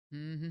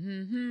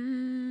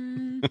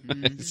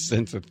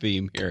Sense a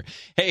theme here.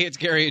 Hey, it's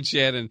Gary and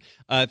Shannon.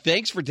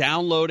 Thanks for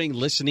downloading,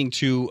 listening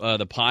to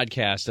the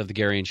podcast of the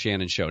Gary and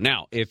Shannon Show.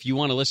 Now, if you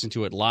want to listen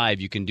to it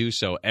live, you can do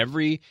so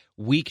every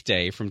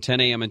weekday from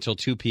 10 a.m. until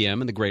 2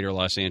 p.m. in the greater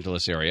Los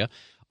Angeles area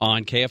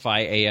on KFI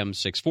AM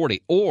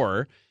 640.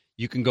 Or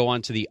you can go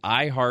onto the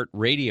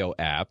iHeartRadio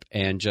app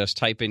and just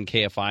type in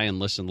KFI and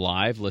listen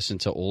live, listen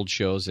to old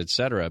shows,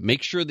 etc.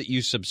 Make sure that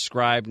you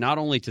subscribe not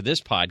only to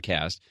this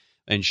podcast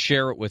and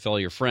share it with all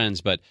your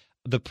friends, but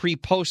the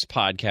pre-post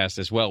podcast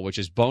as well, which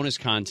is bonus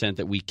content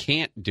that we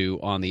can't do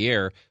on the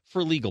air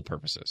for legal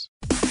purposes.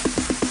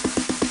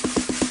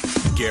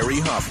 Gary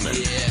Hoffman.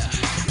 Yeah.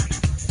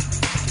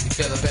 You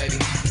feel it, baby?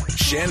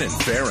 Shannon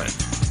Farron.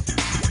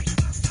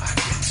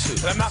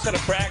 I'm not going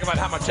to brag about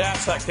how much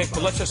ass I kicked,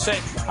 but let's just say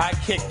I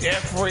kicked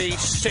every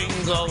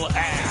single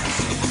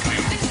ass.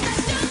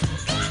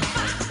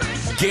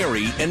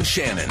 Gary and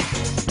Shannon.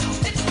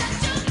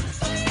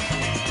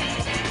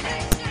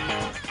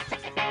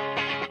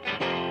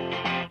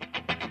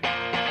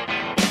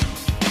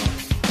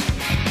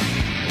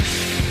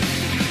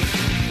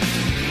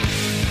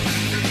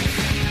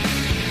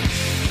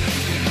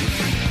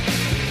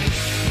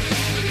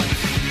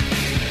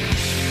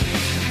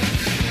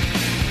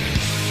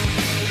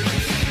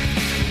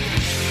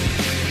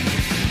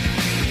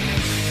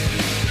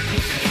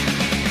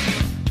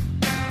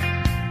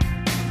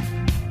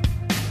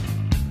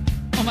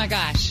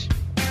 Gosh.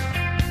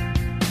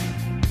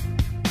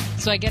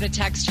 So I get a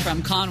text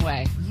from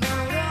Conway.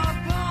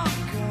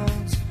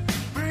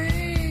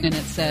 And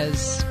it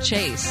says,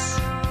 Chase,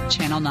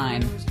 Channel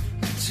 9.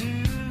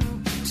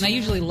 And I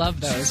usually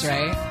love those,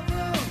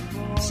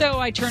 right? So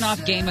I turn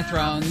off Game of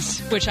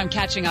Thrones, which I'm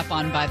catching up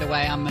on, by the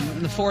way. I'm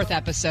in the 4th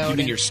episode. You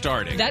mean you're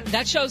starting?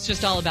 That show's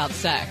just all about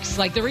sex.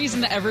 Like, the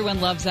reason that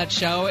everyone loves that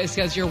show is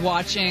because you're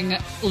watching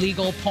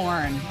legal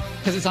porn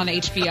because it's on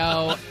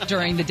HBO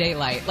during the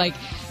daylight. Like,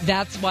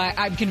 that's why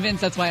I'm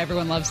convinced that's why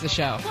everyone loves the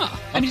show. Huh, okay.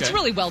 I mean, it's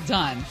really well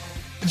done.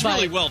 It's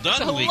really well done.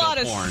 There's a legal lot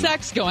porn. of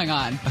sex going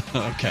on.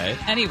 Okay.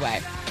 Anyway,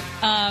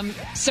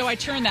 so I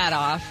turn that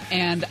off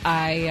and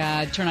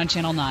I turn on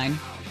Channel 9,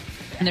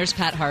 and there's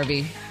Pat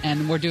Harvey,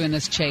 and we're doing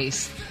this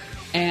chase.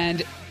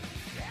 And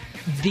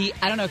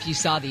I don't know if you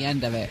saw the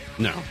end of it.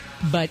 No.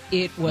 But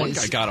it was One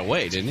guy got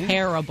away, didn't he?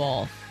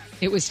 Terrible.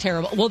 It was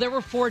terrible. Well, there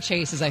were 4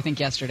 chases, I think,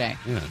 yesterday.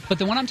 Yeah. But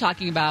the one I'm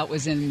talking about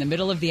was in the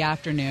middle of the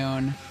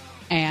afternoon,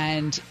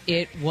 and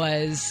it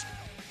was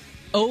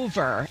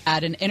over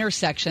at an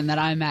intersection that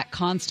I'm at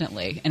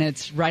constantly. And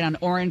it's right on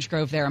Orange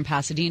Grove there in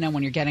Pasadena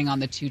when you're getting on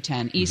the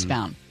 210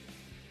 eastbound.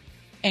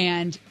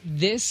 And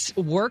this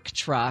work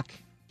truck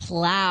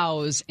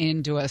plows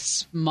into a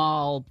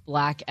small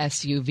black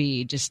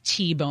SUV, just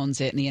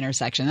T-bones it in the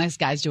intersection. This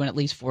guy's doing at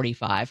least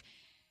 45.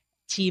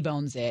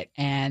 T-bones it,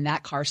 and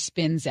that car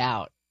spins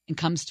out and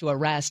comes to a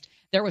rest.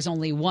 There was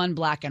only one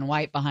black and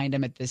white behind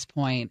him at this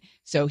point,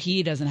 so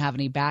he doesn't have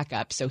any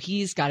backup. So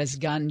he's got his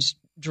guns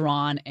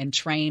drawn and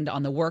trained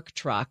on the work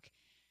truck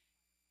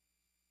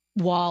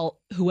while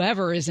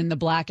whoever is in the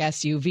black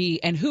SUV.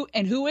 And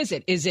who is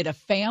it? Is it a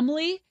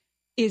family?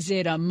 Is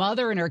it a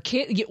mother and her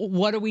kid?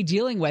 What are we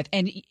dealing with?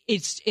 And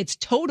it's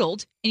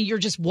totaled, and you're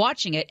just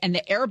watching it, and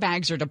the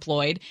airbags are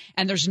deployed,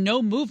 and there's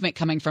no movement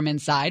coming from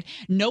inside.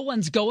 No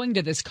one's going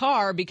to this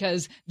car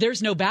because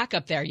there's no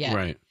backup there yet.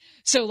 Right.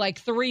 So like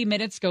 3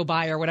 minutes go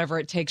by or whatever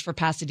it takes for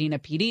Pasadena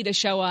PD to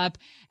show up,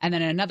 and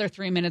then another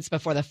 3 minutes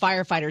before the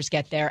firefighters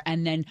get there.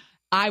 And then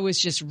I was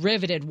just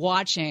riveted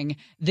watching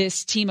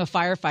this team of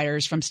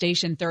firefighters from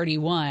Station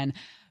 31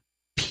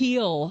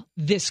 peel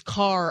this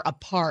car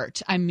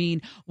apart. I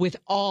mean, with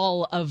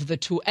all of the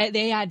tool,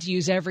 they had to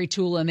use every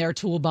tool in their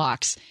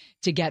toolbox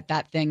to get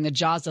that thing, the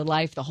jaws of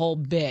life, the whole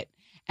bit.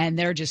 And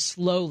they're just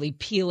slowly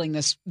peeling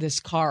this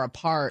car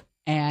apart.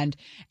 And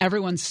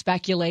everyone's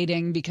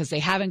speculating because they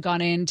haven't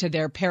gone into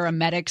their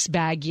paramedics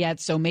bag yet.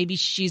 So maybe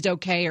she's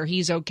okay or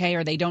he's okay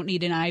or they don't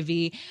need an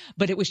IV.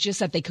 But it was just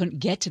that they couldn't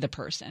get to the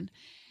person.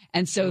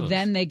 And so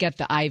then they get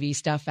the IV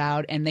stuff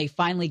out and they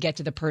finally get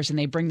to the person.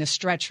 They bring the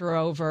stretcher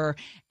over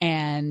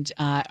and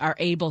are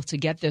able to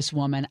get this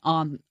woman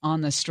on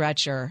the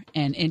stretcher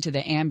and into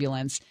the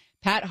ambulance.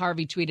 Pat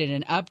Harvey tweeted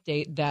an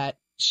update that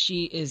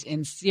she is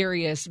in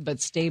serious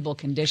but stable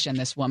condition,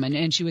 this woman,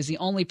 and she was the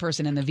only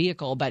person in the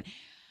vehicle. But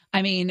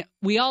I mean,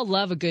 we all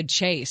love a good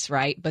chase,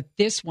 right? But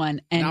this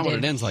one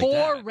ended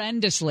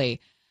horrendously.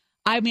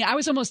 I mean, I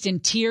was almost in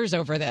tears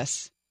over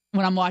this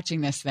when I'm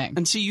watching this thing.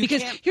 And see,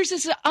 because here's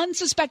this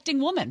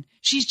unsuspecting woman.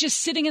 She's just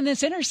sitting in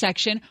this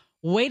intersection,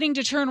 waiting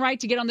to turn right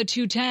to get on the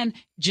 210,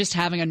 just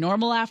having a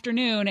normal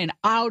afternoon, and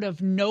out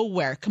of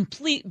nowhere,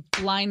 complete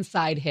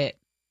blindside hit.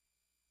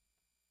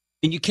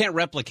 And you can't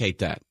replicate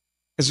that.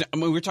 Because I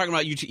mean, we're talking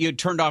about you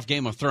turned off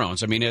Game of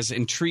Thrones. I mean, as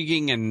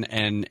intriguing and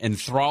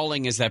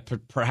enthralling as that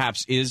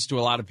perhaps is to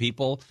a lot of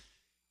people,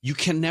 you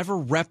can never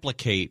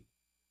replicate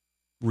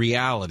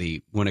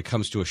reality when it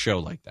comes to a show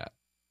like that.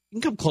 You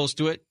can come close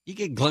to it. You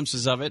get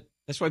glimpses of it.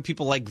 That's why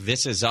people like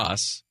This Is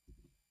Us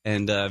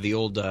and the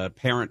old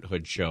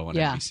Parenthood show on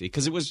NBC,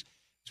 because it's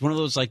one of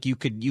those like you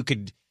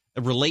could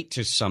relate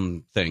to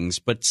some things,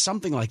 but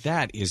something like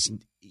that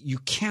you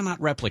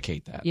cannot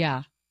replicate that.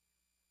 Yeah.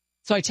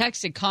 So I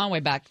texted Conway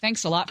back.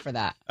 Thanks a lot for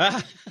that.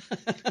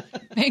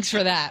 Thanks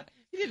for that.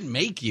 He didn't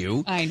make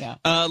you. I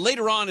know.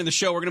 Later on in the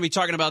show, we're going to be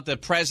talking about the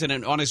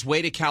president on his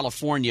way to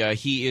California.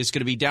 He is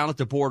going to be down at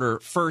the border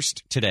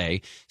first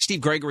today.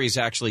 Steve Gregory is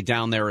actually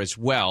down there as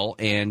well,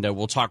 and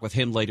we'll talk with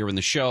him later in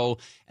the show.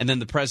 And then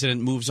the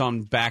president moves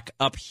on back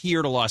up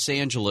here to Los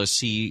Angeles.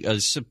 He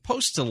is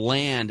supposed to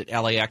land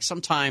at LAX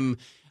sometime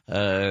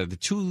the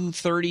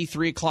 2:30,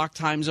 3 o'clock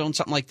time zone,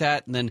 something like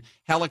that, and then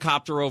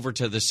helicopter over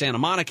to the Santa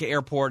Monica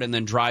airport and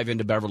then drive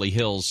into Beverly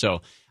Hills.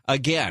 So,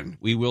 again,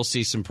 we will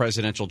see some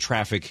presidential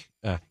traffic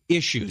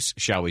issues,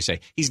 shall we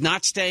say. He's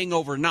not staying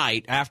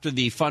overnight. After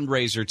the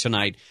fundraiser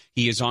tonight,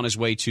 he is on his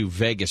way to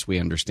Vegas, we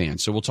understand.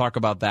 So we'll talk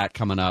about that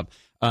coming up.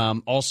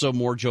 Also,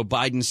 more Joe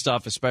Biden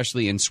stuff,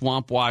 especially in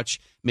Swamp Watch.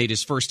 Made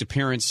his first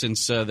appearance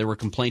since there were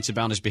complaints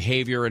about his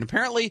behavior, and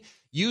apparently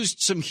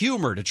used some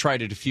humor to try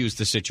to diffuse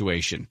the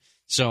situation.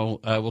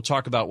 So we'll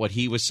talk about what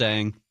he was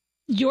saying.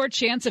 Your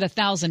chance at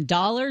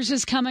 $1,000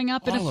 is coming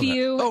up in a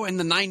few. Oh, and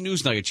the 9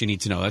 news nuggets you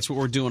need to know. That's what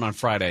we're doing on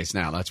Fridays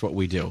now. That's what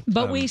we do.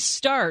 But we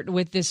start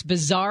with this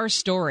bizarre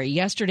story.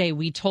 Yesterday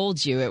we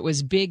told you it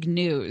was big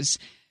news.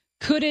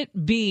 Could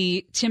it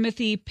be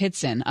Timothy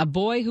Pitzen, a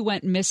boy who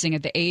went missing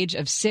at the age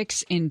of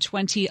 6 in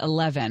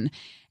 2011?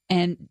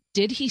 And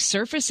did he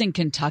surface in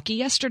Kentucky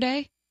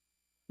yesterday?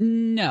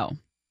 No,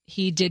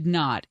 he did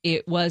not.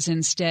 It was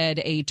instead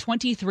a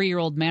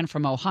 23-year-old man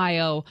from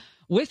Ohio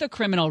with a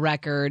criminal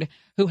record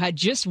who had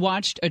just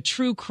watched a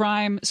true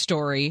crime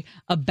story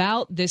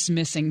about this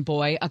missing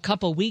boy a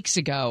couple weeks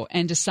ago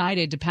and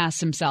decided to pass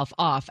himself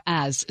off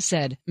as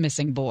said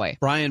missing boy.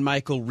 Brian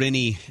Michael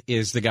Rennie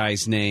is the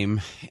guy's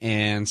name,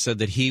 and said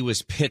that he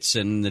was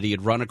Pitzen, that he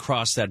had run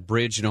across that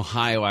bridge in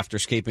Ohio after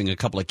escaping a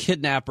couple of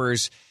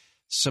kidnappers.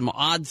 Some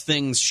odd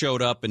things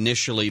showed up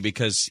initially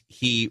because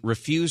he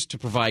refused to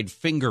provide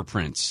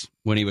fingerprints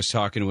when he was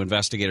talking to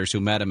investigators who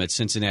met him at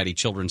Cincinnati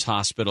Children's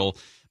Hospital.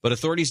 But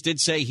authorities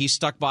did say he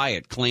stuck by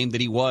it, claimed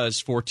that he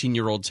was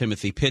 14-year-old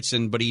Timothy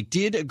Pitzen, but he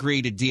did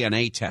agree to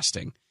DNA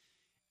testing.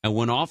 And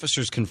when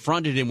officers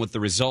confronted him with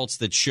the results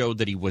that showed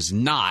that he was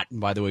not,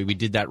 and by the way, we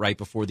did that right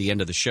before the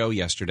end of the show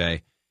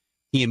yesterday,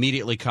 he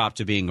immediately copped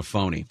to being a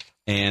phony.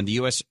 And the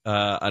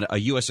a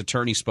U.S.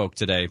 attorney spoke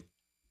today,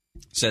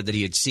 said that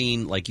he had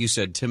seen, like you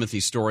said,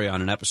 Timothy's story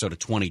on an episode of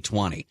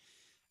 2020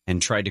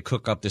 and tried to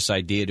cook up this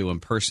idea to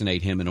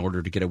impersonate him in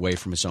order to get away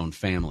from his own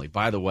family.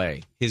 By the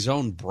way, his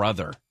own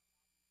brother,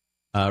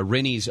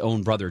 Rennie's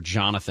own brother,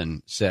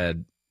 Jonathan,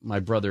 said, my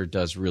brother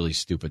does really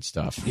stupid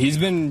stuff. He's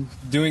been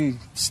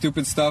doing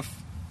stupid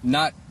stuff,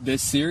 not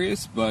this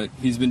serious, but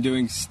he's been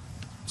doing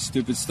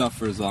stupid stuff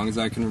for as long as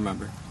I can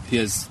remember. He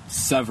has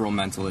several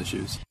mental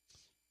issues.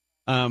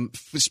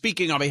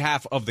 Speaking on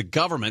behalf of the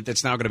government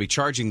that's now going to be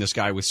charging this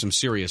guy with some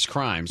serious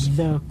crimes.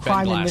 The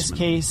crime in this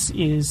case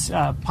is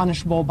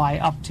punishable by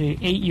up to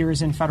 8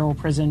 years in federal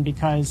prison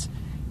because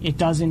it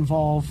does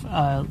involve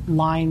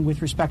lying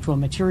with respect to a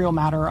material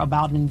matter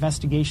about an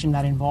investigation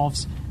that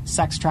involves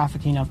sex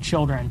trafficking of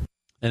children.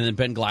 And then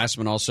Ben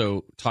Glassman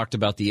also talked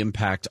about the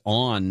impact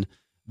on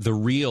the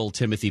real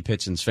Timothy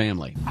Pitzen's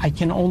family. I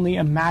can only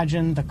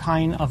imagine the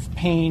kind of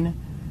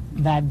pain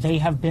that they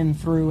have been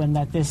through and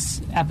that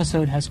this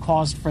episode has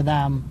caused for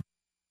them.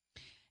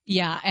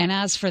 Yeah, and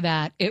as for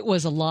that, it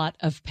was a lot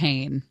of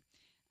pain.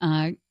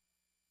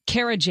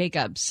 Kara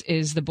Jacobs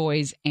is the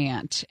boy's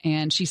aunt,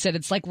 and she said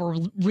it's like we're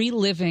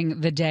reliving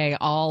the day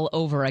all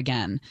over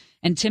again.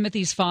 And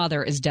Timothy's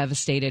father is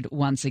devastated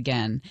once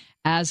again,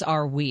 as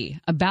are we.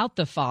 About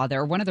the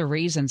father, one of the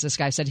reasons this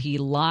guy said he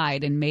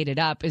lied and made it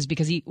up is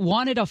because he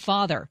wanted a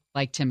father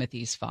like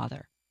Timothy's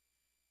father.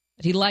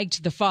 He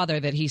liked the father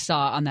that he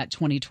saw on that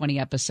 2020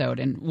 episode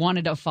and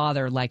wanted a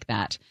father like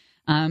that.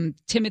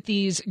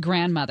 Timothy's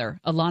grandmother,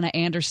 Alana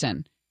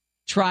Anderson,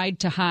 tried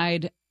to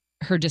hide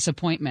her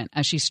disappointment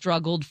as she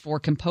struggled for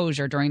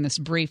composure during this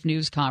brief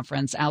news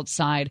conference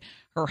outside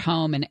her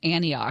home in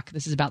Antioch.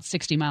 This is about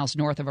 60 miles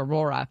north of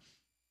Aurora.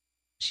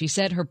 She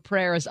said her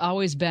prayer has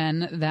always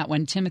been that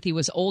when Timothy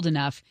was old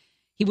enough,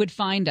 he would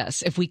find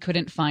us if we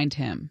couldn't find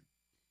him.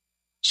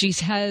 She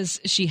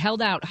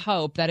held out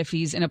hope that if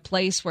he's in a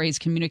place where he's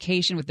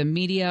communication with the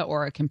media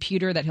or a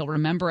computer, that he'll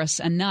remember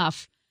us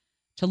enough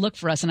to look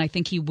for us. And I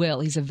think he will.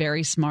 He's a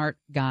very smart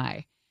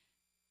guy.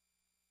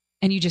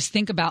 And you just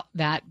think about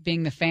that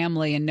being the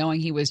family and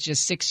knowing he was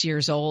just 6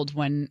 years old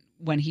when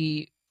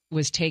he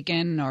was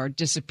taken or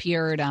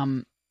disappeared.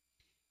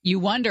 You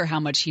wonder how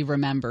much he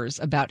remembers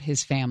about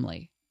his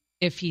family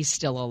if he's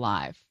still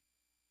alive.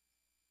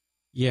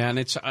 Yeah,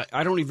 and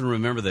I don't even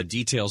remember the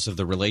details of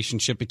the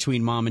relationship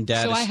between mom and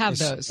dad. So I have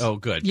those. Oh,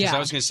 good. Because yeah. I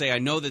was going to say, I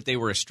know that they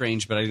were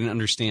estranged, but I didn't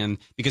understand.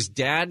 Because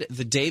Dad,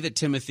 the day that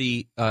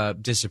Timothy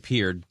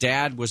disappeared,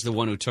 Dad was the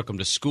one who took him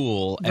to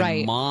school, and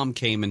right. Mom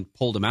came and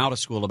pulled him out of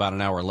school about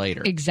an hour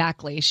later.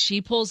 Exactly. She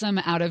pulls him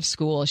out of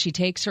school. She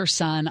takes her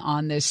son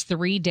on this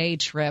 3-day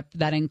trip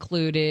that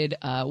included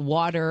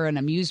water and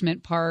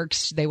amusement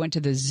parks. They went to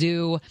the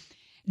zoo.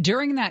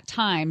 During that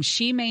time,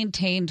 she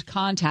maintained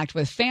contact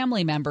with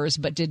family members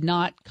but did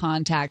not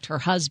contact her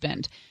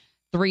husband.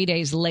 3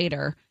 days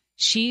later,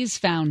 she's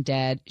found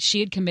dead. She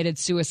had committed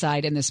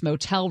suicide in this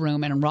motel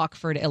room in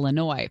Rockford,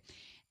 Illinois.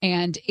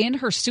 And in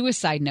her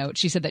suicide note,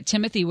 she said that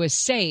Timothy was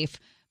safe,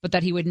 but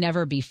that he would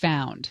never be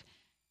found.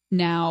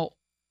 Now,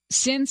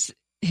 since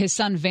his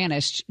son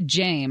vanished,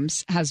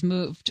 James has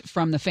moved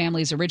from the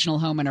family's original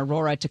home in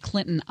Aurora to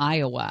Clinton,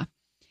 Iowa.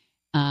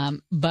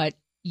 But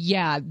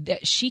yeah,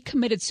 she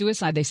committed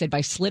suicide, they said,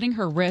 by slitting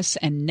her wrists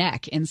and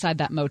neck inside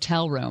that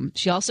motel room.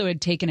 She also had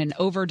taken an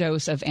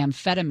overdose of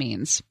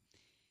amphetamines.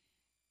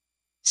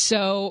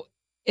 So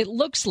it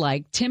looks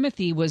like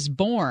Timothy was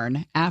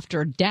born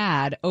after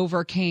Dad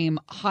overcame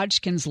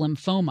Hodgkin's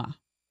lymphoma.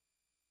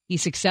 He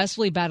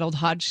successfully battled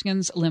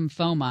Hodgkin's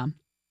lymphoma,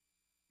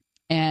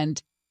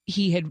 and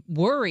he had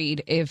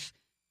worried if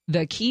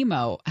the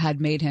chemo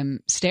had made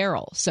him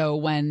sterile. So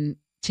when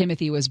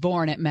Timothy was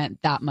born, it meant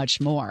that much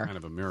more. Kind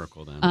of a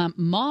miracle then.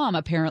 Mom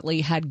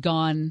apparently had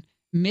gone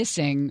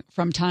missing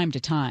from time to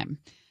time.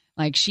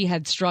 Like, she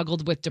had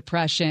struggled with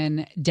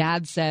depression.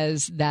 Dad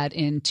says that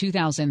in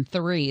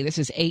 2003, this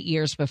is 8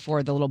 years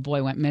before the little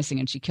boy went missing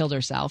and she killed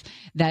herself,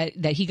 that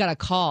he got a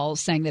call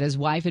saying that his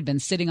wife had been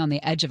sitting on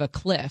the edge of a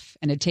cliff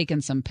and had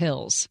taken some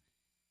pills.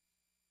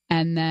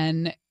 And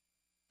then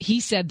he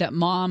said that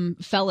Mom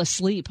fell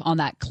asleep on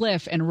that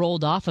cliff and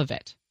rolled off of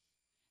it.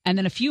 And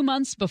then a few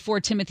months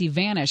before Timothy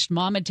vanished,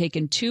 Mom had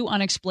taken 2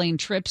 unexplained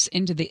trips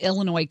into the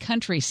Illinois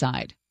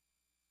countryside.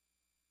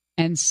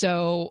 And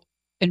so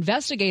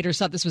investigators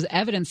thought this was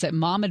evidence that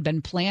Mom had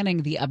been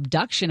planning the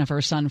abduction of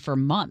her son for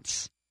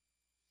months.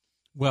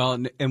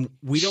 Well, and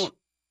we don't...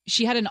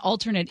 She had an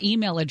alternate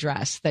email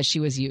address that she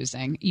was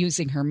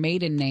using her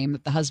maiden name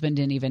that the husband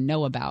didn't even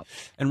know about.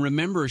 And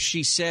remember,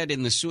 she said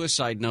in the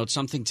suicide note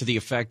something to the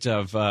effect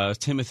of,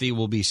 Timothy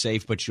will be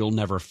safe, but you'll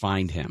never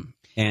find him.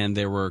 And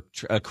there were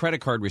credit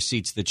card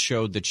receipts that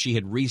showed that she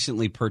had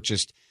recently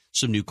purchased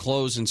some new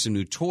clothes and some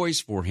new toys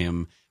for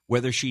him.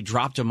 Whether she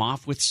dropped him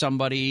off with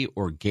somebody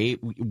or gave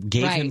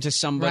him to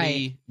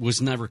somebody was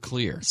never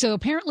clear. So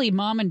apparently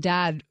Mom and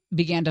Dad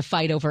began to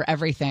fight over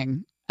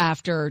everything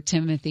after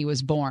Timothy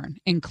was born,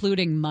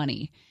 including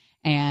money.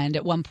 And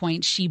at one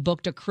point, she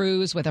booked a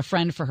cruise with a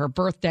friend for her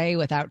birthday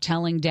without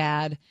telling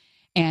Dad.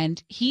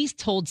 And he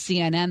told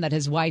CNN that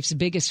his wife's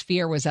biggest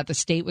fear was that the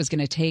state was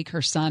going to take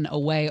her son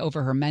away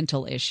over her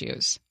mental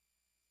issues.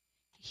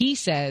 He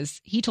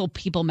says he told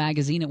People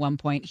magazine at one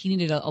point he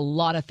needed a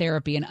lot of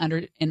therapy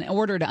in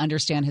order to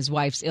understand his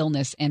wife's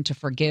illness and to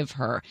forgive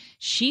her.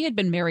 She had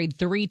been married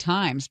 3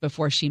 times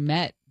before she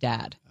met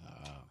Dad.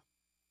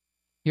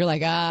 You're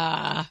like,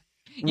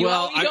 You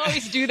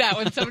always do that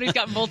when somebody's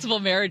got multiple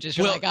marriages.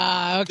 You're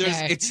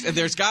okay.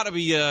 There's got to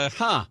be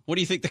what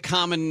do you think the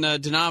common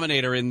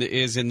denominator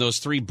is in those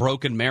 3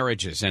 broken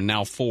marriages and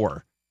now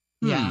 4?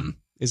 Yeah.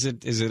 Is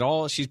it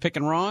all she's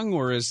picking wrong,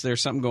 or is there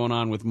something going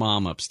on with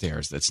Mom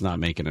upstairs that's not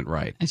making it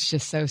right? It's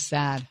just so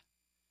sad.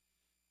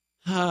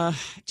 Did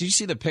you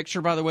see the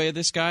picture, by the way, of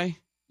this guy?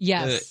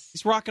 Yes.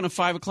 He's rocking a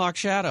 5 o'clock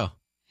shadow.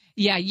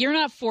 Yeah, you're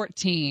not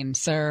 14,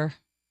 sir.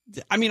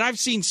 I mean, I've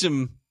seen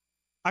some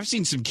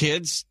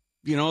kids,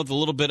 you know, with a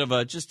little bit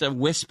of just a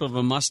wisp of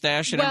a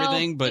mustache and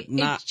everything, but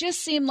not. It just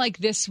seemed like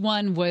this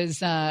one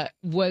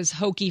was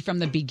hokey from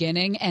the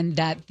beginning, and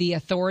that the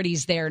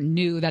authorities there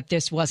knew that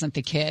this wasn't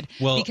the kid.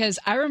 Well, because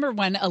I remember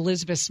when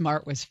Elizabeth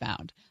Smart was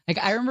found. Like,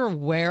 I remember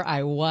where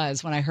I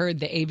was when I heard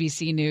the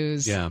ABC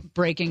News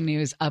breaking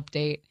news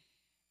update,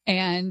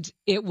 and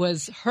it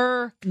was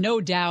her,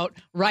 no doubt,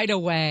 right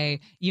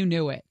away. You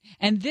knew it.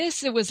 And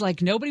this, it was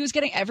like nobody was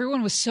getting.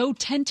 Everyone was so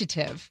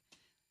tentative.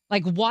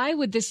 Like, why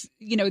would this,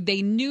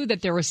 they knew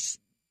that there was,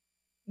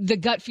 the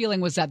gut feeling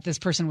was that this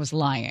person was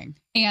lying.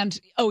 And,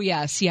 oh,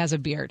 yes, he has a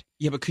beard.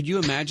 Yeah, but could you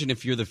imagine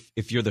if you're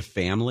the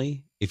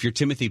family, if you're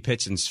Timothy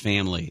Pitzen's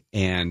family,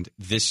 and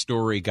this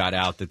story got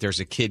out that there's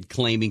a kid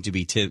claiming to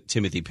be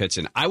Timothy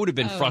Pitzen? I would have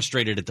been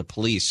frustrated at the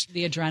police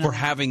for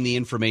having the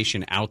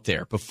information out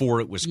there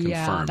before it was confirmed.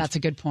 Yeah, that's a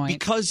good point.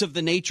 Because of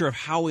the nature of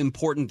how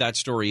important that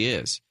story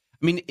is.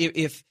 I mean,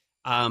 if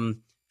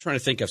trying to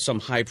think of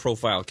some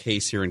high-profile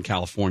case here in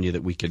California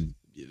that we could,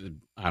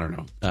 I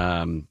don't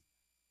know.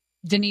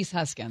 Denise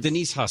Huskins.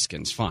 Denise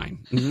Huskins,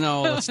 fine.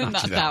 No, let's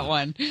not do that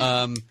one.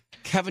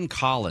 Kevin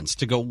Collins,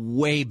 to go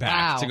way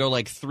back, to go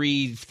like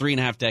three and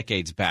a half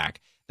decades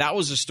back. That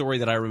was a story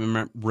that I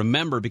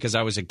remember because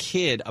I was a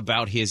kid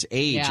about his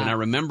age, and I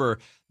remember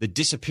the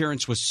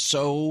disappearance was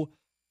so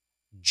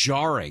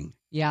jarring.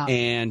 Yeah.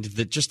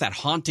 And just that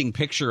haunting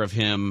picture of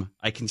him,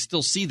 I can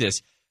still see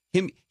this.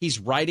 He's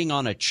writing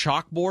on a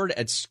chalkboard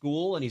at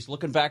school, and he's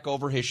looking back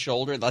over his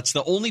shoulder. That's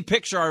the only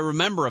picture I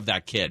remember of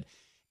that kid.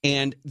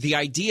 And the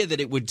idea that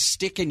it would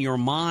stick in your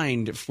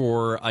mind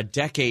for a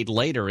decade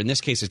later, in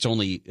this case it's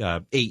only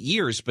 8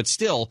 years, but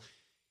still,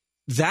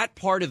 that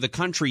part of the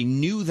country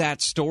knew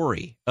that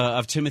story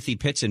of Timothy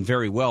Pitzen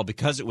very well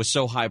because it was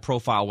so high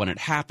profile when it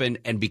happened,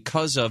 and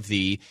because of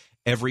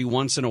every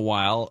once in a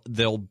while,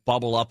 they'll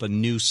bubble up a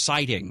new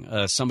sighting.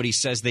 Somebody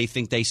says they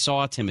think they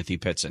saw Timothy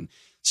Pitzen.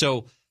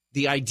 So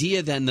the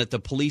idea then that the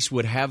police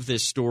would have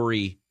this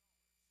story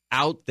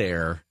out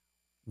there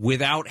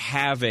without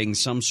having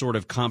some sort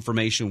of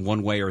confirmation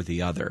one way or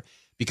the other,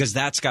 because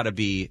that's got to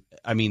be,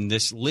 I mean,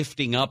 this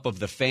lifting up of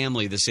the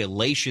family, this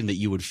elation that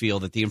you would feel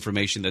that the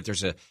information that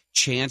there's a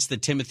chance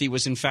that Timothy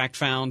was in fact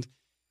found,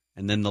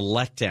 and then the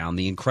letdown,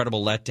 the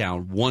incredible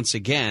letdown once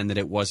again that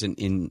it wasn't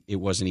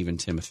even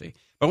Timothy.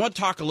 But I want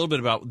to talk a little bit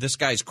about this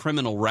guy's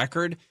criminal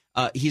record.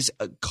 He's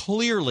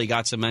clearly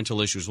got some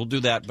mental issues. We'll do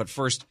that, but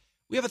first,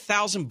 we have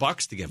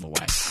 $1,000 to give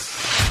away.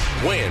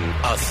 Win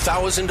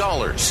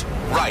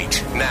 $1,000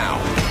 right now.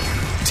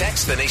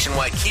 Text the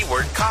nationwide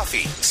keyword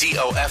coffee,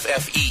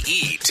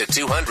 COFFEE, to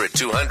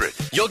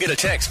 200-200. You'll get a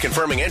text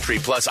confirming entry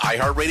plus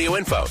iHeartRadio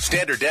info.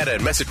 Standard data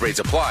and message rates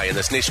apply in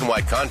this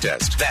nationwide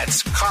contest.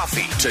 That's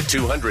coffee to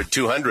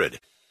 200-200.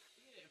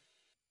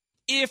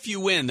 If you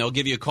win, they'll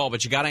give you a call,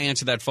 but you got to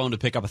answer that phone to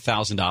pick up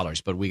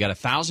 $1,000. But we got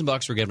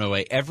 $1,000 we're giving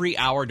away every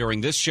hour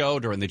during this show,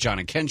 during the John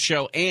and Ken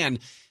show, and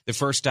the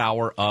first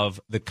hour of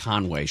the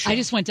Conway show. I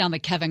just went down the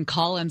Kevin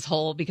Collins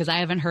hole because I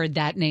haven't heard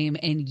that name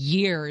in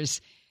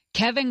years.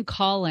 Kevin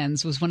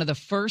Collins was one of the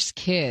first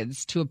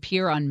kids to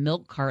appear on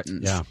milk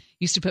cartons. Yeah.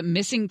 Used to put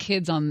missing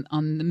kids on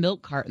the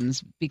milk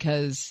cartons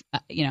because,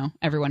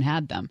 everyone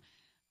had them.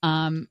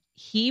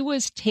 He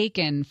was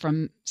taken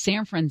from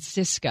San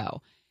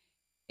Francisco.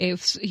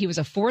 He was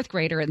a fourth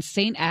grader in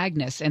St.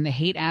 Agnes in the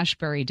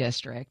Haight-Ashbury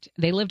district.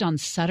 They lived on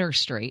Sutter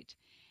Street.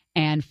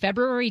 And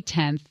February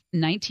 10th,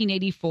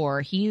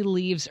 1984, he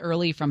leaves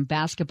early from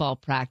basketball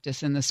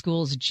practice in the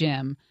school's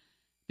gym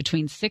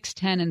between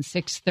 6:10 and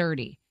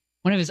 6:30.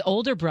 One of his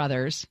older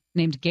brothers,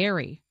 named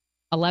Gary,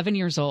 11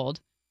 years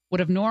old,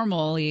 would have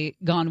normally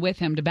gone with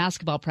him to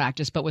basketball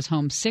practice but was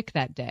homesick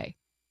that day.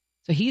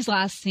 So he's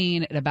last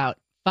seen at about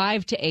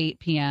 5 to 8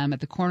 p.m.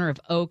 at the corner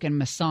of Oak and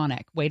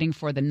Masonic, waiting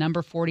for the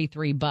number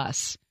 43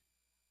 bus.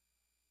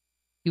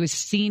 He was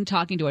seen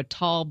talking to a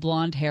tall,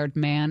 blonde-haired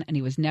man, and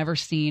he was never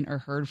seen or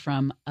heard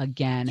from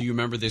again. Do you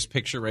remember this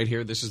picture right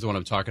here? This is the one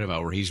I'm talking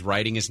about, where he's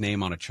writing his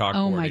name on a chalkboard.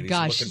 Oh, my and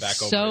gosh, he's looking back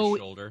so over his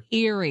shoulder.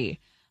 Eerie.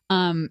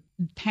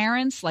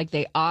 Parents, like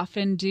they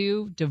often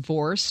do,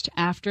 divorced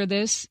after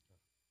this.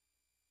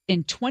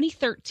 In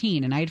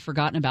 2013, and I had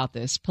forgotten about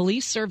this,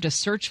 police served a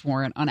search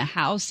warrant on a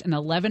house in the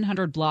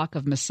 1100 block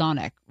of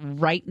Masonic,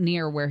 right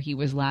near where he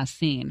was last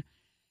seen.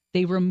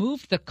 They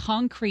removed the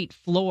concrete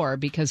floor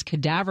because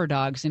cadaver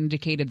dogs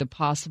indicated the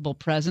possible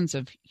presence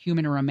of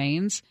human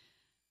remains,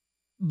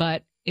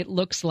 but it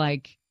looks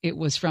like it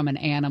was from an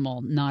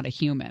animal, not a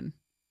human.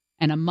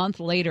 And a month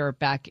later,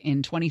 back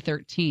in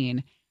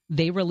 2013,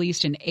 they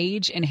released an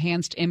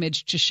age-enhanced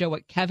image to show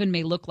what Kevin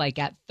may look like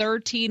at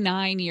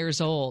 39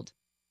 years old.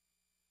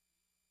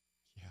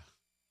 Yeah.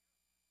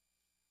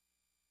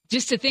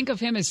 Just to think of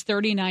him as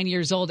 39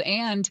 years old,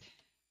 and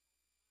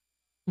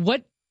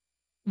what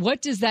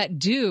does that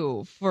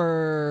do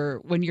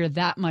for when you're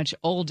that much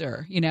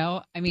older?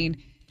 I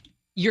mean,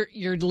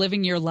 you're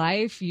living your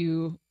life.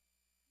 You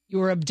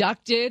were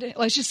abducted.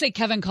 Let's just say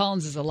Kevin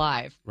Collins is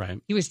alive.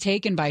 Right. He was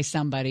taken by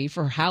somebody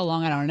for how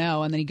long, I don't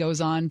know. And then he goes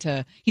on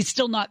to, he's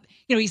still not,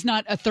 he's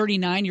not a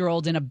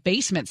 39-year-old in a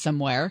basement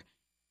somewhere.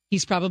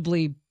 He's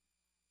probably.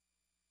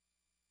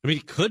 I mean,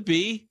 it could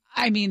be.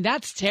 I mean,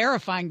 that's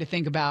terrifying to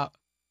think about.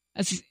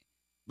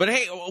 But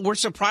hey, we're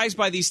surprised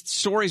by these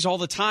stories all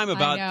the time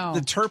about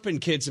the Turpin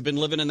kids have been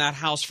living in that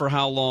house for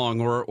how long,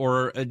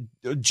 or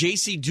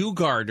J.C.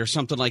 Dugard or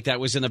something like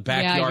that was in the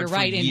backyard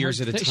for years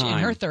at a time.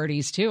 In her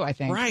 30s too, I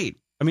think. Right.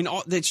 I mean,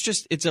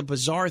 it's a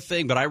bizarre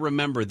thing. But I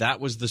remember that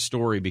was the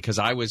story because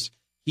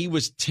he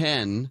was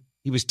 10.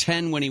 He was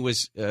 10 when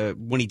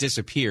he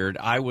disappeared.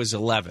 I was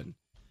 11,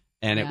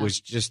 and it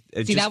was just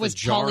that was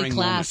Polly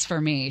Class moment.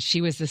 For me.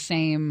 She was the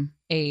same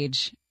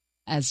age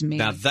as me.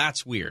 Now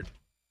that's weird.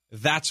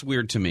 That's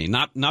weird to me.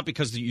 Not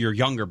because you're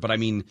younger, but I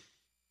mean,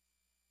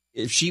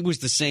 if she was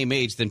the same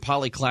age, then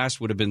Polly Class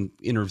would have been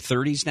in her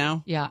 30s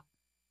now. Yeah.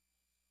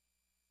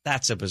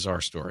 That's a bizarre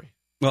story.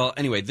 Well,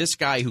 anyway, this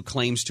guy who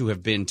claims to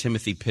have been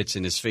Timothy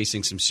Pitzen is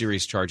facing some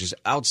serious charges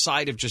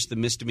outside of just the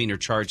misdemeanor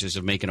charges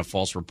of making a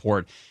false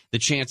report. The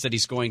chance that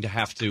he's going to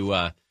have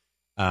to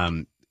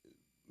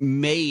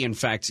may, in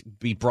fact,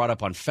 be brought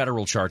up on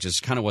federal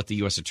charges, kind of what the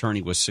U.S.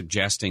 attorney was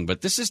suggesting.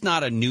 But this is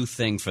not a new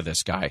thing for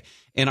this guy.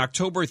 In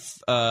October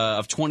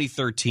of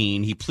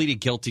 2013, he pleaded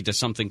guilty to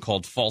something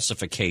called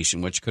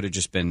falsification, which could have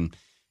just been,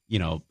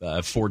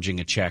 forging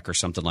a check or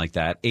something like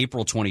that.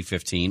 April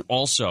 2015,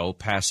 also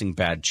passing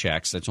bad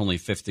checks. That's only a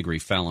fifth-degree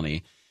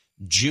felony.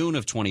 June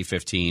of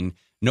 2015,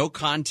 no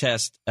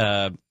contest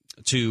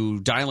to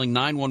dialing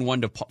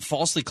 911 to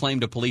falsely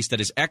claim to police that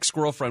his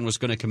ex-girlfriend was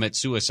going to commit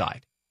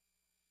suicide.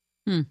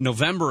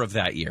 November of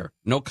that year,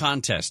 no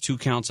contest, 2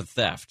 counts of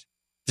theft.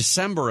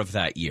 December of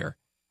that year,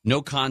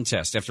 no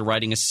contest after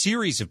writing a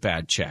series of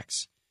bad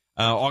checks.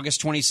 August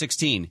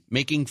 2016,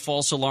 making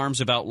false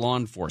alarms about law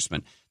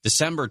enforcement.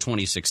 December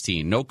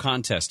 2016, no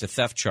contest to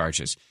theft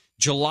charges.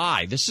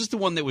 July, this is the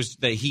one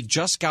that he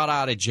just got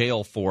out of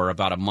jail for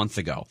about a month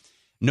ago.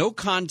 No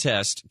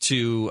contest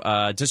to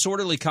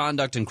disorderly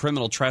conduct and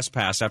criminal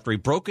trespass after he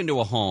broke into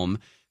a home,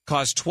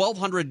 caused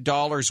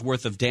 $1,200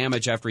 worth of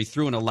damage after he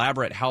threw an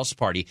elaborate house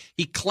party.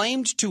 He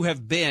claimed to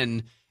have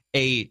been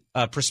a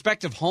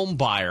prospective home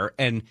buyer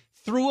and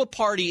threw a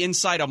party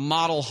inside a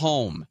model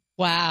home.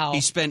 Wow.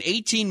 He spent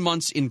 18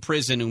 months in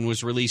prison and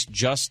was released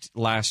just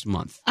last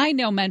month. I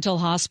know mental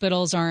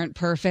hospitals aren't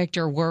perfect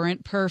or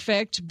weren't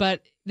perfect,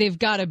 but they've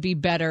got to be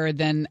better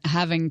than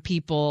having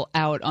people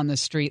out on the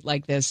street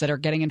like this that are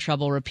getting in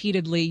trouble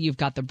repeatedly. You've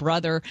got the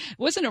brother.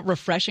 Wasn't it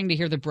refreshing to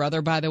hear the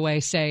brother, by the way,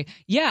 say,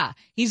 yeah,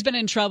 he's been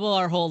in trouble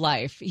our whole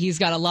life. He's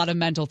got a lot of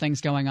mental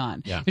things going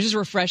on. Yeah. It's just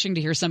refreshing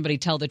to hear somebody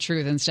tell the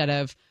truth instead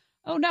of,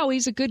 oh, no,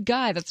 he's a good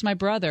guy. That's my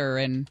brother.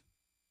 And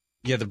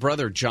yeah, the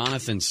brother,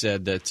 Jonathan,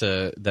 said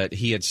that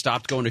he had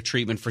stopped going to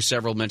treatment for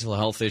several mental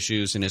health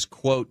issues, and his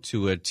quote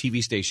to a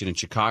TV station in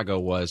Chicago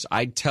was,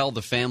 I'd tell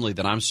the family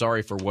that I'm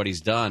sorry for what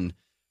he's done,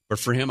 but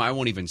for him, I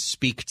won't even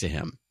speak to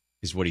him,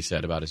 is what he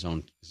said about his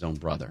own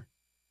brother.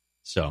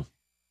 So,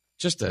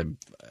 just the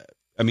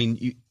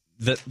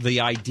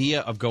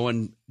idea of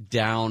going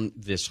down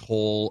this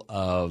hole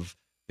of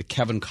the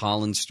Kevin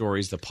Collins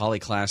stories, the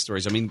polyclass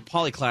stories. I mean,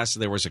 polyclass,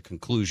 there was a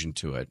conclusion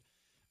to it.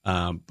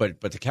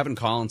 But the Kevin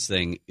Collins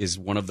thing is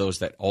one of those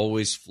that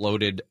always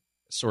floated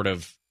sort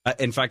of.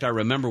 In fact, I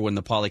remember when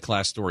the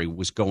polyclass story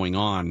was going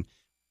on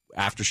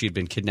after she had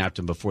been kidnapped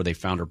and before they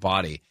found her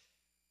body.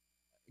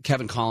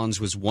 Kevin Collins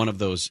was one of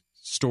those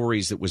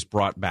stories that was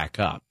brought back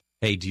up.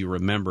 Hey, do you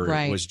remember?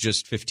 Right. It was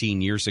just 15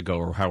 years ago,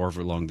 or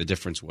however long the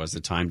difference was, the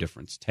time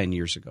difference, 10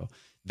 years ago,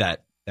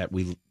 that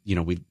we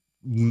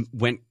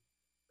went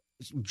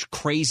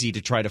crazy to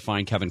try to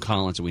find Kevin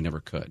Collins, and we never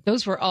could.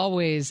 those were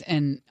always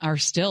and are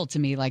still, to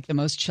me, like the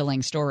most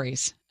chilling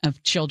stories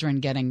of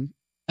children getting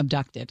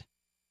abducted.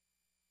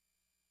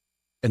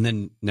 And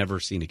then never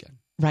seen again.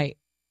 Right.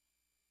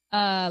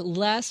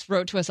 Les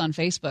wrote to us on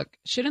Facebook,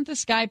 shouldn't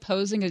this guy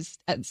posing as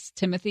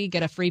Timothy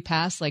get a free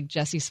pass like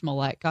Jussie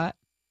Smollett got?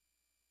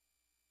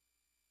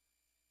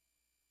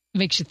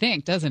 Makes you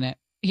think, doesn't it?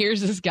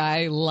 Here's this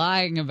guy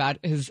lying about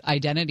his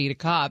identity to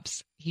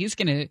cops. He's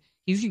gonna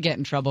get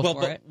in trouble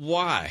for it.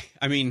 Why?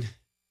 I mean,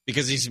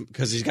 because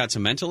he's got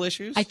some mental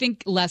issues? I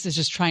think Les is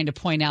just trying to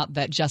point out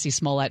that Jussie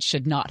Smollett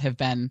should not have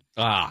been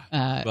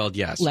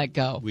yes. let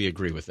go. We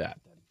agree with that.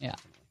 Yeah.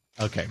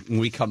 Okay, when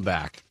we come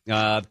back,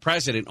 the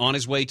president on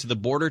his way to the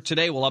border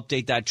today. We'll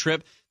update that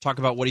trip, talk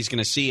about what he's going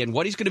to see and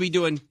what he's going to be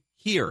doing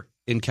here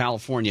in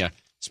California,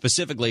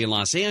 specifically in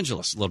Los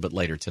Angeles, a little bit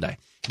later today.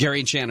 Gary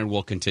and Shannon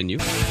will continue.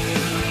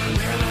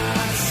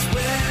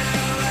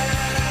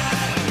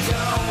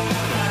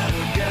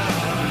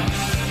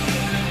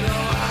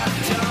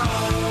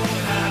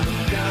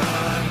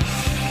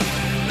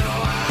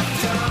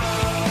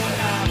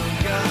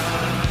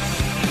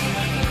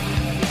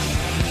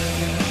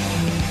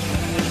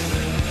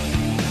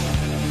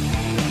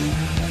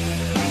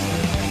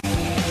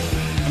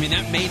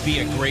 May be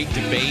a great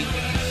debate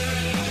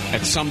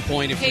at some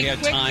point if we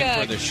had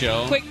time for the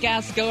show. Quick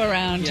gas go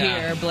around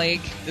here,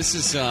 Blake. This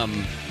is, I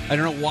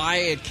don't know why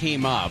it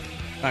came up.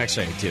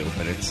 Actually, I do,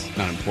 but it's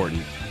not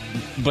important.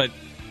 But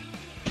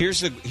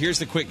here's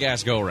the quick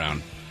gas go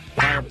around.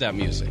 Fire up that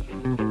music.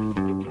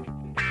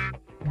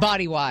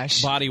 Body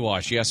wash. Body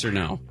wash, yes or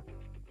no?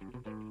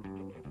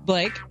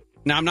 Blake?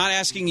 Now, I'm not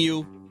asking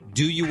you,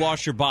 do you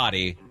wash your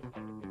body?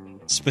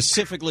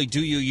 Specifically, do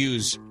you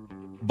use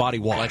body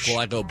wash? Like,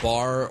 will I go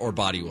bar or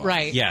body wash?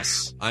 Right.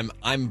 Yes.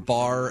 I'm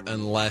bar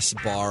unless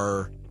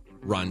bar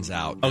runs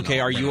out. Okay,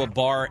 are you a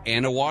bar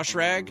and a wash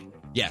rag?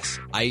 Yes.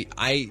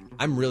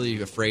 I'm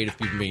really afraid of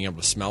people being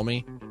able to smell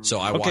me, so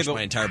I wash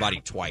my entire body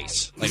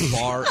twice. Like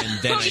bar and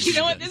then I you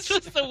know what? This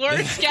was the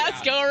worst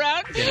gas go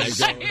around we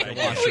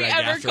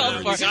ever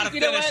called for. We gotta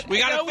finish. We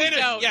gotta finish.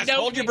 Yes,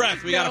 hold your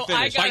breath. We gotta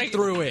finish. Fight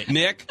through it.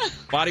 Nick,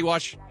 body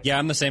wash. Yeah,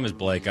 I'm the same as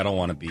Blake. I don't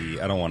want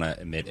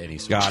to emit any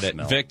sort of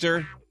smell.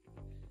 Victor?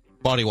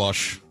 Body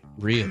wash.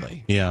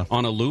 Really? Yeah.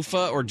 On a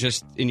loofah or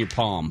just in your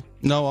palm?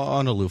 No,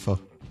 on a loofah.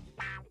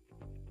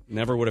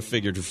 Never would have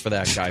figured for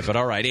that guy. But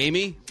all right,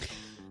 Amy?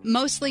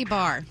 Mostly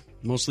bar.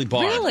 Mostly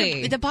bar.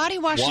 Really? The body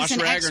wash is an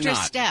extra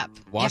step.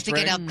 You have to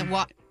get out the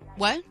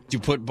what? Do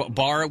you put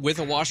bar with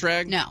a wash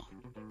rag? No.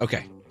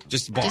 Okay.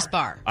 Just bar. Just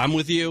bar. I'm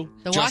with you.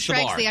 The just wash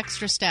rag's bar. the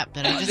extra step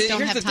that I just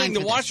don't have time for. Here's the thing. The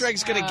wash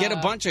rag's going to get a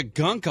bunch of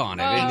gunk on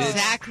it.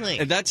 Exactly.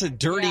 And that's a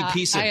dirty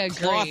piece of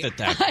cloth at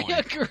that point. I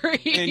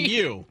agree. And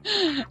you?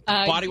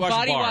 Body wash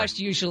Body bar. wash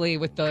usually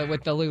with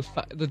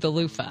the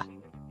loofah.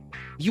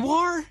 You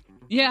are?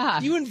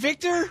 Yeah. You and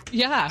Victor?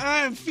 Yeah.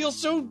 I feel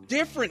so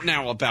different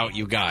now about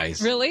you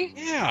guys. Really?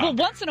 Yeah. Well,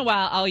 once in a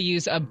while, I'll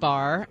use a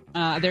bar.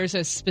 There's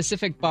a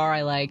specific bar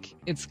I like.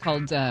 It's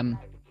called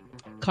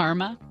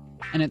Karma,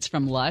 and it's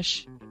from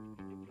Lush.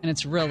 And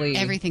it's really...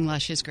 Everything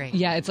Lush is great.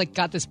 Yeah, it's like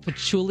got this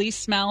patchouli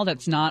smell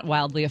that's not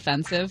wildly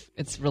offensive.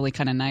 It's really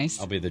kind of nice.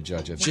 I'll be the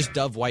judge of It's just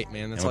Dove White,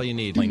 man. That's all you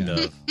need. Plain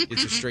Dove.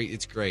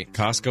 It's great.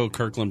 Costco,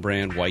 Kirkland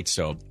brand, white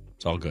soap.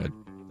 It's all good.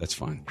 That's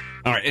fine.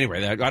 All right,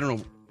 anyway, I don't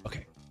know.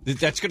 Okay.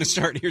 That's going to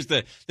start.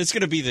 That's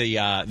going to be the...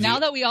 now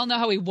that we all know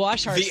how we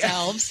wash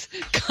ourselves,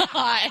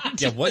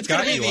 God. Yeah, what It's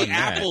going got to you be on the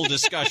that? Apple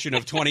discussion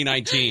of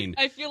 2019.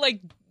 I feel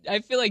like I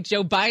feel like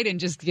Joe Biden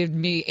just gave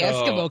me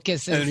Eskimo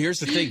kisses. And here's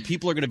the thing.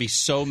 People are going to be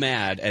so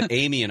mad at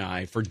Amy and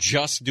I for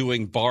just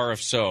doing bar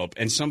of soap.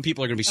 And some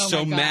people are going to be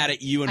so mad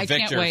at you and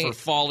Victor for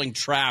falling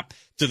trap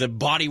to the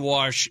body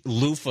wash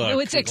loofah. No,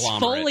 it's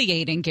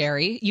exfoliating,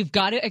 Gary. You've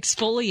got to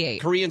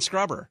exfoliate. Korean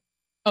scrubber.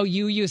 Oh,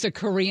 you use a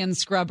Korean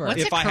scrubber.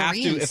 What's if a I have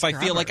Korean to, if I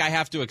feel like I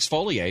have to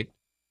exfoliate.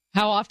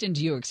 How often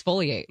do you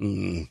exfoliate?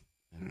 I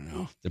don't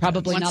know. Depends.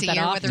 Probably Once not a that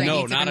year, often. whether it No,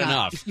 needs it not or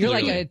enough. You're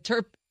clearly. like a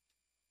terp.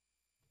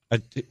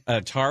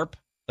 A tarp,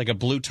 like a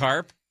blue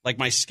tarp. Like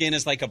my skin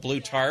is like a blue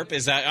tarp.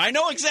 Is that? I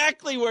know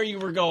exactly where you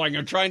were going.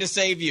 I'm trying to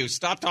save you.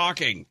 Stop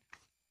talking.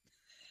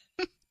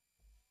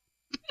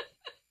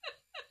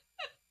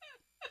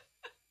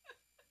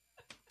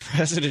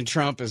 President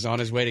Trump is on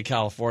his way to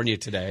California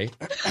today.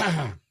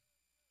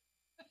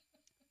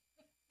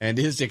 And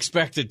is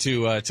expected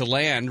to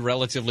land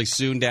relatively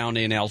soon down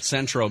in El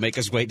Centro, make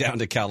his way down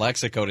to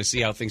Calexico to see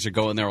how things are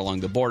going there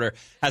along the border.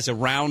 Has a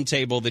round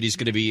table that he's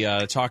going to be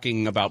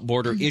talking about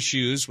border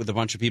issues with a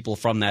bunch of people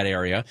from that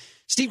area.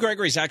 Steve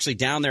Gregory's actually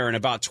down there, and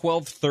about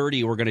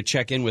 12:30 we're going to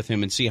check in with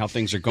him and see how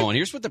things are going.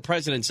 Here's what the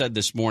president said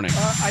this morning.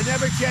 I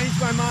never changed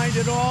my mind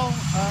at all.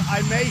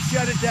 I may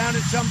shut it down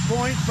at some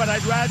point, but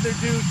I'd rather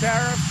do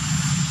tariffs.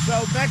 So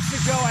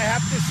Mexico, I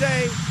have to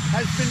say,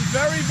 has been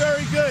very,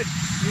 very good.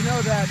 You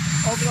know that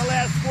over the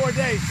last 4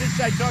 days since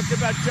I talked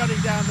about shutting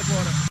down the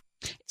border.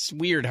 It's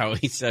weird how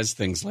he says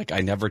things like,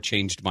 I never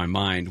changed my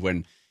mind,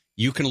 when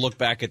you can look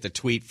back at the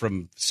tweet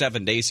from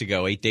 7 days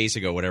ago, 8 days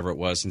ago, whatever it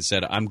was, and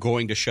said, I'm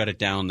going to shut it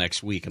down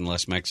next week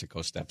unless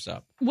Mexico steps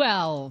up.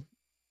 Well,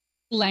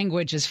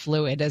 language is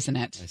fluid, isn't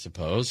it? I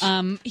suppose.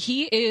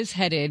 He is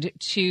headed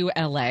to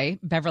L.A.,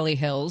 Beverly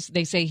Hills.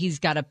 They say he's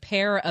got a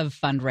pair of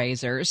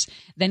fundraisers.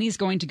 Then he's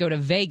going to go to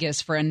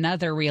Vegas for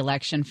another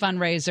re-election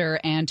fundraiser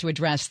and to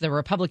address the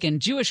Republican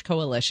Jewish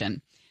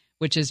Coalition,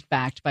 which is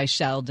backed by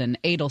Sheldon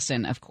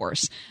Adelson, of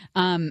course.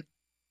 I'm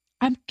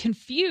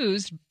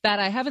confused that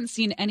I haven't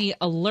seen any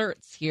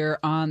alerts here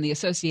on the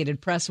Associated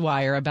Press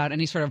wire about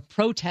any sort of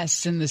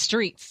protests in the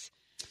streets.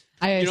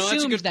 I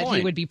assumed that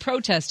he would be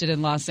protested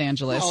in Los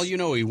Angeles. Well,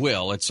 he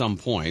will at some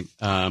point.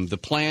 The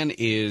plan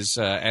is,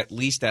 at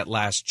least at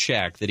last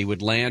check, that he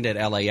would land at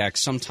LAX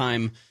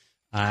sometime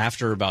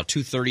after about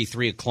 2:30,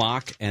 3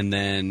 o'clock. And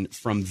then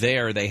from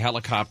there, they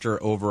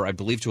helicopter over, I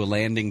believe, to a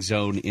landing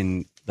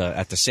zone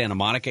at the Santa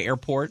Monica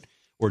airport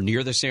or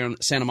near the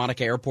Santa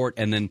Monica airport,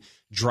 and then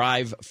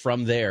drive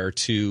from there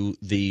to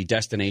the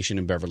destination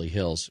in Beverly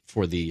Hills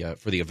for the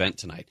event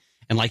tonight.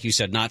 And like you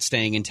said, not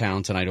staying in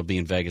town tonight. He'll be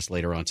in Vegas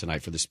later on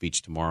tonight for the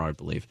speech tomorrow, I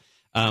believe.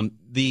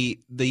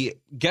 The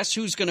guess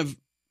who's going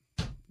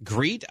to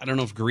greet? I don't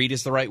know if greet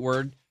is the right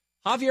word.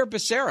 Javier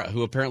Becerra,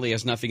 who apparently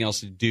has nothing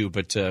else to do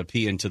but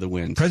pee into the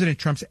wind. President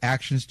Trump's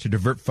actions to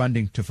divert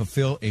funding to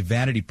fulfill a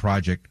vanity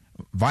project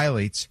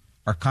violates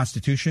our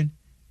Constitution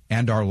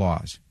and our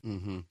laws.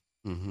 Mm-hmm.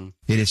 Mm-hmm.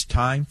 It is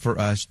time for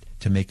us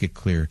to make it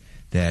clear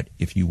that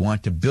if you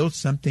want to build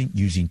something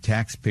using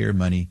taxpayer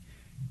money,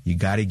 you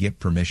got to get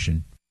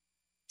permission.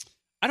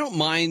 I don't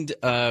mind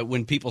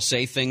when people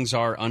say things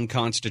are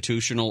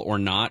unconstitutional or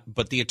not,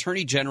 but the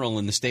Attorney General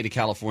in the state of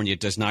California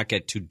does not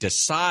get to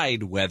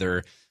decide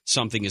whether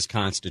something is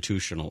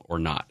constitutional or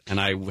not.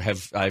 And I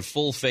have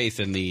full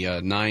faith in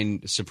the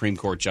 9 Supreme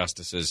Court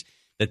justices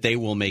that they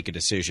will make a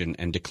decision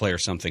and declare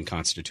something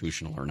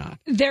constitutional or not.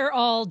 They're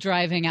all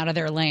driving out of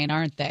their lane,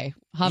 aren't they?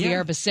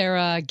 Javier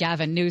Becerra,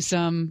 Gavin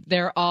Newsom,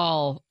 they're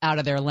all out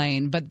of their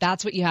lane. But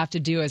that's what you have to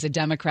do as a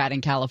Democrat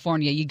in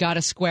California. You got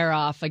to square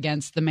off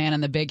against the man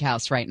in the big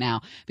house right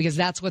now, because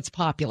that's what's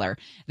popular.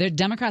 The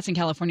Democrats in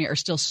California are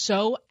still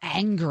so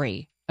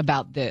angry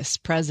about this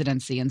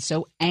presidency and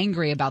so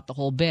angry about the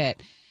whole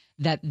bit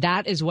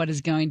that is what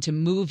is going to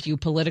move you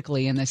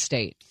politically in this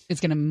state.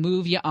 It's going to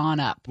move you on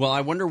up. Well,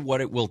 I wonder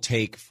what it will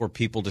take for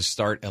people to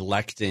start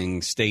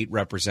electing state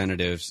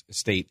representatives,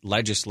 state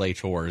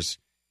legislators,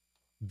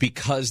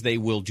 because they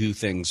will do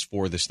things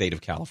for the state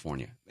of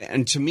California.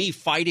 And to me,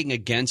 fighting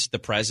against the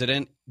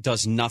president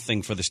does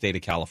nothing for the state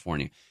of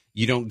California.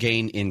 You don't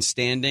gain in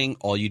standing.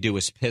 All you do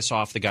is piss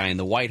off the guy in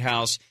the White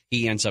House.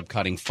 He ends up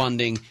cutting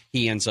funding.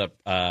 He ends up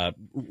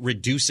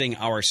reducing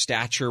our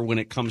stature when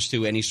it comes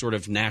to any sort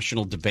of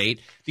national debate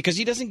because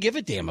he doesn't give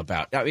a damn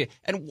about. I mean,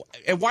 and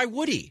why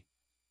would he?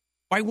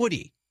 Why would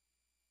he?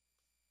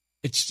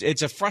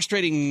 It's a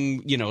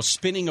frustrating,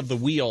 spinning of the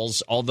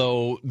wheels.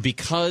 Although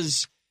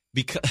because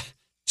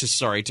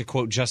to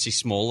quote Jussie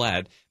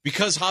Smollett,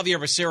 because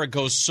Javier Becerra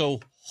goes so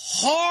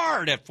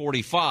hard at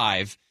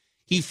 45.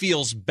 He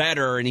feels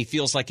better and he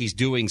feels like he's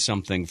doing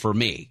something for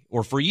me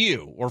or for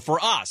you or for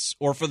us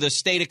or for the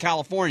state of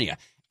California.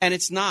 And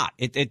it's not.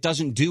 It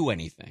doesn't do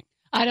anything.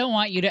 I don't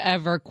want you to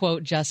ever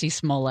quote Jussie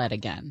Smollett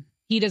again.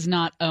 He does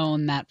not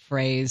own that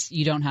phrase.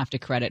 You don't have to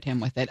credit him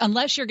with it.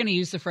 Unless you're going to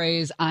use the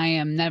phrase, I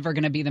am never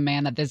going to be the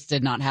man that this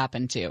did not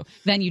happen to.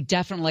 Then you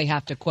definitely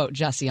have to quote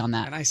Jussie on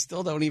that. And I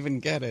still don't even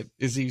get it.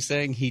 Is he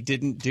saying he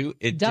didn't do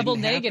it? Double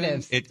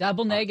negatives.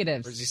 Double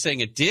negatives. Or is he saying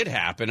it did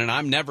happen and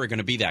I'm never going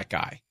to be that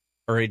guy?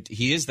 Or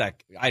he is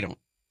that. I don't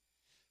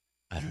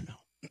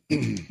know.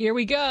 Here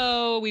we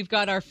go. We've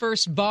got our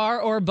first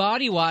bar or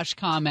body wash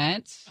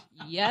comment.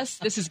 Yes,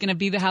 this is going to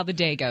be how the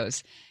day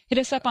goes. Hit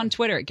us up on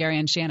Twitter at Gary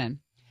and Shannon.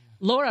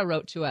 Laura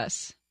wrote to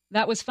us.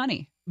 That was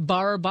funny.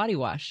 Bar or body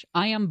wash?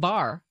 I am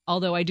bar,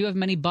 although I do have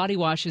many body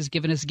washes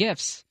given as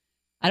gifts.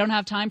 I don't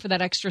have time for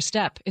that extra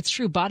step. It's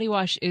true. Body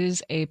wash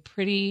is a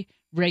pretty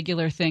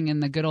regular thing in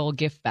the good old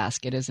gift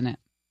basket, isn't it?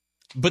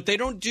 But they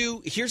don't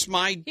do,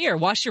 Here,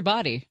 wash your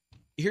body.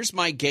 Here's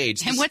my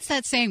gauge. And what's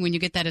that saying when you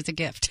get that as a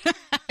gift?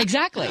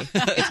 Exactly.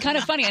 It's kind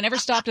of funny. I never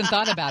stopped and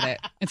thought about it.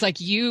 It's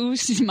like, you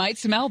might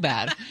smell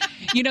bad.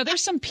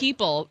 There's some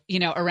people,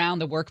 around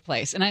the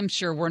workplace, and I'm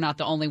sure we're not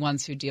the only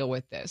ones who deal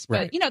with this.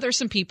 But, Right. There's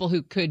some people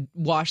who could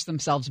wash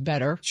themselves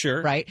better.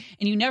 Sure. Right?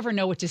 And you never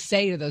know what to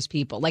say to those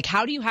people. Like,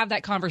 how do you have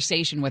that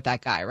conversation with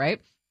that guy,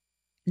 right?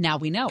 Now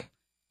we know.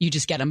 You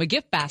just get him a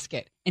gift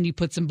basket, and you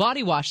put some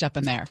body wash up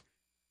in there.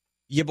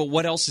 Yeah, but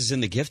what else is in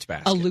the gift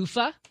basket? A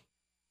loofah.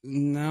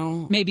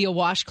 No. Maybe a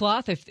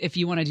washcloth if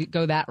you want to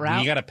go that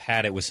route. You got to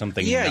pad it with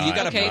something. Yeah, you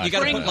got to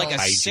Pringles. put like a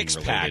Hygiene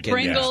 6-pack. related.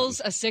 Pringles,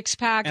 a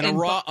 6-pack. And a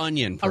raw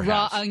onion, A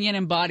raw perhaps. onion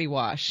and body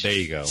wash. There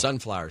you go.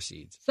 Sunflower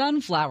seeds.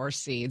 Sunflower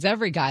seeds.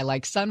 Every guy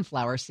likes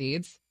sunflower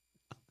seeds.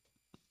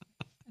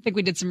 I think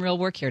we did some real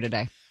work here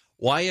today.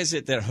 Why is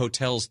it that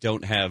hotels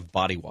don't have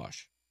body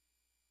wash?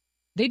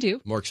 They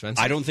do. More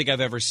expensive. I don't think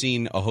I've ever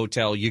seen a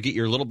hotel. You get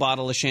your little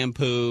bottle of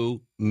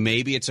shampoo.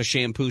 Maybe it's a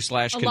shampoo /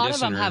 conditioner. A lot of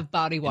them have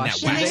body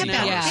wash. Yeah, they have,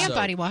 Yeah. they have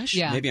body wash.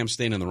 Yeah. Maybe I'm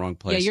staying in the wrong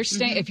place. Yeah, you're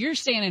staying. If you're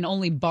staying in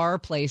only bar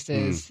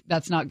places,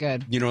 that's not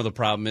good. You know the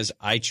problem is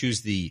I choose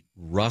the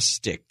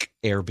rustic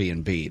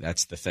Airbnb.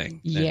 That's the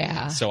thing.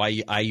 Yeah. So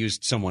I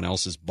used someone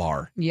else's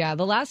bar. Yeah,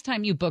 the last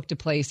time you booked a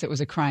place, it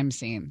was a crime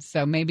scene.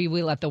 So maybe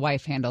we let the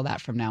wife handle that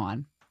from now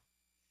on.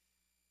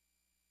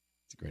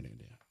 It's a great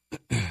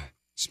idea.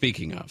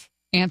 Speaking of.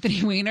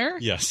 Anthony Weiner?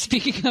 Yes.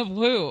 Speaking of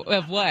who?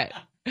 Of what?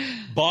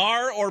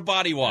 Bar or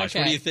body wash? Okay.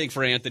 What do you think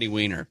for Anthony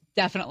Weiner?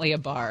 Definitely a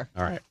bar.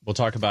 All right. We'll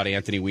talk about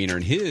Anthony Weiner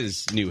and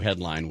his new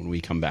headline when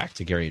we come back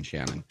to Gary and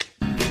Shannon.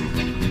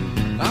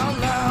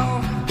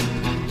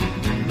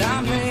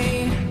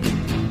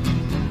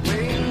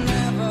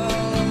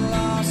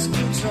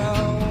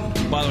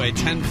 By the way,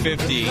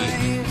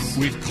 10:50,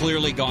 we've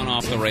clearly gone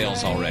off the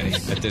rails already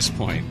at this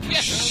point.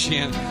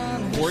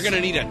 We're going to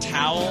need a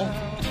towel.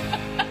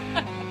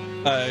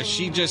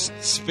 She just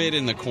spit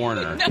in the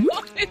corner. No,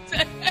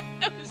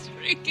 that was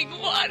drinking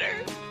water.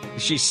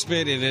 She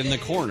spit it in the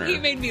corner. He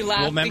made me laugh.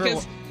 Well, remember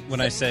because, when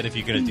I said if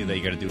you're going to do that,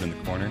 you got to do it in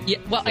the corner? yeah,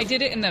 well, I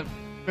did it in the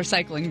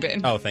recycling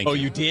bin. Oh, thank you. Oh,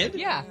 you did?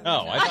 Yeah.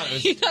 Oh, I thought it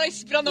was... You thought I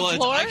spit on the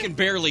floor? I can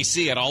barely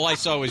see it. All I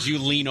saw was you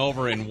lean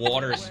over and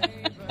water's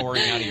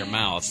pouring out of your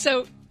mouth.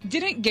 So,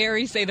 didn't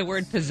Gary say the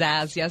word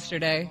pizzazz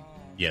yesterday?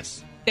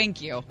 Yes.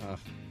 Thank you.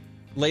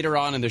 Later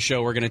on in the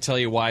show, we're going to tell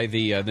you why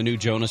the new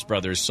Jonas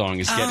Brothers song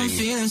is getting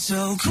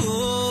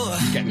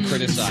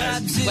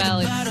criticized. Well,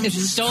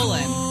 it's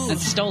stolen.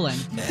 It's stolen.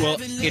 Well,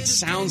 it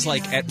sounds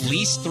like at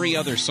least 3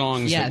 other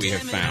songs that we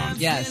have found.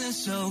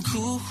 Yes.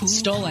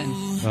 Stolen.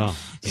 Oh,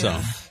 so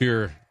if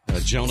you're a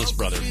Jonas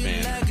Brothers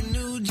fan,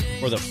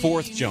 or the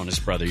 4th Jonas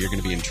Brother, you're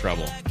going to be in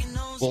trouble.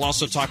 We'll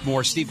also talk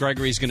more. Steve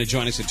Gregory is going to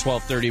join us at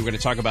 12:30. We're going to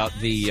talk about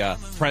the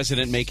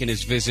president making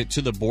his visit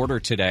to the border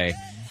today.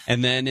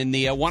 And then in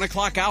the 1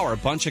 o'clock hour, a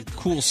bunch of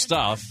cool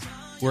stuff.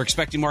 We're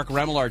expecting Mark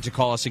Remillard to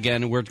call us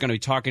again. We're going to be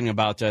talking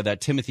about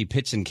that Timothy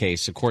Pitzen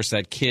case. Of course,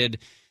 that kid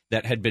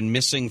that had been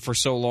missing for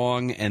so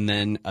long, and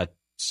then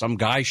some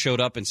guy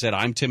showed up and said,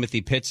 "I'm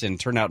Timothy Pitzen."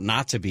 Turned out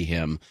not to be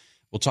him.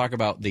 We'll talk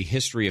about the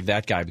history of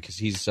that guy because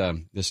he's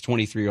this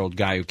 23-year-old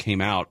guy who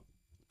came out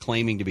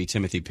claiming to be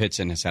Timothy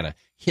Pitzen has had a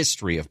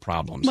history of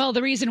problems. Well,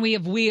 the reason we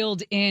have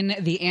wheeled in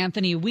the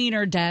Anthony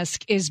Weiner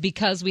desk is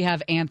because we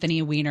have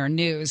Anthony Weiner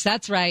news.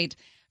 That's right.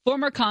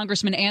 Former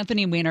Congressman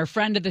Anthony Weiner,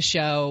 friend of the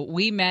show,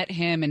 we met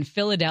him in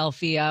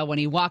Philadelphia when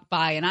he walked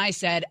by, and I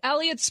said,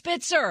 Elliot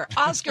Spitzer,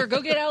 Oscar,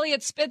 go get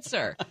Elliot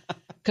Spitzer.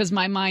 Because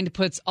my mind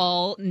puts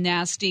all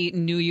nasty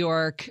New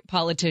York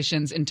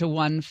politicians into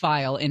one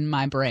file in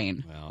my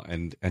brain. Well,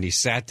 and he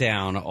sat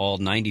down, all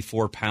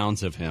 94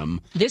 pounds of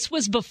him. This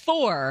was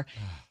before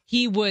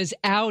he was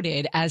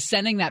outed as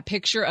sending that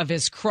picture of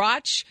his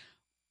crotch,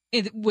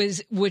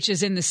 which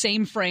is in the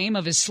same frame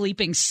of his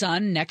sleeping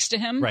son next to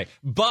him. Right.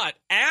 But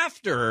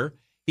after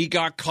he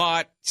got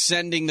caught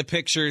sending the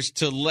pictures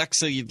to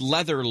Lexi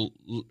Leather,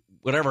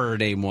 whatever her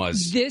name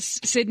was.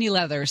 Sydney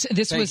Leathers.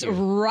 This was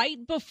right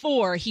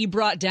before he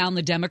brought down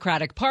the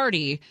Democratic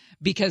Party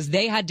because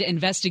they had to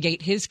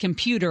investigate his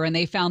computer and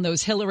they found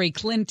those Hillary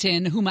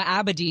Clinton, Huma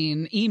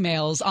Abedin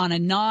emails on a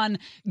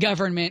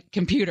non-government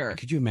computer.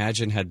 Could you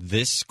imagine had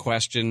this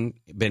question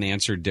been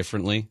answered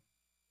differently?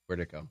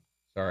 Where'd it go?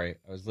 Sorry,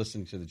 I was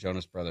listening to the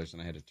Jonas Brothers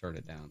and I had to turn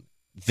it down.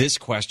 This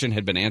question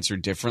had been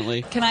answered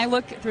differently. Can I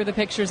look through the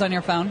pictures on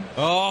your phone?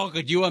 Oh,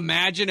 could you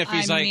imagine if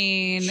he's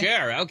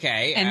sure,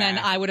 okay. And then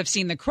I would have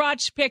seen the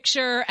crotch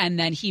picture, and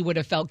then he would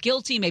have felt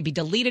guilty, maybe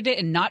deleted it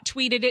and not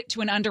tweeted it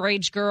to an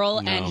underage girl,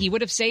 and he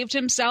would have saved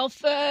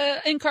himself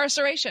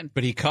incarceration.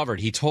 But he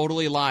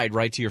totally lied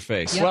right to your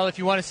face. Yep. Well, if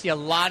you want to see a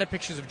lot of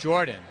pictures of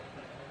Jordan,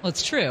 Well,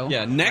 it's true.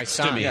 Yeah, next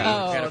to me.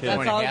 Oh,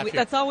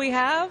 that's all we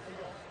have?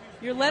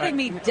 You're letting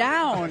me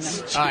down.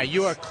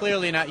 You are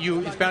clearly not.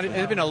 It's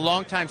been a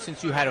long time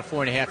since you had a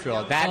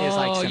 4.5-year-old. That is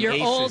like some you're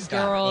aces old,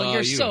 stuff. girl.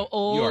 You're so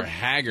old. You are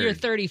haggard. You're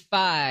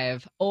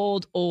 35.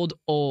 Old, old,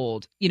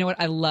 old. You know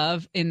what I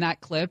love in that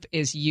clip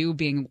is you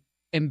being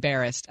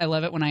embarrassed. I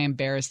love it when I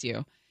embarrass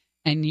you.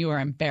 And you are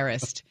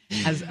embarrassed.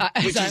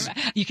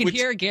 You can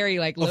hear Gary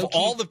like of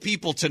all the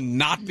people to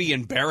not be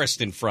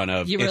embarrassed in front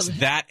of, it's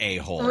that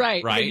a-hole.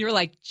 Right. Right. You're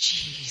like,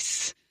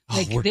 jeez.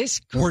 Like this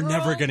girl. We're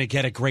never going to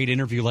get a great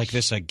interview like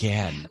this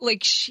again.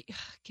 Like she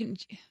can.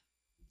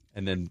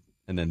 And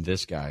then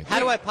this guy.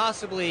 How do I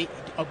possibly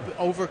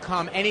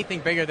overcome anything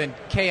bigger than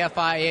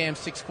KFI AM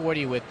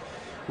 640 with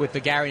the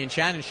Gary and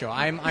Shannon show?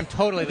 I'm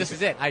totally. This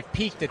is it. I've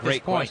peaked at this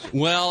point.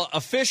 Well,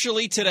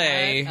 officially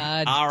today,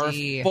 our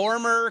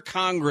former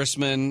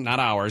congressman, not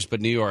ours,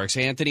 but New York's,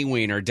 Anthony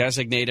Weiner,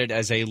 designated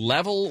as a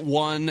level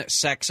 1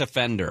 sex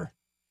offender.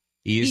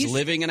 He's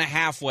living in a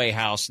halfway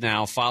house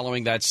now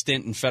following that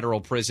stint in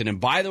federal prison. And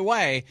by the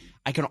way,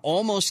 I can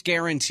almost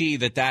guarantee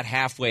that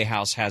halfway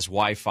house has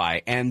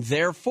Wi-Fi and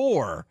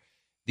therefore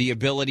the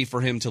ability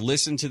for him to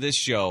listen to this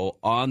show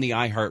on the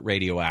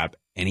iHeartRadio app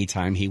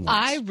anytime he wants.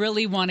 I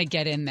really want to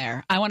get in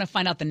there. I want to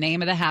find out the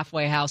name of the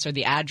halfway house or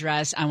the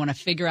address. I want to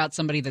figure out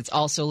somebody that's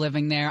also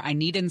living there. I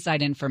need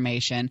inside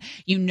information.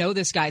 You know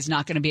this guy's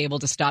not going to be able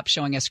to stop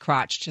showing his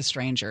crotch to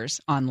strangers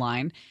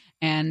online.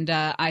 And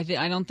I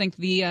don't think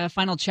the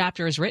final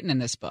chapter is written in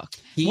this book.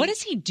 What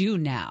does he do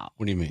now?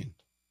 What do you mean?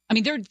 I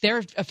mean,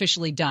 they're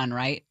officially done,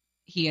 right?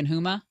 He and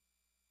Huma?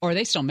 Or are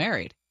they still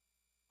married?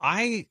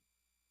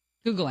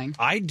 Googling.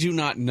 I do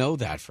not know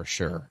that for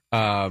sure.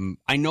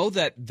 I know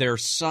that their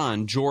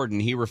son, Jordan,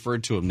 he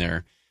referred to him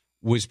there,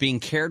 was being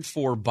cared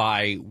for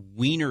by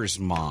Weiner's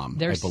mom,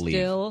 I believe.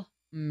 They're still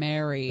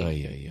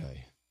married.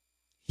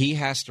 He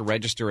has to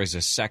register as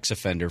a sex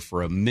offender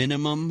for a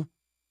minimum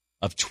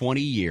of 20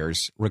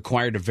 years,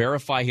 required to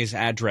verify his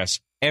address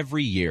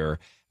every year,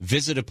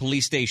 visit a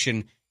police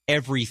station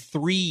every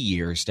 3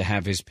 years to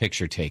have his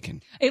picture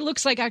taken. It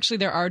looks like actually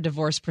there are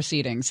divorce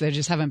proceedings. They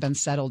just haven't been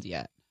settled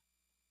yet.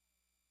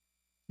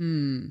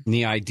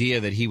 The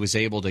idea that he was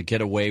able to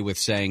get away with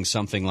saying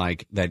something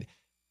like that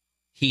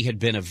he had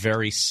been a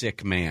very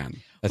sick man.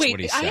 That's what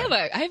he said.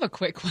 I have a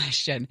quick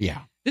question.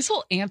 Yeah. This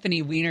whole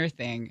Anthony Weiner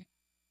thing,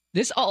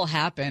 this all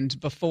happened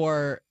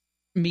before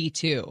Me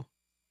Too.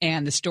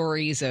 And the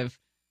stories of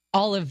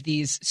all of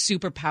these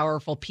super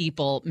powerful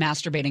people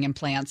masturbating in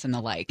plants and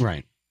the like.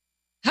 Right.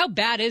 How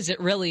bad is it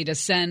really to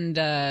send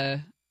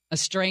a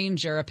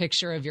stranger a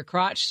picture of your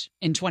crotch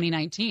in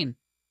 2019?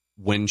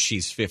 When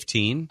she's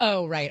 15?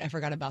 Oh, right. I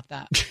forgot about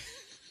that.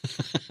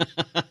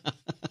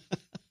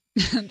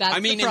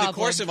 I mean, in the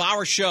course of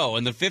our show,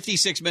 in the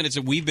 56 minutes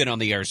that we've been on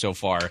the air so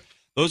far,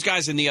 those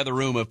guys in the other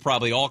room have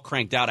probably all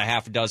cranked out a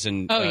half a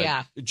dozen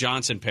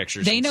Johnson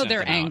pictures. They know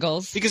their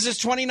angles. Because it's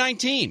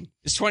 2019.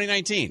 It's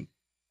 2019.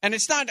 And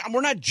it's not, we're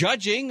not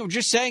judging. We're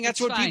just saying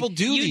that's what people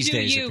do these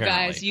days, You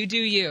apparently. guys, you do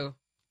you.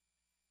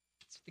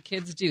 That's what the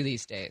kids do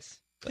these days.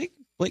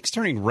 Blake's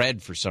turning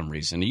red for some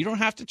reason. You don't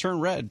have to turn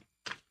red.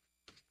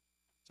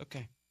 It's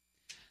okay.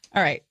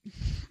 All right.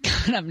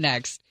 Coming up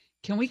next.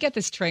 Can we get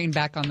this train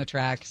back on the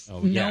tracks?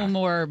 Oh, yeah. No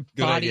more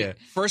Good body. idea.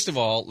 First of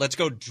all, let's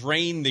go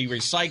drain the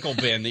recycle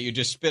bin that you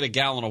just spit a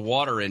gallon of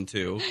water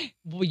into.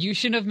 Well, you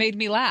shouldn't have made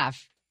me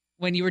laugh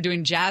when you were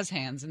doing jazz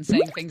hands and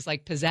saying things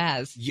like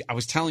pizzazz. I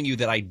was telling you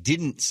that I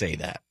didn't say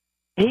that.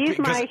 He's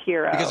my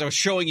hero. Because I was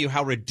showing you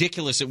how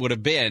ridiculous it would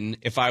have been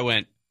if I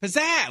went,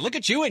 pizzazz, look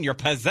at you and your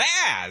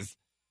pizzazz.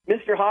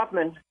 Mr.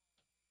 Hoffman.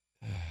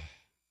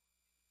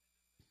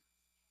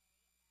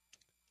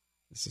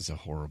 This is a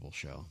horrible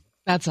show.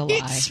 That's a lie.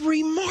 It's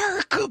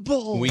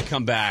remarkable. When we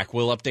come back,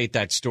 we'll update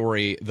that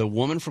story. The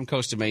woman from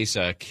Costa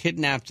Mesa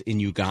kidnapped in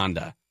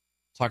Uganda.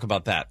 Talk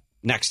about that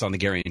next on the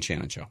Gary and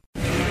Shannon Show.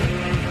 Can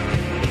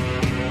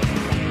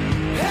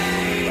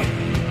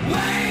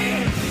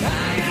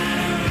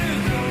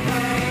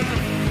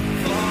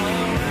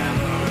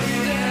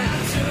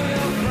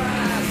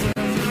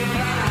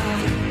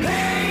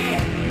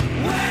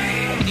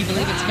you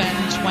believe it's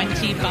been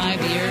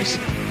 25 years?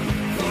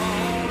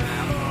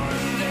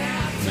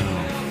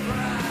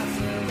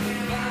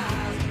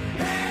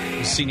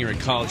 Senior in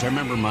college, I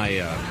remember my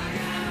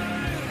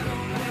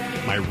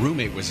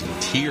roommate was in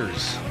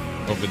tears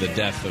over the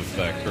death of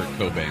Kurt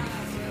Cobain.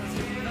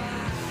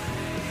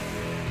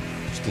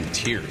 Just in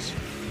tears.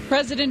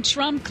 President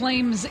Trump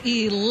claims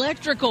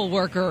electrical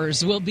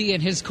workers will be in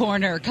his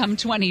corner come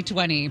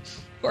 2020. Of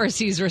course,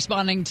 he's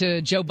responding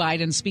to Joe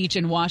Biden's speech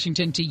in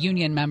Washington to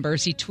union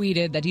members. He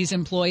tweeted that he's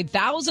employed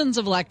thousands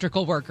of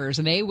electrical workers,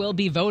 and they will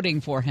be voting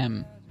for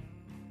him.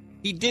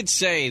 He did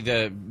say,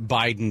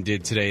 Biden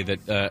did today,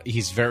 that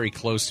he's very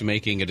close to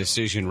making a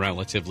decision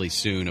relatively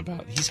soon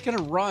about he's going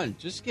to run.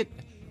 I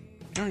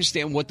don't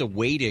understand what the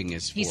waiting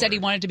is for. He said he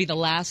wanted to be the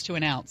last to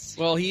announce.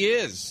 Well, he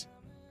is.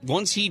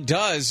 Once he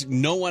does,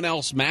 no one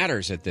else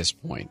matters at this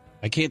point.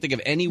 I can't think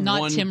of anyone.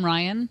 Not Tim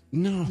Ryan?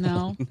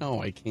 No,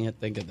 I can't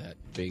think of that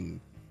being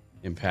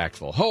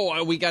impactful.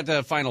 Oh, we got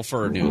the Final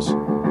Fur news.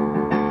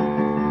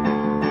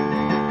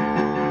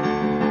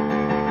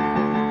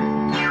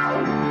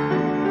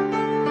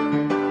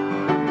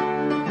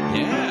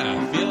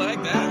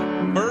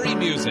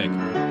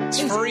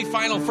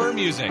 final fur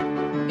music.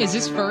 Is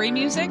this furry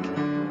music?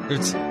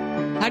 It's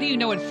How do you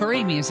know what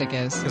furry music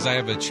is? because I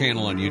have a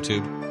channel on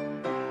YouTube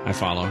I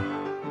follow.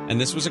 And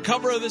this was a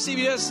cover of the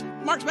CBS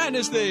March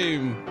Madness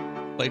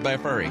theme, played by a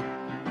furry.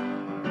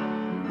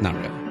 Not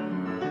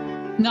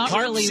really. Not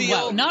Carp really.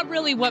 seal? Not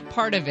really. What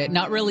part of it?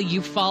 Not really.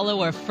 You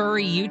follow a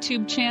furry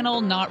YouTube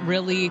channel. Not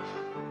really.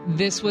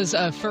 This was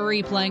a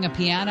furry playing a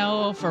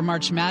piano for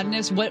March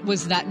Madness. What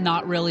was that?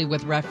 Not really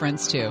with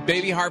reference to?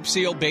 Baby harp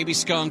seal, baby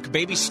skunk,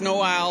 baby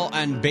snow owl,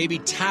 and baby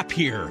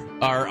tapir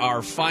are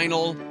our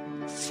final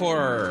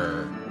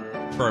for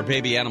our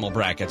baby animal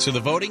bracket. So the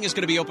voting is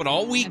going to be open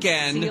all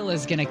weekend. Seal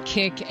is going to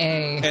kick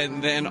a.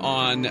 And then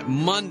on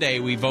Monday,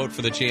 we vote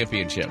for the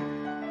championship.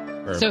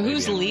 So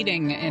who's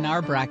leading in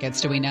our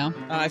brackets? Do we know?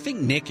 I think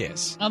Nick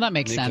is. Oh, that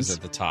makes Nick sense. is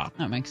at the top.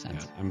 That makes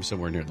sense. Yeah, I'm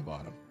somewhere near the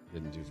bottom.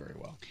 Didn't do very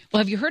well. Well,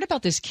 have you heard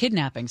about this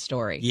kidnapping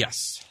story?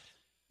 Yes.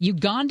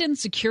 Ugandan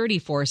security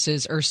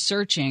forces are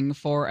searching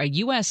for a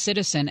U.S.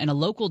 citizen and a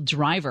local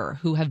driver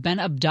who have been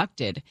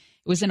abducted. It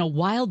was in a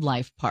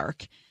wildlife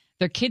park.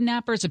 Their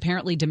kidnappers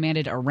apparently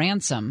demanded a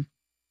ransom.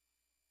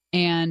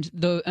 And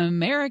the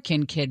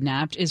American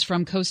kidnapped is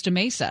from Costa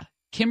Mesa,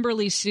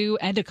 Kimberly Sue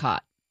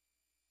Endicott.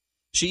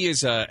 She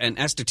is an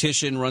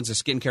esthetician, runs a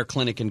skincare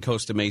clinic in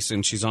Costa Mesa,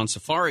 and she's on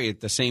safari at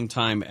the same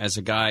time as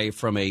a guy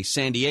from a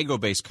San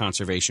Diego-based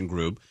conservation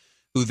group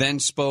who then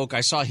spoke.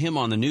 I saw him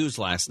on the news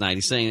last night.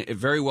 He's saying it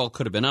very well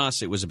could have been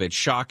us. It was a bit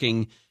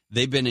shocking.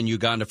 They've been in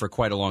Uganda for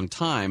quite a long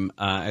time,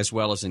 as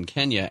well as in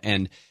Kenya,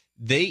 and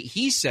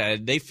he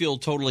said they feel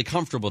totally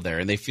comfortable there,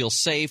 and they feel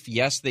safe.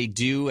 Yes, they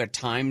do at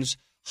times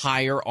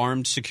hire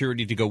armed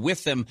security to go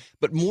with them,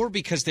 but more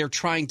because they're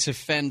trying to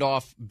fend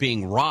off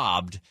being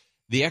robbed.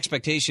 The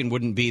expectation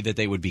wouldn't be that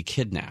they would be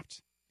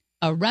kidnapped.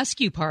 A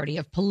rescue party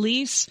of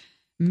police,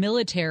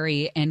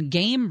 military, and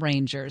game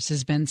rangers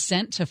has been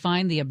sent to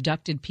find the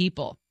abducted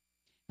people.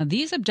 Now,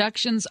 these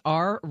abductions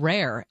are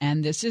rare,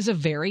 and this is a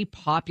very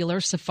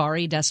popular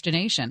safari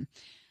destination.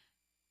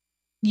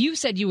 You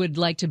said you would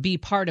like to be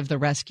part of the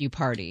rescue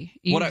party.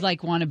 You'd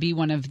want to be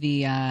one of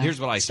the here's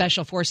what I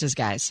special forces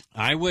guys.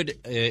 I would,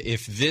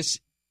 if this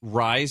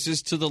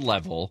rises to the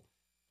level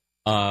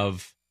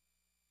of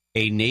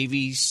a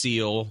Navy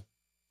SEAL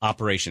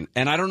operation,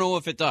 and I don't know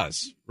if it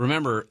does.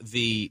 Remember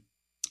the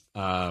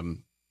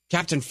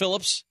Captain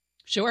Phillips?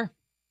 Sure.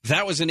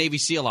 That was a Navy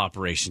SEAL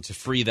operation to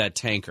free that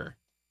tanker,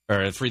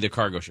 or free the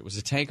cargo ship. Was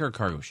it a tanker or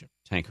cargo ship?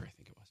 Tanker, I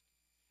think it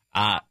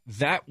was.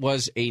 That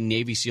was a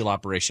Navy SEAL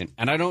operation.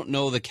 And I don't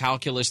know the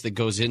calculus that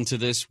goes into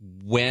this,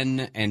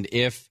 when and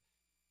if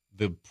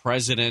the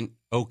president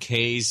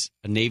okays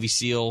a Navy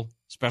SEAL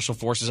special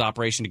forces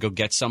operation to go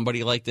get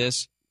somebody like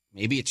this.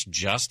 Maybe it's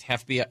just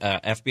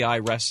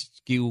FBI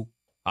rescue,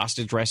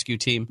 hostage rescue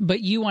team. But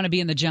you want to be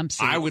in the jump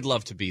seat. I would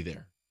love to be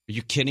there. Are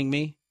you kidding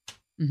me?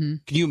 Mm-hmm.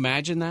 Can you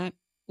imagine that?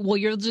 Well,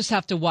 you'll just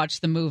have to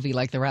watch the movie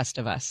like the rest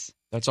of us.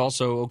 That's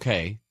also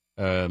okay.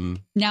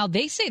 Now,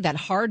 they say that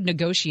hard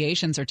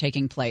negotiations are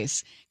taking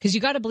place because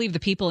you got to believe the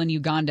people in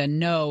Uganda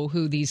know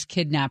who these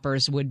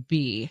kidnappers would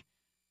be.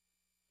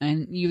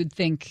 And you would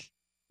think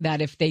that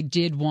if they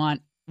did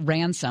want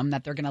ransom,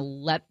 that they're going to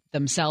let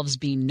themselves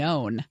be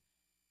known.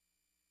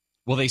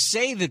 Well, they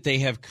say that they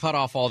have cut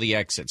off all the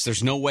exits.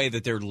 There's no way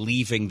that they're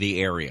leaving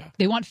the area.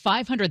 They want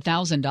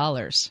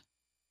 $500,000.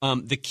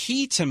 The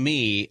key to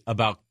me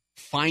about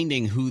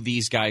finding who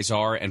these guys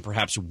are and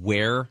perhaps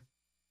where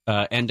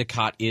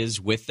Endicott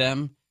is with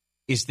them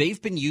is they've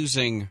been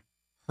using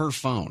her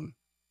phone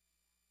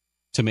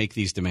to make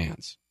these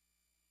demands.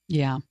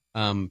 Yeah.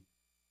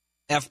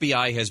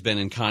 FBI has been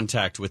in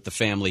contact with the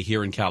family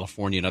here in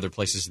California and other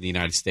places in the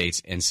United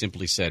States and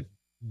simply said,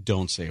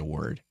 don't say a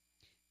word.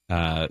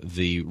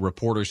 The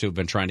reporters who have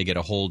been trying to get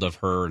a hold of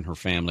her and her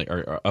family,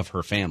 or of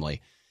her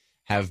family,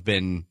 have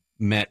been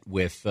met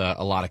with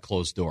a lot of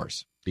closed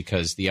doors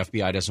because the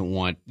FBI doesn't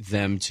want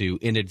them to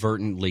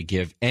inadvertently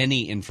give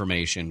any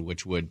information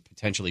which would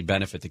potentially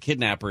benefit the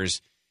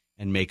kidnappers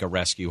and make a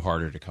rescue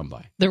harder to come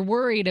by. They're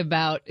worried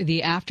about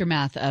the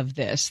aftermath of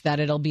this, that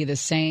it'll be the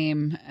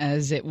same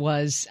as it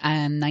was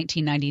in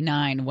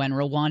 1999 when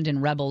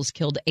Rwandan rebels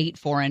killed 8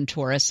 foreign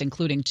tourists,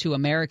 including 2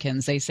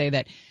 Americans. They say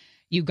that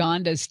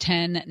Uganda's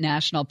 10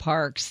 national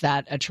parks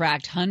that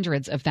attract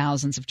hundreds of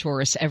thousands of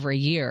tourists every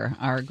year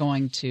are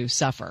going to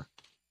suffer.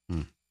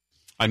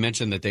 I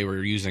mentioned that they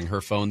were using her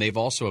phone. They've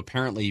also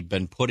apparently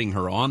been putting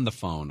her on the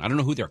phone. I don't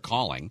know who they're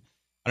calling.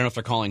 I don't know if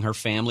they're calling her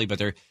family,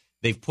 but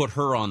they've put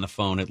her on the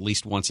phone at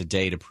least once a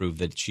day to prove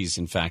that she's,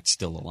 in fact,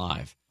 still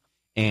alive.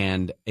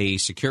 And a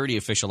security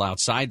official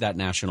outside that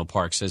national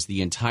park says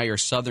the entire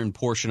southern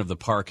portion of the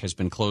park has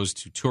been closed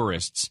to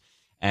tourists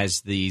as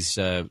these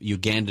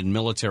Ugandan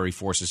military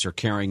forces are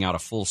carrying out a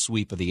full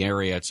sweep of the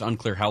area. It's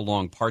unclear how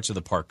long parts of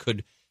the park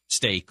could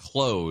stay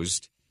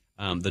closed.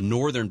 The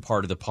northern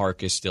part of the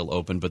park is still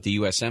open, but the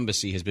U.S.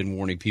 Embassy has been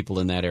warning people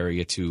in that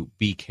area to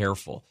be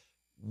careful.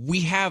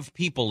 We have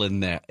people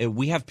in that.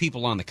 We have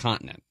people on the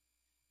continent.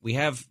 We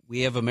have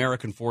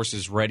American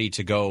forces ready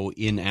to go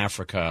in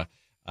Africa.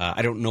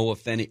 I don't know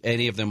if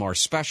any of them are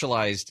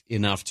specialized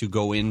enough to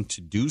go in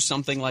to do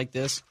something like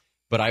this,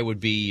 But I would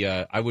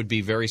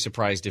be very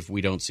surprised if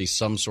we don't see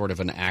some sort of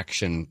an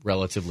action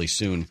relatively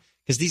soon,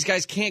 because these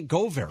guys can't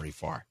go very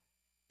far.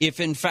 If,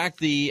 in fact,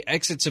 the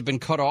exits have been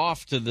cut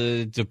off to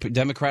the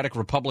Democratic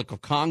Republic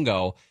of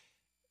Congo,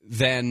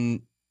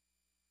 then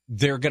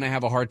they're going to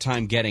have a hard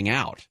time getting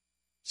out.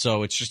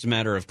 So it's just a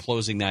matter of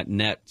closing that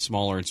net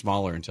smaller and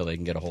smaller until they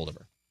can get a hold of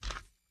her.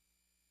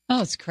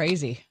 Oh, it's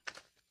crazy.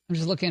 I'm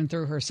just looking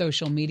through her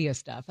social media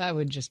stuff. That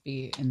would just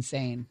be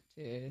insane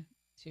to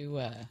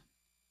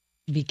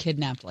be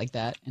kidnapped like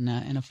that in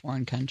a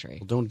foreign country.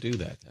 Well, don't do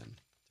that then.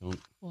 Don't.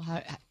 Well,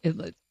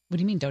 what do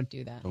you mean? Don't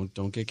do that.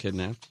 Don't get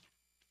kidnapped.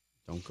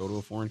 Don't go to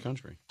a foreign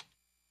country.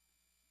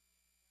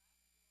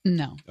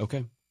 No.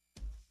 Okay.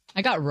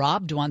 I got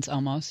robbed once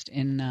almost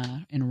in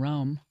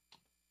Rome.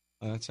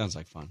 That sounds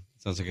like fun.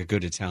 Sounds like a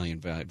good Italian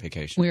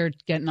vacation. We were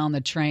getting on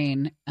the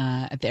train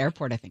at the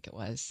airport, I think it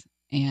was,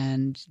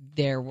 and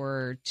there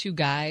were two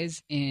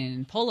guys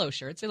in polo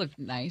shirts. They looked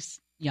nice,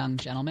 young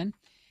gentlemen.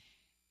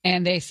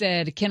 And they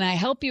said, "Can I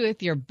help you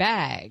with your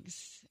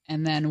bags?"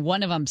 And then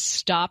one of them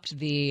stopped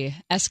the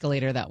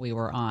escalator that we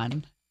were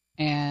on,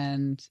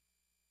 and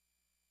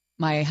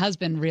my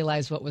husband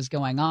realized what was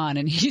going on,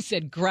 and he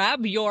said,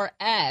 "Grab your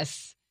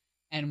S."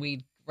 And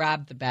we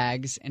grabbed the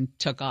bags and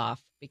took off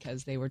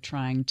because they were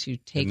trying to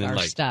take our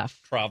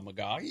stuff. Krav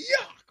Maga,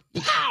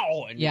 yuck,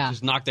 pow! And you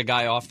just knocked the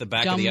guy off the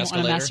back of the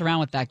escalator. Don't want to mess around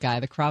with that guy.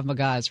 The Krav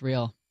Maga is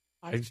real.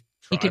 I've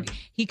tried.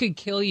 He could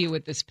kill you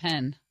with this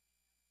pen.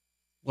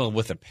 Well,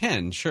 with a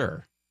pen,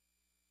 sure.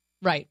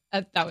 Right.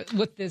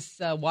 With this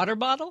water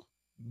bottle?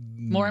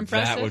 More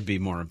impressive? That would be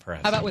more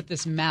impressive. How about with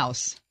this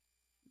mouse?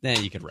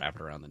 Then you could wrap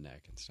it around the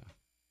neck and stuff.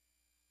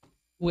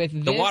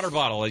 With the water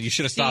bottle. You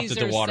should have stopped at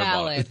the water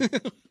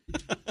bottle.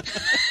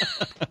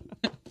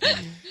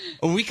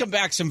 When we come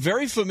back, some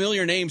very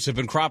familiar names have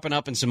been cropping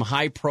up in some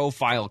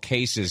high-profile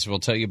cases. We'll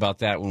tell you about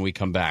that when we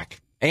come back.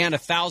 And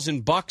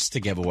 $1,000 to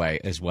give away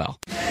as well.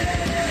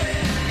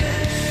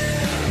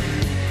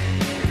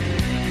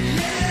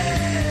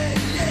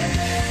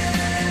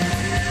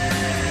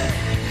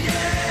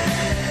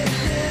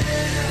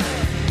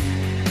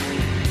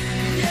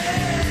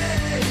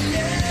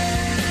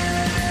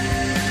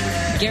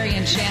 Gary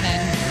and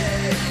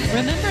Shannon,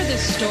 remember the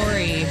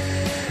story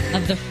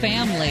of the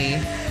family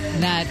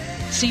that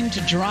seemed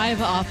to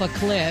drive off a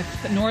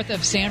cliff north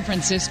of San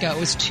Francisco? It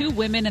was two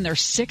women and their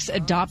 6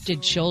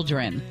 adopted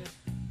children.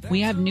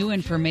 We have new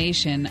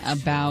information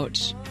about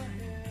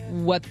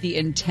what the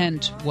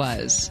intent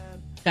was.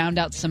 Found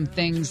out some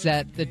things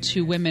that the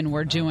two women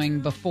were doing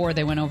before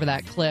they went over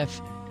that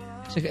cliff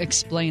to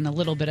explain a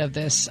little bit of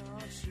this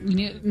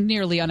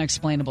nearly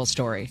unexplainable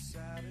story.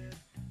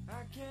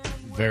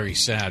 Very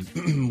sad.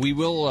 We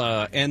will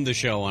end the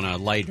show on a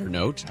lighter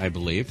note, I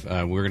believe.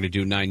 We're going to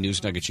do 9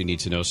 news nuggets you need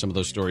to know. Some of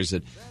those stories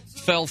that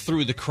fell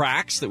through the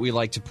cracks that we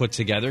like to put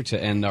together to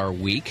end our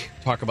week.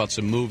 Talk about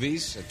some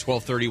movies. At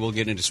 12:30, we'll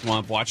get into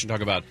Swamp Watch and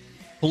talk about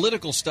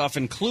political stuff,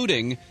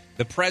 including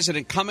the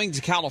president coming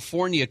to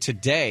California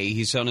today.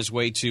 He's on his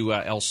way to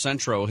El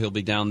Centro. He'll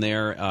be down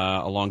there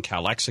along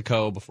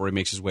Calexico before he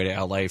makes his way to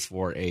L.A.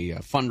 for a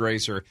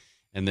fundraiser.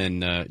 And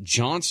then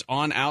jaunts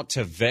on out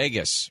to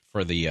Vegas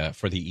for the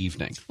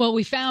evening. Well,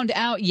 we found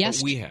out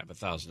yesterday. We have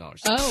 $1,000.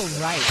 Oh,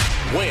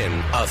 right. Win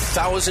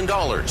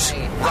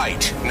 $1,000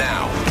 right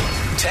now.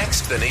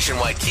 Text the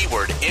nationwide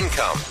keyword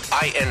INCOME,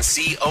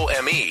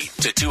 INCOME,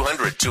 to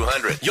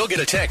 200-200. You'll get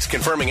a text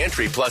confirming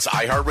entry plus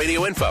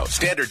iHeartRadio info.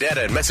 Standard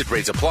data and message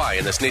rates apply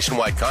in this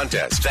nationwide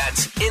contest.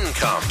 That's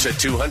INCOME to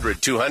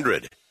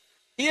 200-200.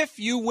 If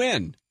you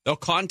win, they'll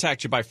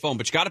contact you by phone,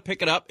 but you got to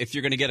pick it up if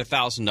you're going to get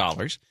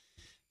 $1,000.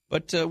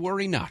 But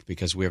worry not,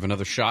 because we have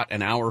another shot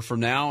an hour from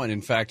now. And,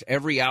 in fact,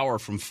 every hour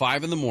from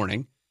 5 in the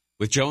morning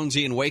with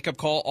Jonesy and Wake Up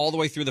Call all the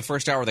way through the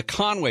first hour of the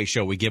Conway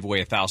Show, we give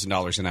away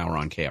 $1,000 an hour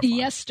on KFI.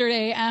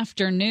 Yesterday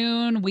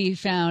afternoon, we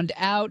found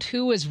out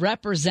who was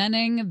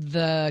representing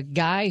the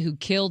guy who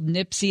killed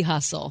Nipsey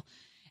Hussle.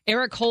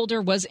 Eric Holder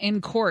was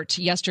in court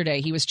yesterday.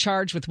 He was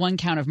charged with 1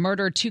 count of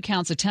murder, 2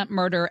 counts attempt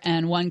murder,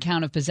 and 1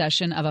 count of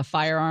possession of a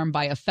firearm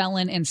by a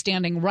felon. And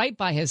standing right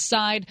by his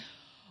side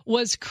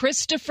was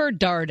Christopher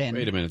Darden.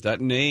 Wait a minute. That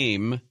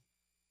name.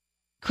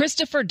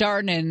 Christopher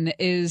Darden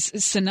is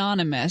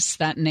synonymous.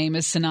 That name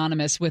is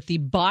synonymous with the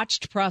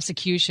botched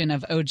prosecution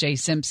of O.J.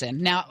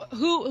 Simpson. Now,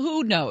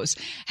 who knows?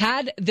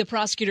 Had the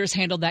prosecutors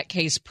handled that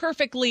case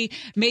perfectly,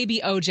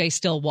 maybe O.J.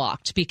 still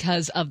walked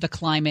because of the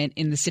climate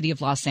in the city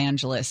of Los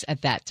Angeles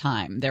at that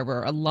time. There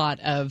were a lot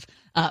of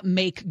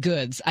make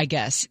goods, I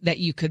guess, that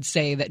you could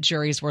say that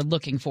juries were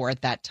looking for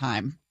at that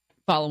time,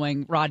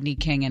 following Rodney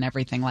King and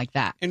everything like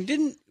that.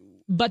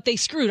 But they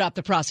screwed up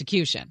the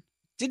prosecution.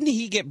 Didn't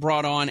he get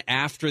brought on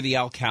after the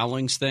Al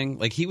Cowlings thing?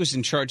 Like, he was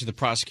in charge of the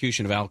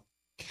prosecution of Al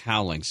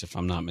Cowlings, if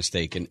I'm not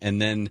mistaken.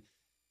 And then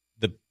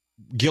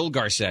Gil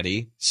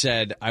Garcetti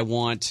said, I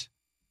want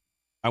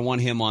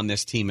him on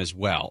this team as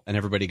well. And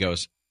everybody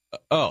goes,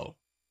 oh,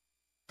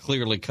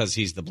 clearly because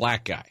he's the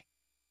black guy.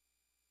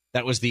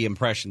 That was the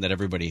impression that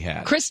everybody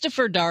had.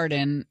 Christopher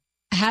Darden,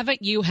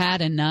 haven't you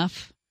had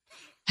enough?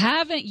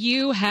 Haven't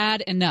you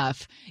had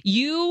enough?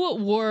 You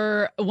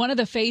were one of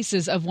the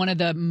faces of one of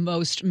the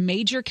most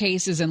major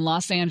cases in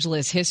Los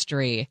Angeles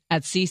history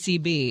at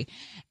CCB,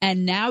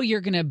 and now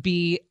you're going to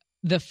be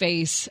the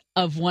face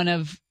of one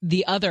of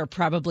the other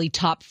probably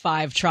top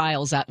 5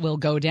 trials that will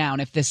go down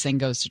if this thing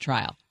goes to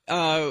trial.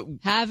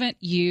 Haven't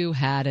you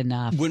had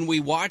enough? When we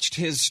watched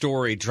his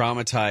story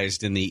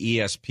dramatized in the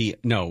ESPN,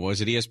 no, was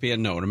it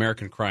ESPN? No, an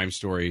American Crime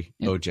Story,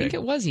 OJ. I think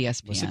it was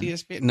ESPN. Was it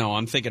ESPN? No,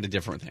 I'm thinking of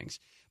different things.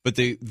 But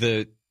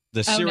the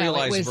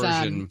serialized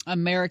version,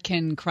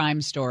 American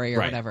Crime Story or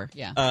whatever.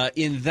 Yeah.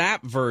 In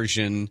that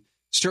version,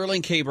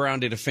 Sterling K.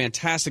 Brown did a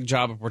fantastic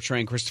job of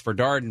portraying Christopher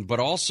Darden, but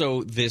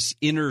also this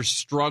inner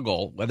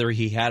struggle, whether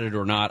he had it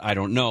or not, I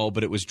don't know,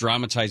 but it was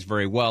dramatized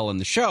very well in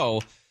the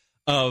show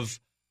of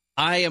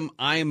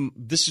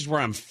this is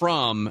where I'm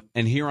from,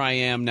 and here I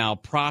am now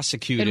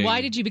prosecuting. And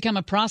why did you become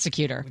a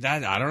prosecutor? I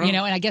don't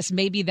know. And I guess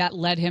maybe that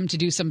led him to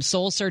do some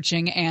soul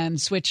searching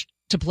and switch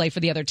to play for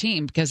the other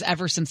team, because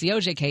ever since the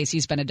OJ case,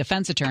 he's been a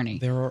defense attorney.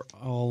 They're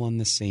all on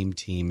the same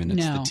team, and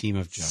it's the team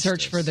of justice.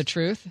 Search for the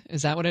truth?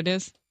 Is that what it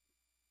is?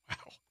 Wow.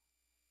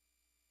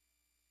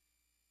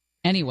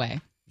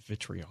 Anyway.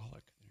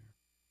 Vitriolic.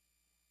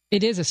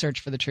 It is a search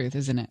for the truth,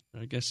 isn't it?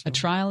 I guess so. A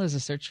trial is a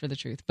search for the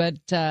truth.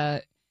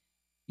 But,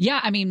 yeah,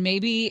 I mean,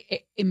 maybe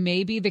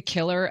the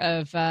killer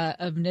of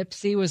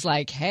Nipsey was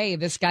like, hey,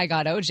 this guy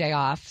got OJ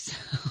off.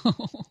 So.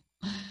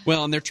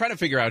 Well, and they're trying to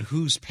figure out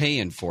who's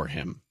paying for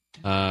him.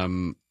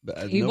 John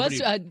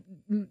McKinney,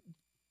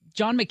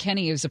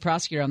 who's the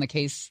prosecutor on the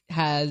case,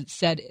 has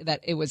said that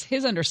it was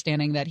his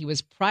understanding that he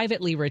was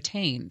privately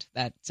retained,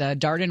 that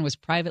Darden was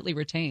privately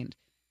retained.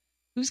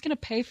 Who's going to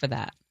pay for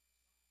that?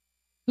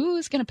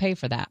 Who's going to pay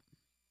for that?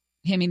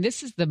 I mean,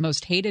 this is the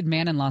most hated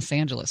man in Los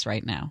Angeles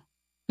right now.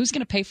 Who's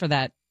going to pay for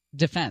that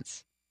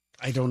defense?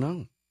 I don't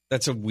know.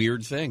 That's a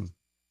weird thing.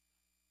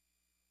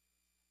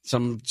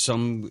 Some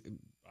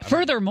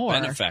Furthermore,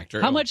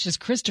 benefactor. How much does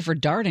Christopher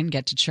Darden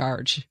get to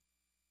charge?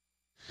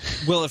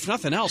 Well, if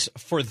nothing else,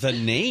 for the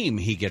name,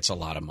 he gets a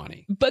lot of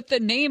money. But the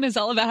name is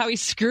all about how he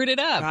screwed it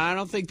up. I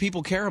don't think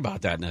people care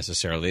about that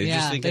necessarily. They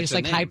just think it's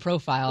like high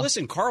profile.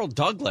 Listen, Carl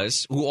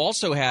Douglas, who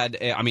also had,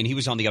 he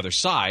was on the other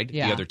side,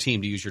 the other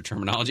team, to use your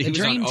terminology. He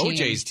was on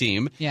OJ's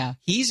team. Yeah.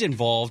 He's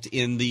involved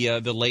in the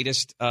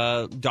latest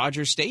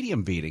Dodger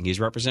Stadium beating. He's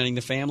representing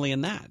the family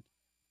in that.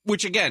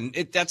 Which, again,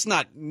 that's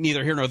not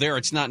neither here nor there.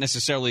 It's not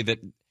necessarily that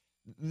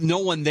no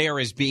one there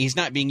he's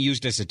not being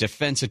used as a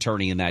defense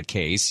attorney in that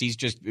case. He's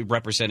just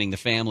representing the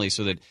family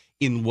so that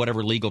in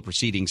whatever legal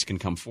proceedings can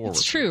come forward.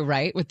 It's true,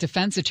 right? With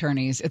defense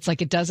attorneys, it's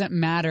like it doesn't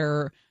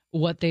matter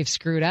what they've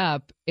screwed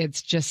up.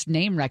 It's just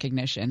name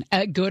recognition,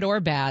 good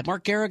or bad.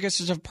 Mark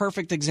Garrigus is a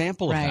perfect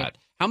example of that.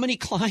 How many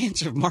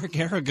clients of Mark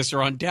Garrigus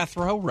are on death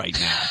row right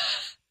now?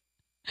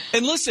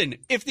 And listen,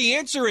 if the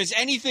answer is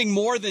anything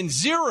more than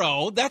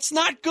 0, that's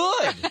not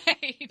good.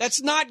 Right.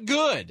 That's not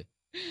good.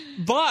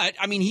 But,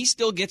 I mean, he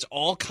still gets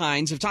all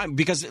kinds of time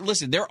because,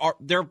 listen, there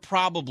are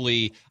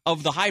probably,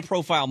 of the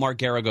high-profile Mark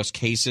Garagos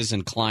cases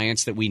and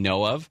clients that we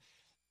know of,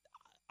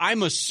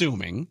 I'm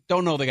assuming,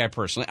 don't know the guy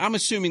personally, I'm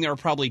assuming there are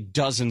probably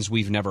dozens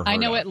we've never heard of. I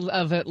know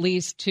of at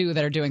least 2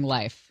 that are doing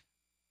life.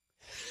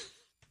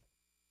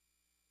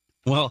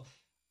 Well,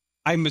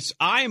 I'm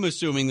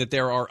assuming that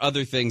there are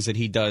other things that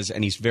he does,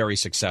 and he's very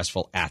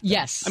successful at them.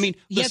 Yes. I mean,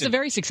 he has a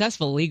very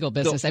successful legal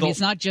business. It's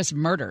not just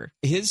murder.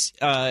 His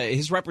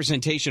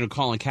representation of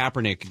Colin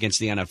Kaepernick against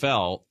the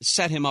NFL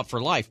set him up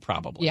for life,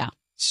 probably. Yeah.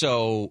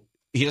 So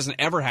he doesn't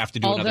ever have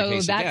to do another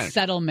case again. Although that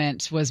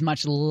settlement was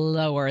much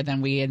lower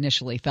than we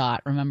initially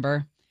thought,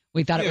 remember?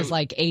 We thought it was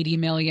like $80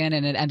 million,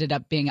 and it ended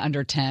up being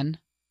under 10.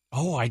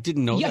 Oh, I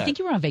didn't know that. Yeah, I think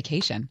you were on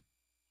vacation.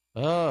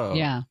 Oh.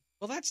 Yeah.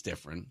 Well, that's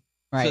different.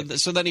 Right.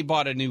 So then he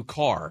bought a new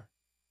car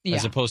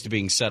as opposed to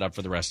being set up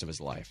for the rest of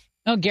his life.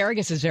 Oh,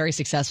 Garrigus is very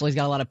successful. He's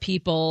got a lot of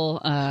people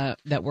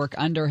that work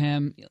under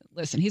him.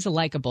 Listen, he's a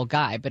likable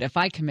guy, but if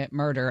I commit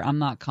murder, I'm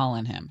not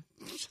calling him.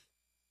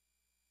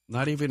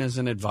 Not even as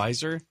an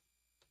advisor?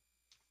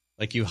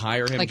 Like you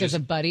hire him? Like as a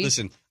buddy?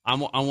 Listen, I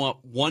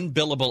want 1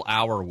 billable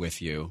hour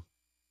with you,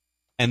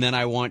 and then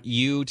I want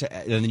you to,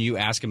 and then you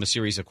ask him a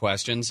series of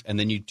questions, and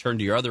then you turn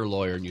to your other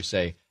lawyer and you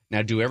say,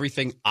 now do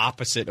everything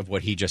opposite of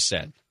what he just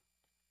said.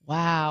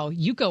 Wow,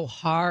 you go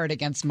hard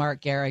against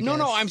Mark Garrigus.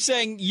 No, I'm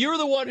saying you're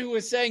the one who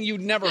was saying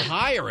you'd never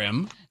hire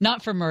him.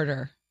 Not for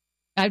murder.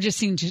 I've just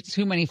seen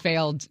too many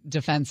failed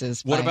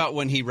defenses. What about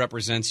when he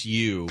represents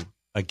you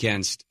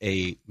against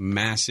a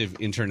massive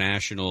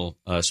international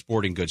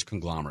sporting goods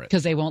conglomerate?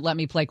 Because they won't let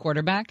me play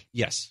quarterback?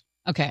 Yes.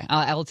 Okay,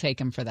 I'll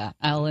take him for that.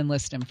 I'll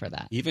enlist him for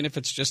that. Even if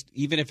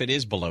it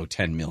is below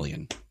 $10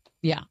 million.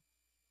 Yeah. At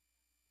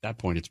that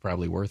point, it's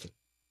probably worth it.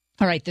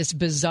 All right, this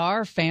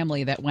bizarre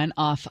family that went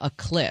off a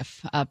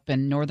cliff up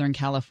in Northern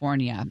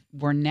California,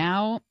 we're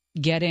now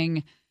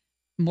getting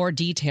more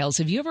details.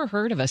 Have you ever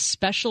heard of a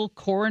special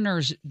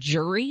coroner's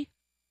jury?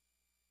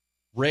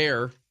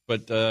 Rare,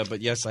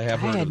 but yes, I have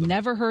heard of them. I had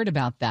never heard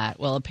about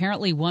that. Well,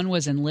 apparently one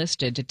was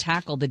enlisted to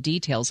tackle the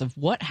details of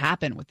what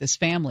happened with this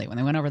family when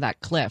they went over that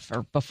cliff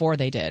or before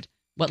they did.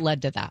 What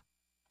led to that?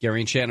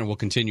 Gary and Shannon will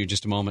continue in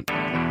just a moment.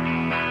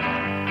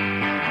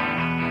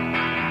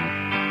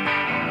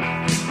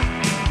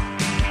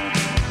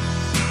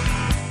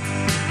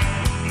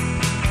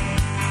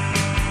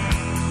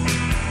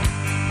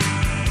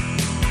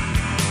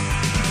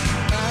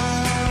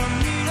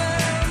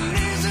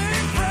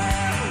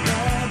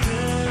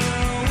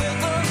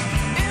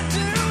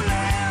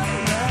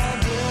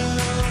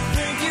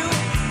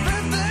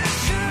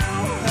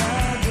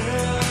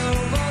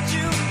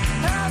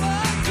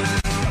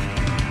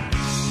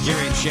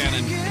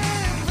 Shannon,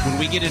 when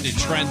we get into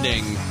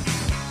trending,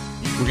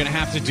 we're going to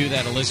have to do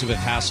that Elizabeth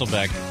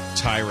Hasselbeck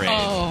tirade.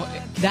 Oh,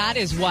 that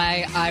is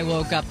why I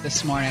woke up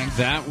this morning.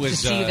 That was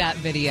to see that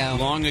video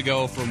long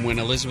ago, from when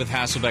Elizabeth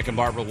Hasselbeck and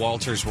Barbara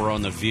Walters were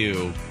on The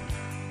View,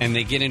 and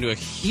they get into a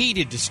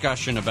heated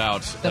discussion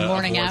about the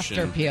morning abortion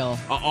after peel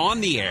on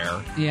the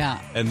air.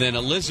 Yeah, and then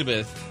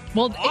Elizabeth,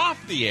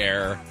 off the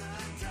air,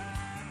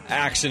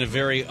 acts in a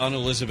very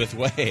un-Elizabeth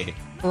way.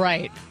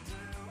 Right.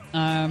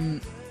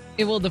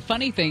 Well, the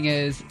funny thing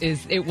is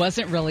it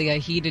wasn't really a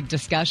heated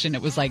discussion.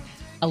 It was like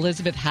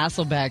Elizabeth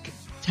Hasselbeck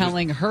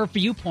telling her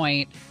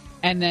viewpoint,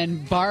 and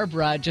then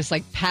Barbara just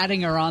like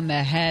patting her on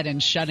the head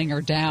and shutting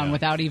her down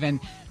without even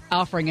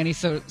offering any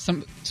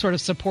some sort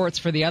of supports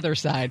for the other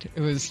side.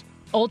 It was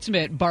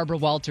ultimate Barbara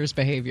Walters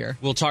behavior.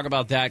 We'll talk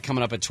about that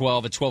coming up at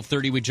 12. At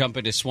 12:30, we jump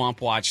into Swamp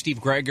Watch.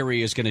 Steve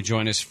Gregory is going to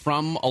join us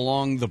from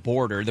along the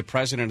border. The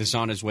president is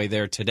on his way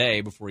there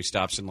today before he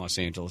stops in Los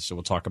Angeles, so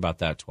we'll talk about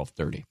that at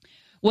 12:30.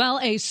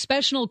 Well, a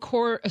special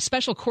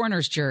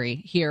coroner's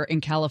jury here in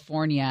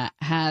California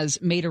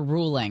has made a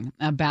ruling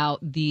about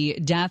the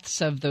deaths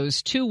of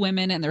those 2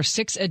 women and their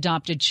 6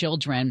 adopted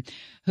children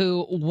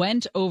who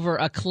went over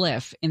a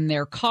cliff in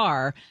their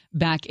car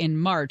back in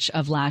March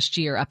of last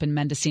year up in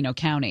Mendocino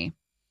County.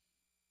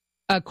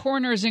 A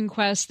coroner's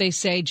inquest, they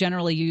say,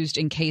 generally used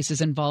in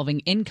cases involving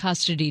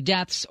in-custody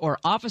deaths or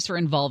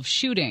officer-involved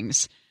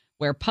shootings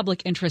where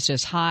public interest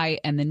is high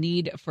and the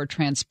need for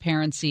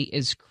transparency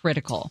is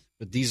critical.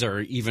 But these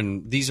are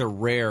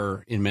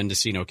rare in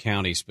Mendocino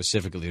County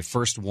specifically. The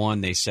first one,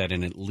 they said,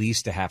 in at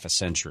least a half a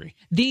century.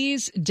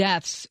 These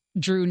deaths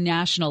drew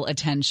national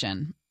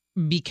attention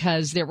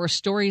because there were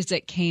stories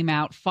that came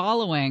out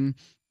following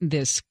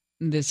this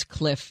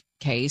cliff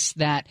case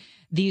that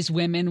these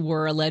women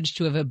were alleged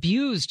to have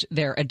abused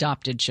their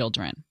adopted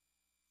children.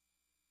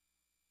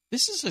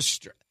 This is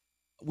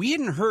we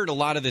hadn't heard a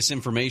lot of this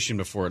information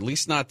before, at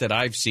least not that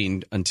I've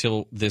seen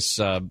until this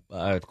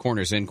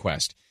coroner's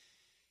inquest.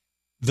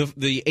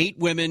 The 8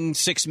 women,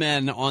 6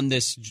 men on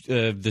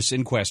this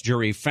inquest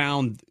jury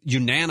found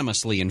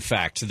unanimously, in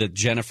fact, that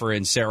Jennifer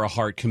and Sarah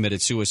Hart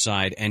committed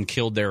suicide and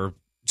killed their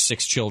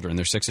 6 children,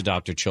 their 6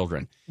 adopted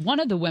children. One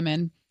of the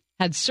women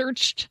had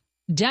searched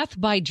death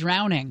by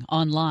drowning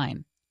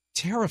online.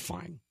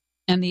 Terrifying.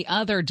 And the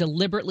other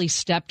deliberately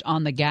stepped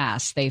on the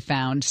gas, they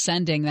found,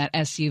 sending that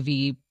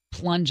SUV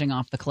plunging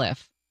off the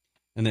cliff.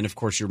 And then, of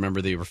course, you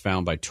remember they were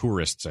found by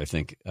tourists, I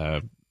think,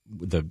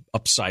 the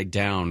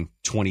upside-down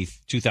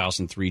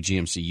 2003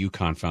 GMC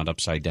Yukon found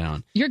upside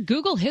down. Your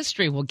Google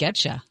history will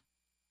get you.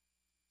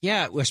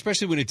 Yeah,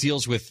 especially when it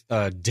deals with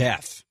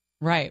death.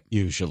 Right.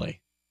 Usually.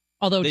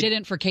 Although it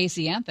didn't for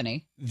Casey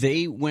Anthony.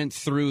 They went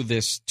through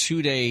this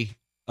 2-day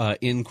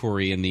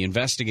inquiry, and the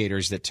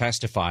investigators that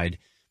testified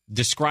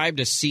described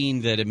a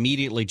scene that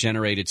immediately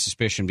generated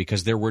suspicion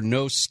because there were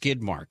no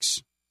skid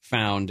marks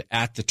found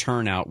at the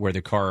turnout where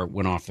the car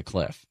went off the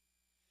cliff.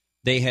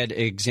 They had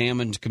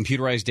examined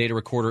computerized data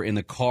recorder in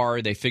the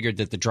car. They figured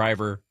that the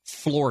driver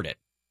floored it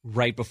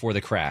right before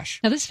the crash.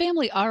 Now, this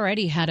family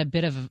already had a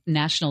bit of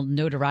national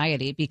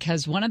notoriety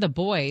because one of the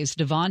boys,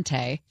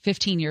 Devontae,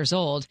 15 years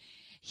old,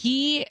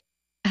 he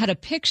had a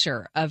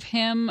picture of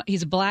him.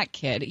 He's a black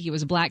kid. He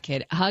was a black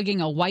kid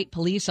hugging a white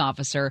police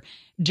officer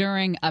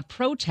during a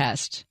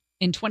protest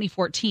in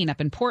 2014 up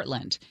in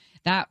Portland.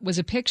 That was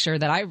a picture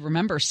that I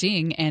remember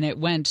seeing, and it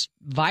went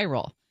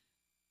viral.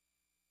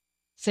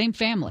 Same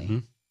family. Mm-hmm.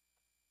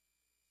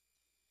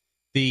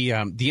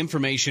 The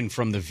information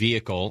from the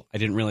vehicle, I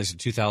didn't realize the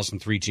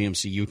 2003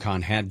 GMC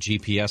Yukon had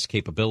GPS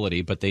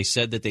capability, but they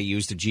said that they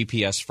used a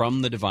GPS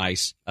from the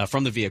device,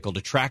 from the vehicle,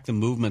 to track the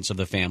movements of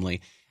the family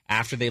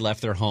after they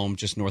left their home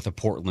just north of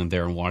Portland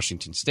there in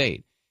Washington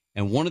State.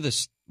 And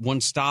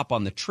one stop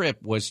on the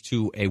trip was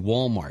to a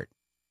Walmart.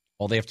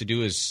 All they have to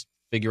do is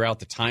figure out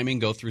the timing,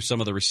 go through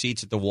some of the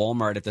receipts at the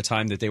Walmart at the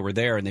time that they were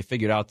there, and they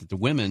figured out that the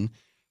women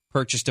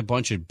purchased a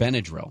bunch of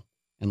Benadryl.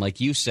 And like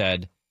you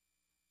said,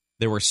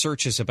 there were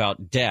searches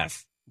about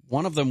death.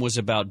 One of them was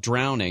about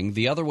drowning.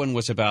 The other one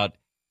was about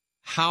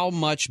how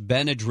much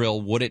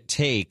Benadryl would it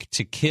take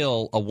to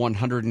kill a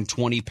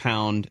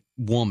 120-pound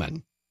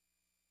woman.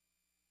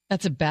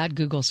 That's a bad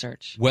Google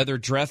search. Whether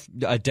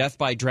death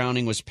by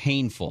drowning was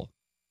painful.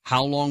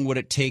 How long would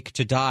it take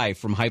to die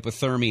from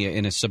hypothermia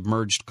in a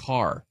submerged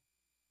car?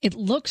 It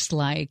looks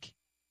like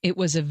it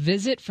was a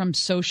visit from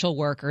social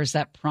workers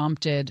that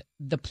prompted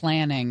the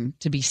planning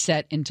to be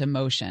set into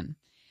motion.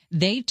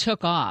 They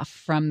took off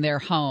from their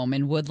home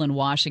in Woodland,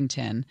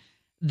 Washington,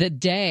 the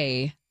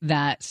day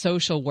that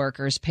social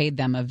workers paid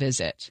them a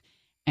visit.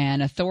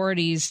 And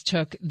authorities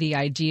took the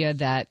idea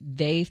that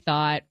they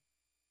thought,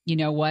 you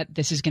know what,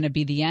 this is going to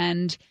be the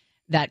end,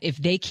 that if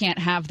they can't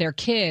have their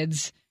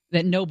kids,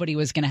 that nobody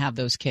was going to have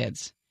those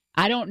kids.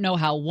 I don't know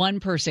how one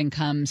person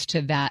comes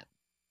to that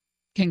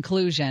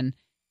conclusion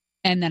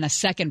and then a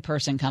second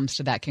person comes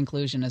to that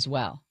conclusion as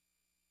well.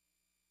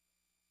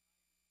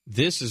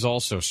 This is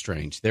also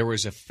strange. There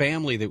was a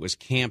family that was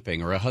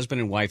camping, or a husband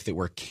and wife that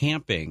were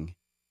camping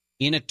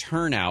in a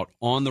turnout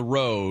on the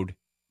road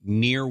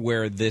near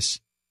where the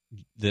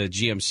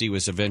GMC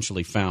was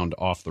eventually found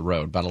off the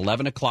road. About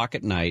 11 o'clock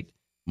at night,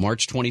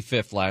 March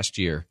 25th last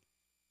year,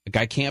 a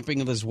guy camping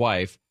with his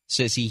wife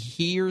says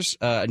he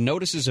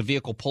notices a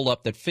vehicle pull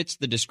up that fits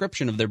the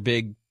description of their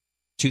big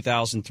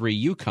 2003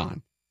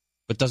 Yukon,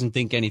 but doesn't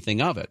think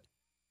anything of it.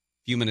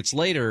 A few minutes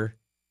later,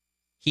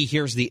 he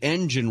hears the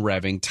engine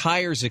revving,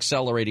 tires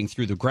accelerating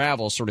through the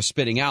gravel, sort of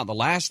spitting out. The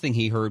last thing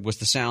he heard was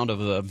the sound of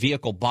a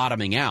vehicle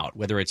bottoming out,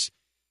 whether it's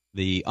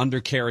the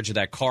undercarriage of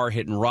that car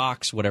hitting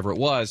rocks, whatever it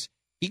was.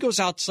 He goes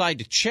outside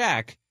to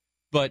check,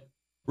 but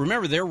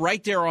remember, they're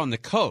right there on the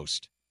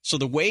coast. So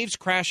the waves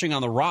crashing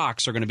on the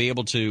rocks are going to be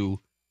able to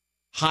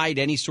hide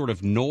any sort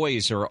of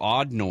noise or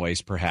odd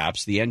noise,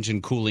 perhaps, the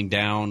engine cooling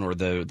down or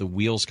the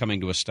wheels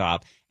coming to a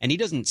stop. And he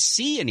doesn't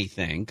see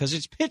anything because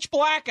it's pitch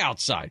black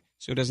outside,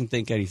 so he doesn't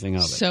think anything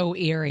of it. So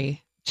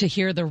eerie to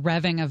hear the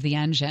revving of the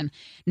engine.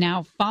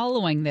 Now,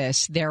 following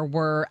this, there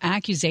were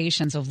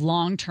accusations of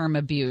long-term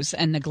abuse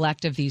and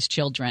neglect of these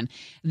children.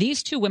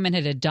 These two women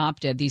had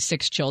adopted these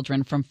 6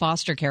 children from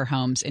foster care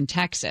homes in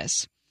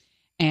Texas.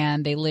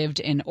 And they lived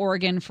in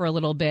Oregon for a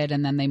little bit,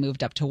 and then they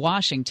moved up to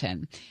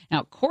Washington.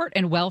 Now, court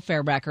and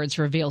welfare records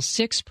reveal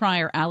 6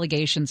 prior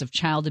allegations of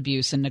child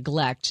abuse and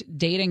neglect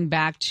dating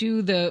back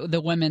to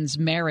the women's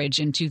marriage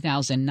in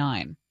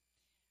 2009.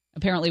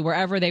 Apparently,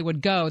 wherever they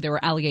would go, there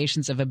were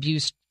allegations of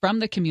abuse from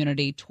the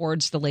community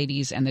towards the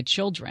ladies and the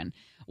children.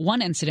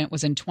 One incident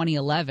was in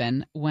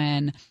 2011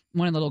 when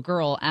one little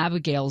girl,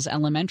 Abigail's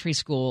elementary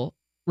school,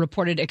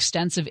 reported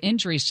extensive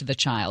injuries to the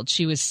child.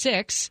 She was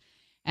 6.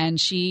 And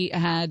she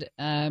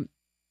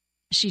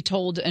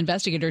told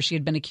investigators she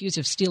had been accused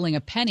of stealing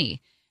a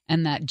penny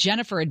and that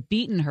Jennifer had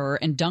beaten her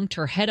and dunked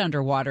her head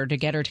underwater to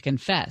get her to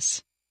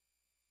confess.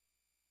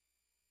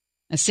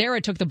 Now,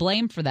 Sarah took the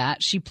blame for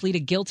that. She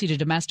pleaded guilty to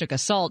domestic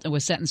assault and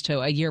was sentenced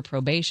to a year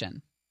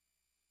probation.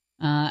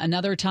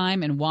 Another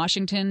time in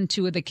Washington,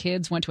 2 of the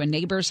kids went to a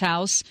neighbor's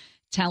house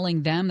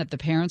telling them that the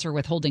parents were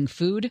withholding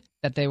food,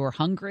 that they were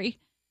hungry.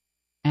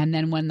 And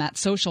then when that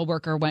social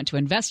worker went to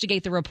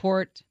investigate the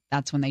report,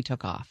 that's when they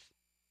took off.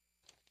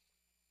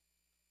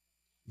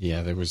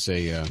 Yeah, there was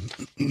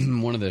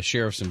one of the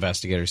sheriff's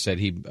investigators said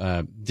he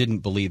didn't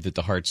believe that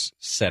the Harts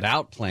set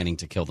out planning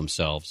to kill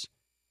themselves.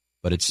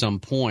 But at some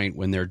point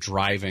when they're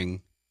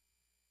driving,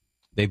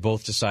 they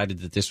both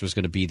decided that this was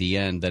going to be the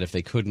end, that if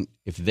they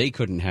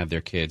couldn't have their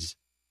kids,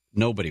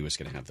 nobody was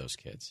going to have those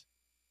kids.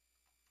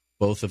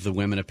 Both of the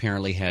women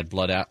apparently had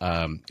blood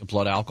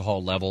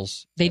alcohol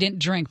levels. They didn't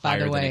drink, by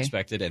the way. Higher than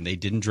expected, and they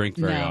didn't drink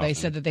very often. No, they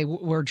said that they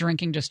were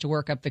drinking just to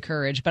work up the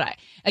courage. But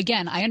I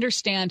don't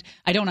understand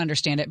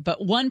it,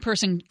 but one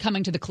person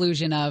coming to the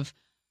conclusion of,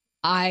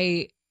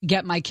 I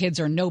get my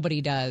kids or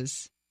nobody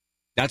does.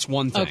 That's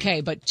one thing.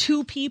 Okay, but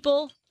 2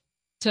 people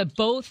to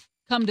both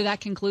come to that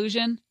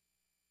conclusion?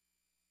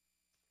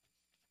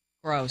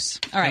 Gross.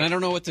 All right. And I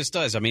don't know what this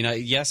does. I mean,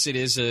 yes,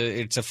 it's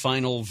a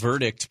final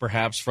verdict,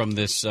 perhaps from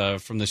this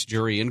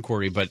jury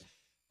inquiry, but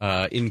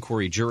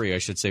inquiry jury, I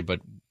should say.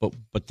 But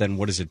then,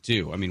 what does it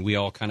do? I mean, we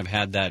all kind of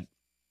had that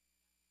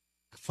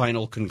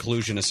final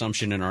conclusion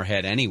assumption in our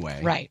head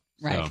anyway. Right.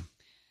 So.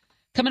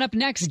 Coming up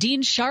next,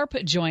 Dean Sharp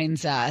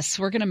joins us.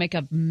 We're going to make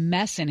a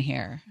mess in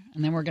here,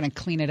 and then we're going to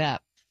clean it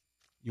up.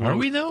 Are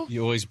we though?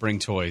 You always bring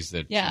toys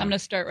that. Yeah, I'm going to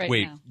start right now.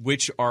 Wait,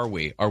 which are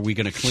we? Are we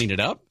going to clean it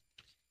up?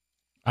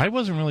 I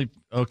wasn't really...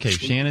 Okay,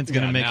 Shannon's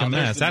going to make a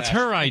mess. That's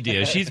her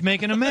idea. She's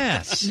making a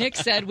mess. Nick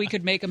said we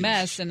could make a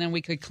mess, and then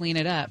we could clean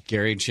it up.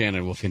 Gary and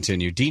Shannon will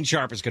continue. Dean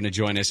Sharp is going to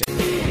join us.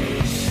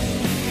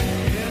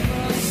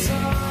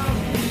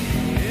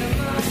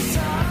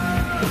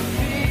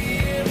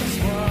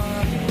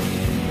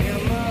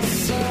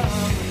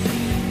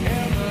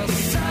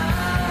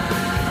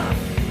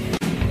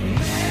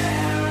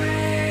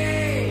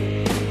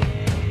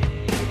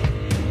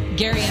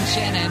 Gary and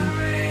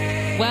Shannon.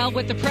 Well,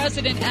 with the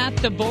president at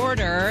the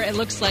border, it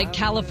looks like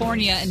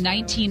California and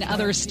 19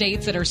 other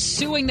states that are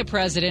suing the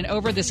president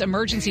over this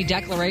emergency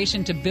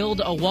declaration to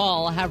build a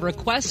wall have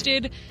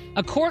requested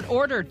a court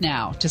order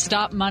now to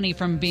stop money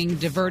from being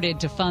diverted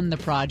to fund the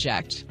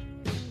project.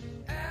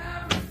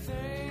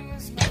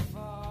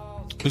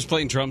 Who's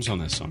playing drums on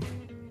this song?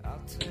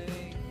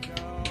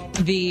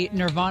 The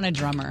Nirvana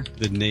drummer.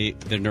 The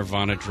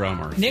Nirvana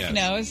drummer. Nick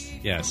knows.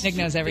 Yes. Nick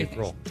knows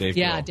everything. Dave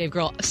Grohl. Dave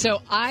Grohl.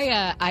 So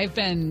I've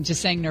been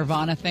just saying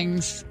Nirvana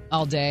things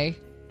all day,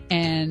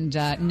 and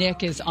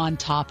Nick is on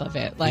top of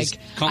it. Like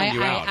I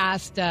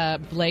asked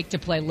Blake to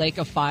play Lake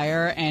of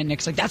Fire, and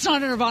Nick's like, "That's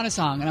not a Nirvana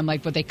song," and I'm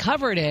like, "But they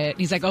covered it." And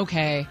he's like,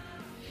 "Okay."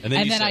 And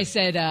then I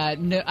said,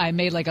 no, I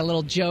made like a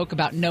little joke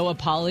about no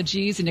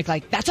apologies. And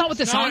Nick that's not what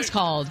the song's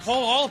called.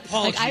 All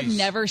apologies. Like, I've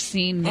never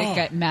seen Nick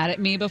get mad at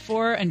me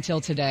before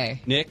until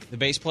today. Nick, the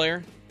bass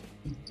player?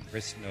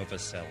 Chris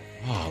Novoselic.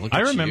 Oh, look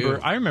at you.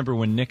 I remember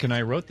when Nick and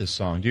I wrote this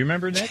song. Do you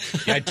remember, Nick?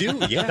 I do,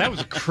 yeah. That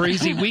was a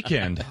crazy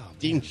weekend.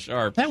 Dean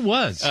Sharp. That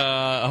was.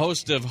 A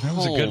host of Home. That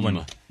was a good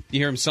one. You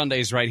hear him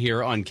Sundays right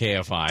here on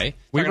KFI.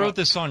 We wrote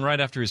this song right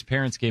after his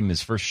parents gave him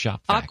his first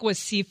shop vac. Aqua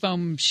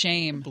Seafoam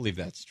Shame. I believe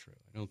that's true.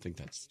 I don't think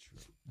that's true.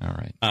 All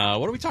right.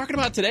 What are we talking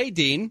about today,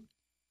 Dean?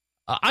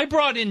 I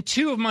brought in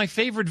 2 of my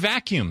favorite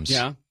vacuums.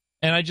 Yeah.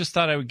 And I just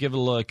thought I would give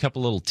a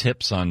couple little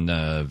tips on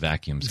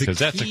vacuums, because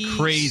that's a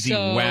crazy,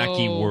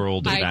 wacky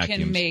world of vacuums. I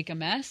can make a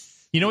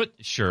mess? You know what?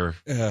 Sure.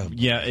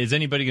 Yeah. Is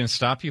anybody going to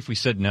stop you if we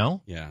said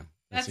no? Yeah.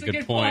 That's a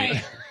good point.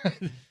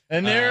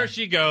 And there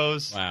she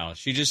goes. Wow.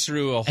 She just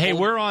threw a whole... Hey,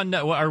 we're on...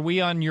 Are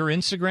we on your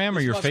Instagram or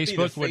your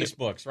Facebook?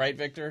 Facebooks, right,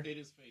 Victor? It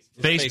is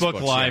Facebook.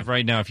 Facebook Live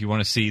right now if you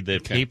want to see the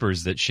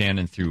papers that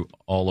Shannon threw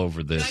all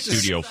over the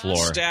studio floor.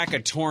 Stack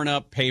of torn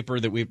up paper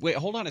that we... Wait,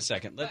 hold on a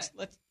second. Let's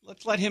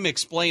let him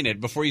explain it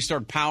before you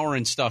start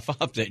powering stuff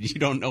up that you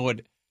don't know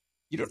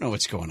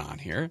what's going on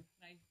here.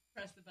 Can I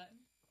press the button?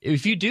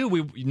 If you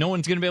do, no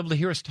one's going to be able to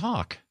hear us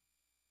talk.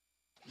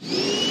 All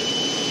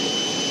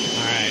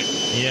right.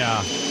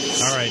 Yeah.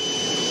 All right.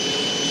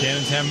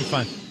 Shannon's having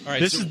fun. All right,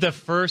 this is the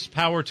first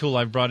power tool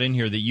I've brought in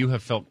here that you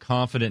have felt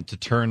confident to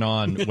turn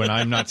on when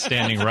I'm not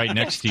standing right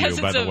next to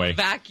you, by the way. It's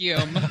a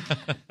vacuum.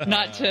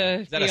 Not to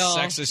is that be a all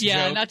sexist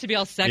yeah, joke? not to be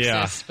all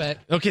sexist, but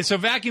okay, so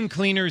vacuum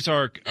cleaners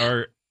are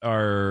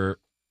I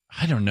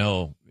don't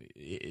know.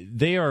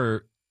 They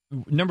are,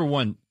 number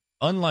one,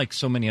 unlike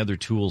so many other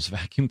tools,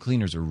 vacuum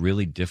cleaners are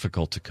really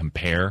difficult to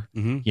compare.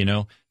 Mm-hmm. You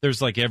know, there's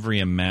like every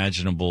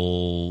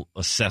imaginable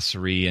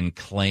accessory and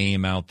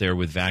claim out there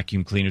with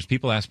vacuum cleaners.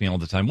 People ask me all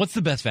the time, what's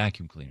the best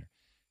vacuum cleaner?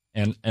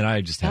 And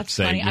I just have to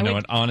say, funny.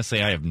 what?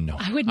 Honestly, I have no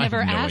idea. I would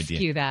never ask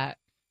you that.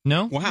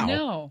 No? Wow.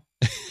 No.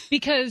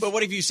 Because but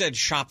what if you said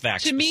Shop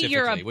Vac to me,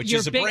 specifically, which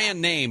is a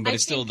brand name, but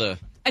it's still the...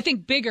 I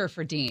think bigger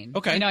for Dean.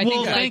 Okay. You know, I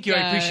well, think thank you.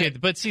 I appreciate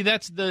it. But see,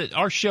 that's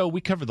our show.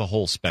 We cover the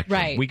whole spectrum.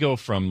 Right. We go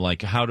from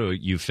like how do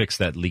you fix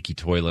that leaky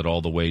toilet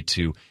all the way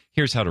to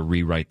here's how to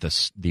rewrite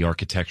the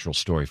architectural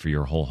story for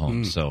your whole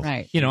home. So,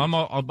 right. you know,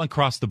 I'm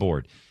across the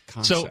board.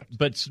 Concept.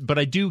 So, but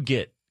I do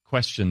get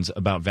questions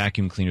about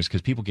vacuum cleaners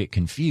because people get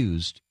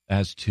confused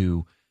as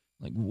to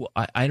like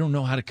I don't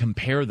know how to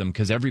compare them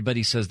because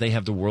everybody says they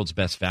have the world's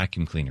best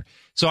vacuum cleaner.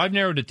 So I've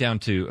narrowed it down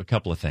to a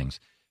couple of things.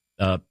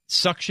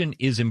 Suction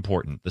is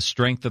important. The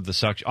strength of the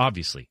suction,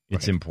 obviously,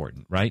 it's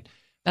important, right?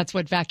 That's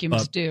what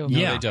vacuums do. No,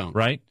 yeah, they don't.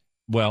 Right?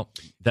 Well,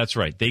 that's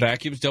right.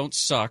 Vacuums don't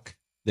suck.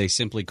 They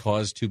simply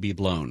cause to be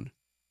blown.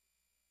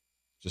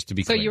 Just to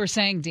be clear. So you were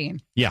saying,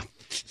 Dean. Yeah.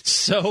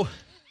 So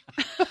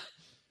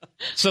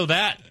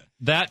that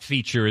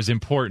feature is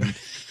important.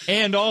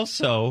 And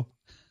also,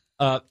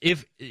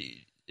 if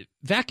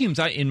vacuums,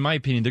 in my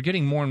opinion, they're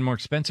getting more and more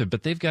expensive,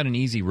 but they've got an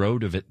easy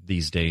road of it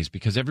these days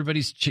because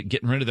everybody's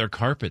getting rid of their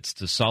carpets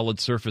to solid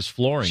surface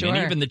flooring. Sure. And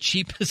even the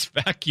cheapest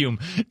vacuum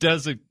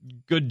does a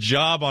good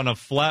job on a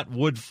flat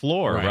wood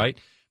floor, right?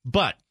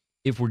 But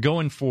if we're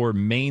going for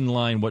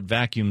mainline, what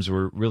vacuums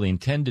were really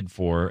intended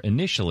for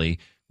initially,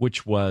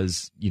 which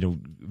was, you know,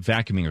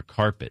 vacuuming a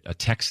carpet, a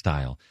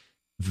textile,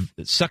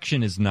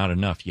 suction is not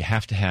enough. You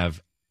have to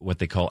have what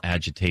they call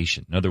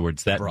agitation. In other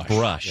words, that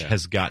brush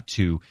has got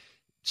to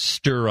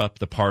stir up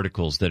the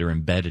particles that are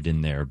embedded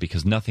in there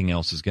because nothing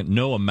else is going.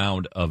 No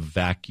amount of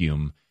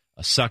vacuum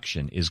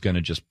suction is going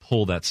to just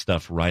pull that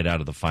stuff right out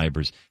of the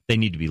fibers. They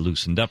need to be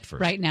loosened up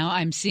first. Right now,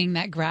 I'm seeing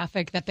that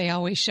graphic that they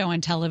always show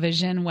on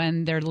television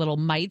when they're little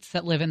mites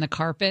that live in the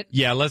carpet.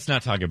 Yeah, let's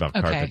not talk about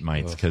carpet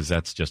mites because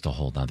that's just a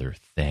whole other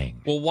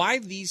thing. Well, why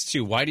these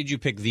two? Why did you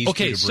pick these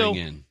two to bring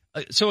in?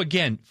 So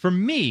again, for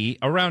me,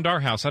 around our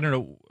house, I don't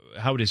know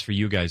how it is for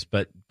you guys,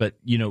 but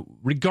you know,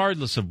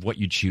 regardless of what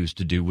you choose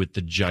to do with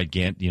the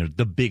gigantic, you know,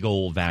 the big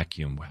old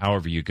vacuum,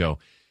 however you go,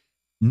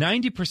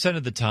 90%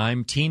 of the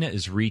time, Tina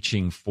is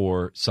reaching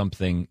for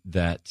something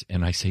that,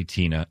 and I say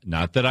Tina,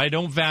 not that I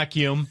don't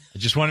vacuum. I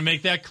just want to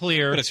make that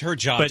clear. But it's her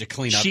job to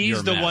clean up your mess.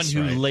 She's the one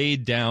who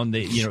laid down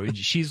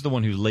she's the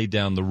one who laid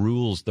down the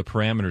rules, the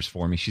parameters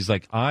for me. She's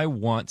like, I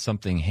want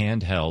something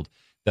handheld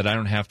that I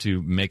don't have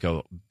to make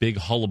a big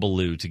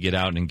hullabaloo to get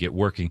out and get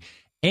working.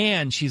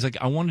 And she's like,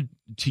 I wanted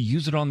to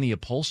use it on the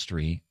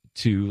upholstery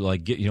to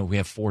like get, you know, we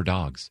have 4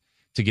 dogs.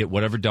 To get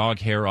whatever dog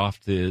hair off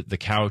the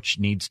couch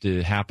needs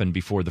to happen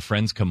before the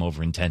friends come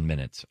over in 10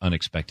 minutes,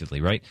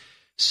 unexpectedly, right?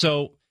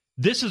 So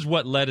this is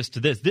what led us to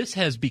this. This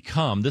has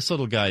become, this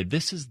little guy,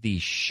 this is the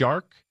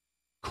Shark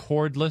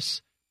Cordless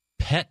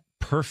Pet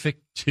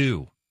Perfect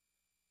 2.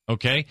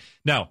 Okay?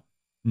 Now,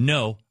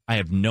 no, I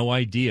have no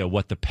idea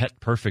what the Pet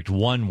Perfect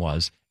 1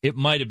 was. It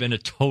might have been a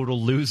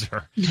total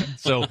loser.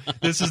 So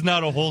this is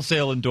not a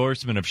wholesale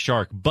endorsement of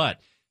Shark,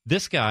 but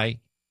this guy,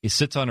 he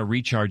sits on a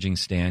recharging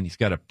stand. He's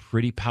got a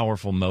pretty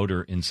powerful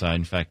motor inside.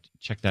 In fact,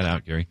 check that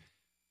out, Gary.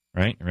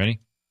 Right?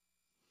 Ready?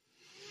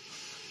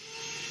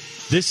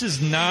 This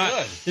is not.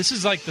 This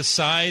is like the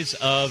size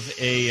of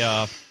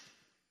a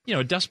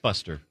a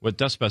dustbuster, what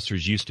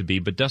dustbusters used to be,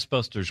 but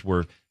dustbusters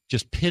were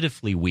just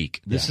pitifully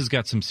weak. This has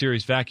got some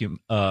serious vacuum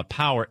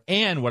power.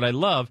 And what I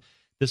love,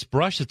 this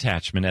brush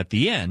attachment at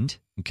the end,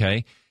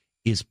 okay,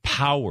 is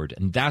powered,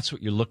 and that's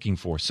what you're looking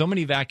for. So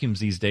many vacuums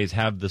these days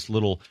have this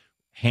little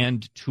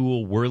hand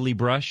tool whirly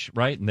brush,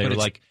 right? And they're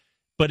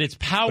but it's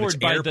powered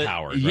by the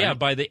right?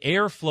 by the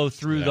airflow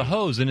through the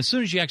hose. And as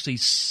soon as you actually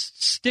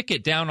stick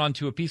it down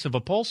onto a piece of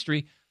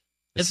upholstery,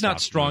 it's not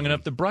strong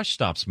enough. The brush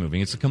stops moving.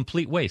 It's a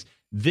complete waste.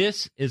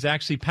 This is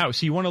actually power.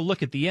 So you want to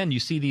look at the end. You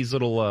see these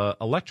little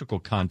electrical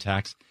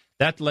contacts.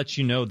 That lets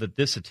you know that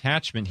this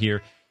attachment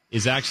here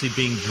is actually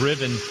being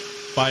driven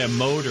by a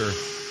motor,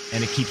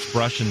 and it keeps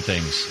brushing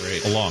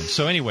things along.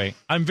 So anyway,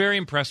 I'm very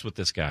impressed with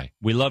this guy.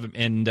 We love him,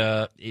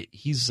 and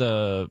he's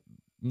 $75.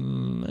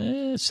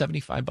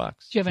 Do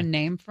you have a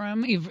name for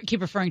him? You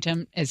keep referring to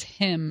him as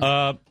him.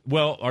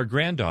 Well, our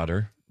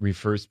granddaughter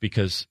refers,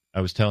 because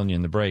I was telling you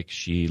in the break,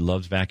 she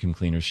loves vacuum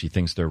cleaners. She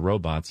thinks they're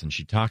robots, and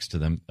she talks to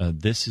them.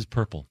 This is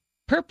Purple.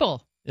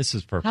 Purple. This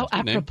is Purple. How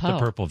apropos. The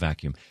Purple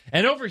vacuum.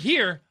 And over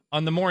here,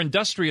 on the more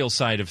industrial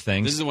side of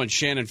things... This is the one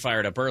Shannon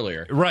fired up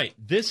earlier. Right.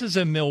 This is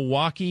a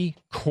Milwaukee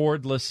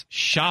cordless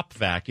shop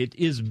vac. It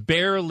is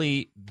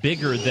barely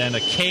bigger than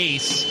a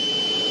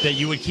case that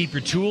you would keep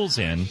your tools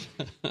in.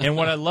 And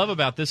what I love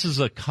about this is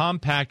a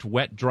compact,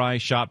 wet-dry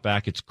shop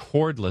vac. It's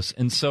cordless.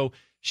 And so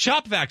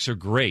shop vacs are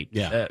great.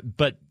 Yeah.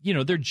 But,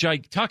 they're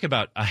talk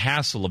about a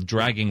hassle of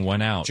dragging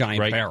one out.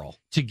 Giant barrel.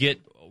 To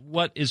get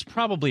what is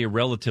probably a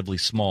relatively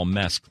small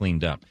mess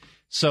cleaned up.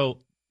 So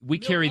we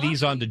carry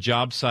these onto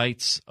job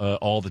sites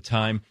all the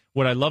time.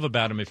 What I love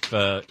about them, if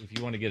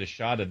you want to get a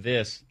shot of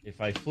this, if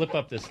I flip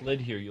up this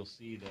lid here, you'll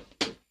see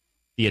that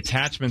the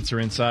attachments are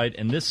inside,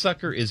 and this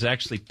sucker is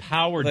actually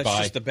powered by... That's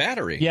just the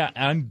battery. Yeah,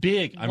 I'm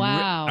big.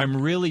 Wow.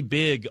 I'm really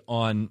big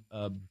on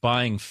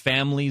buying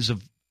families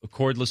of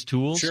cordless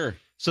tools. Sure.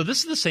 So this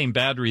is the same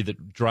battery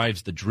that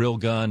drives the drill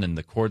gun and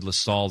the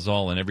cordless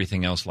Sawzall and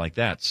everything else like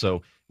that.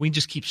 So we can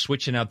just keep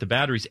switching out the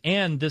batteries.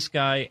 And this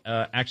guy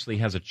actually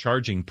has a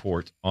charging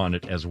port on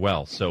it as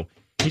well. So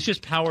he's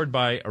just powered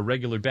by a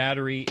regular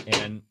battery,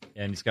 and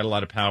he's got a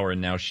lot of power. And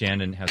now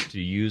Shannon has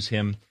to use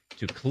him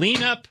to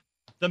clean up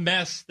the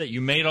mess that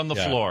you made on the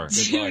floor.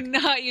 Do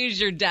not use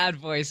your dad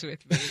voice with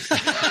me.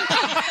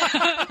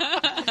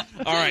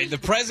 All right, the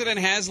president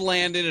has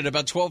landed at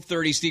about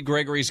 12:30. Steve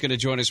Gregory is going to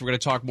join us. We're going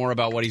to talk more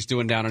about what he's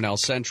doing down in El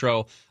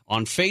Centro.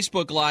 On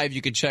Facebook Live,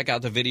 you can check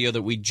out the video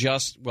that we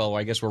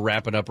I guess we're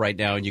wrapping up right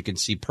now, and you can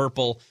see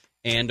Purple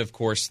and, of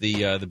course,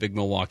 the big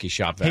Milwaukee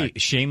shop vac. Hey,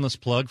 shameless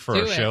plug for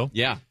our show.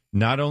 Yeah.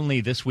 Not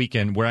only this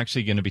weekend, we're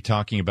actually going to be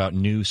talking about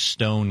new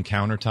stone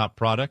countertop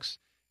products,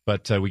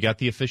 but we got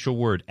the official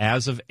word.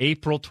 As of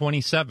April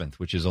 27th,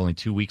 which is only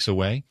 2 weeks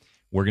away,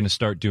 we're going to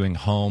start doing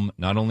home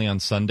not only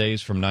on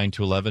Sundays from 9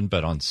 to 11,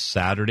 but on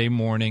Saturday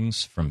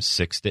mornings from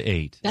 6 to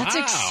 8. That's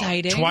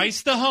exciting.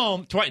 Twice the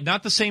home.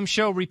 Not the same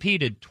show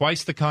repeated.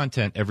 Twice the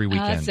content every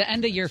weekend. It's the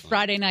end of your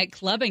Friday night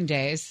clubbing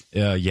days.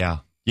 Yeah.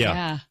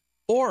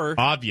 Or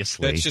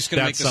obviously, that's just going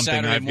to make the something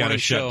Saturday I've got to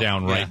shut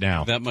down right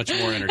now. That much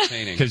more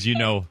entertaining. Because you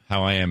know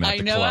how I am at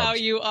the club. I know how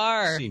you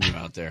are. I've seen you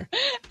out there.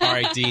 All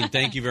right, Dean,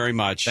 thank you very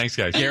much. Thanks,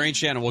 guys. Gary and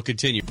Shannon will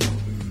continue.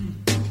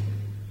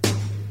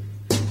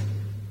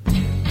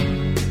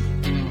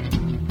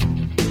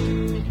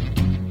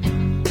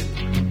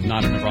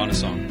 Not a Nirvana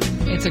song.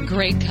 It's a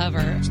great cover.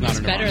 It's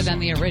better than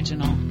the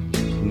original.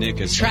 Nick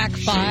is track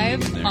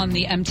 5 on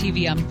the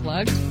MTV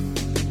Unplugged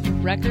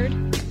record.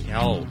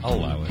 Yeah, I'll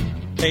allow it.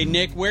 Hey,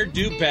 Nick, where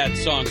do bad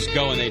songs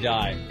go when they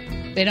die?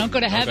 They don't go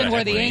to heaven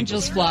where the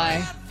angels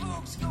fly.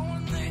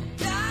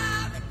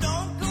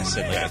 I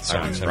said bad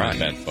songs, right.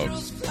 Bad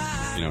folks.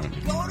 You know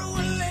what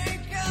I mean?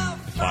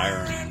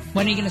 Fire.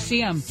 When are you going to see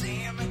them?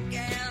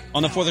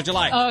 On the 4th of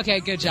July. Oh,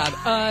 okay, good job.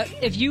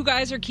 If you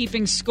guys are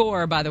keeping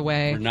score, by the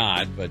way. We're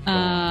not, but...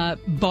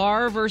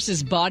 Bar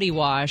versus Body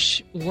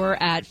Wash. We're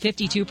at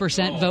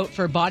 52% vote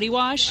for Body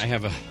Wash. I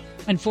have a...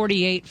 And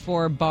 48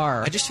 for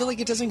Bar. I just feel like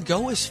it doesn't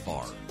go as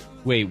far.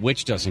 Wait,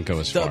 which doesn't go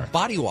as far? The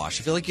body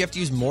wash. I feel like you have to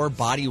use more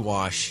body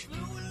wash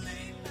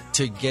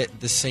to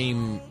get the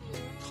same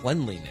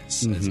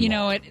cleanliness. Mm-hmm. You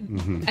know,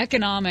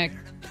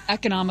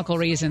 economical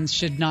reasons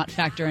should not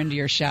factor into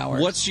your shower.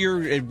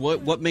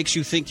 What makes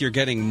you think you're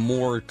getting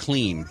more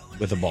clean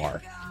with a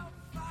bar?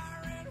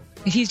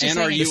 He's just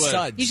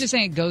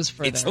saying it goes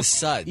further. It's the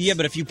suds. Yeah,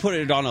 but if you put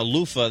it on a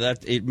loofah,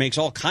 it makes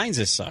all kinds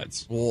of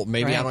suds. Well,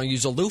 maybe I don't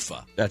use a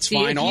loofah. That's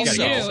fine.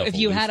 Also, if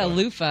you had a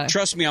loofah,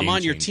 trust me, I'm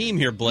on your team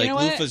here, Blake. You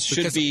know loofahs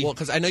should be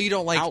because I know you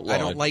don't like.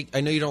 outlawed.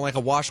 I know you don't like a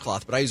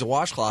washcloth, but I use a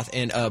washcloth,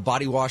 and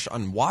body wash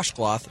on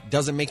washcloth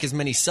doesn't make as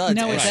many suds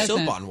as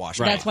soap on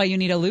washcloth. That's why you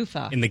need a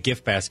loofah. In the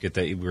gift basket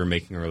that we were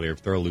making earlier,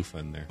 throw a loofah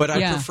in there. But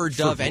I prefer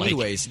Dove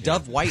anyways.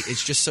 Dove White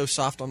is just so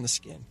soft on the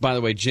skin. By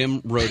the way,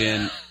 Jim wrote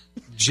in.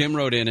 Jim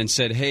wrote in and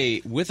said,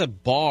 hey, with a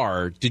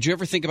bar, did you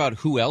ever think about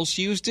who else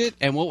used it?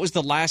 And what was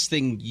the last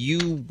thing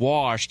you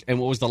washed? And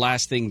what was the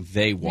last thing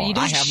they washed? You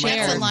don't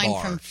share. my own a line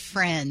bar. from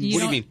Friends. What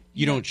do you mean?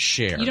 You don't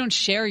share? You don't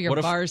share your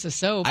bars of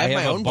soap. I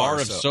have a bar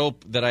of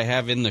soap that I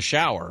have in the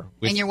shower.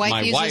 With and your wife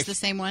my uses the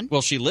same one?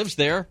 Well, she lives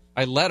there.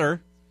 I let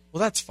her. Well,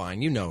 that's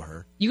fine. You know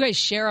her. You guys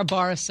share a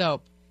bar of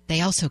soap. They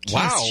also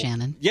kiss,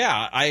 Shannon.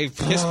 Yeah, I've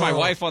kissed my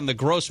wife on the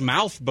gross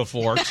mouth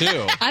before,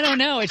 too. I don't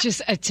know. It's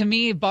just, to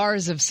me,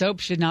 bars of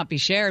soap should not be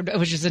shared,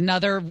 which is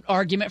another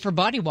argument for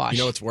body wash. You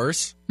know what's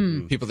worse?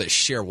 People that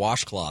share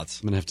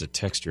washcloths. I'm going to have to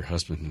text your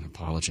husband and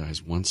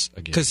apologize once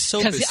again. Because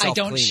soap is I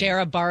don't share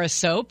a bar of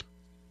soap?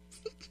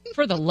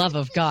 For the love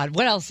of God,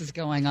 what else is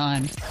going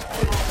on?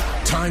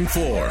 Time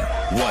for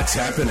What's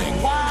Happening.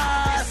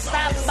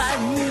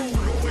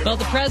 Well,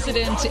 the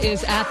president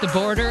is at the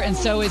border, and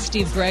so is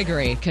Steve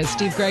Gregory, because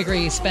Steve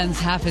Gregory spends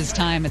half his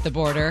time at the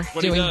border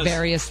doing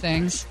various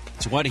things.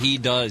 It's what he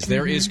does.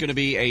 There is going to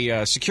be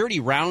a security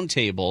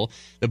roundtable.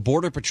 The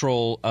Border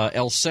Patrol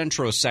El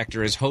Centro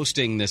sector is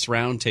hosting this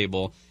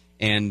roundtable,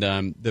 and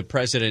the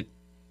president,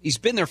 he's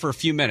been there for a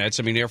few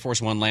minutes. I mean, Air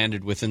Force One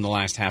landed within the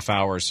last half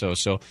hour or so.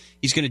 So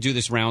he's going to do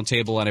this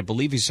roundtable, and I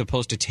believe he's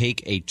supposed to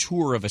take a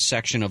tour of a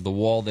section of the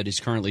wall that is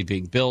currently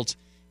being built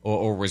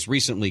or was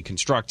recently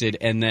constructed,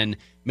 and then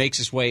makes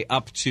his way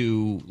up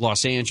to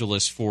Los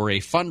Angeles for a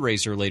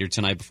fundraiser later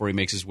tonight before he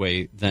makes his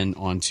way then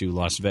on to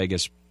Las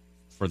Vegas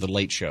for the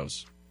late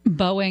shows.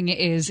 Boeing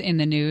is in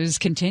the news,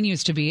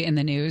 continues to be in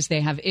the news.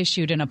 They have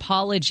issued an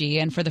apology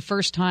and for the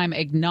first time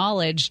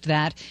acknowledged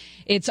that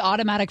its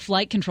automatic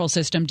flight control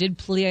system did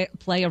play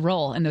a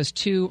role in those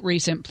two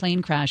recent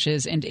plane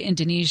crashes in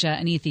Indonesia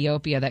and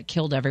Ethiopia that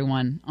killed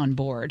everyone on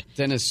board.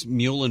 Dennis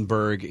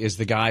Muhlenberg is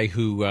the guy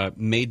who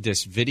made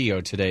this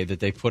video today that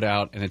they put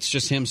out, and it's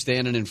just him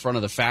standing in front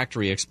of the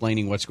factory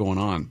explaining what's going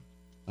on.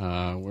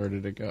 Where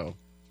did it go?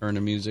 Turn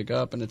the music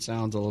up, and it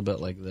sounds a little bit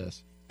like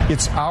this.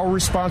 It's our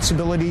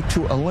responsibility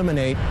to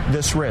eliminate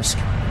this risk.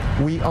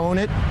 We own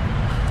it,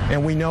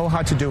 and we know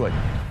how to do it.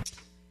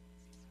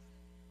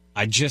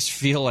 I just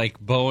feel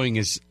like Boeing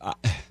is...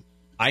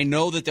 I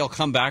know that they'll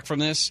come back from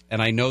this,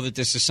 and I know that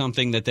this is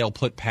something that they'll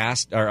put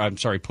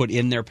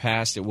in their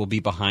past. It will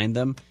be behind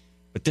them.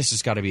 But this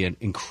has got to be an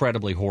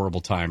incredibly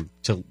horrible time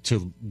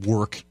to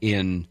work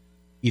in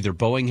either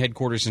Boeing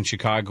headquarters in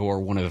Chicago or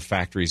one of the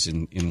factories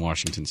in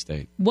Washington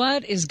State.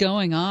 What is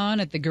going on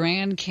at the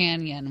Grand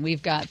Canyon?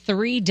 We've got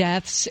 3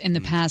 deaths in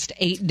the past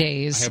 8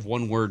 days. I have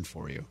one word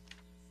for you.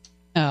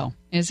 Oh,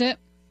 is it?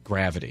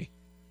 Gravity.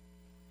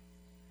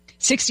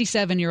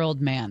 67-year-old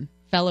man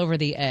fell over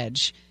the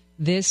edge.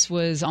 This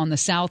was on the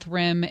South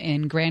Rim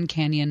in Grand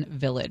Canyon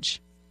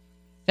Village.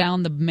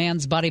 Found the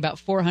man's body about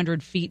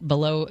 400 feet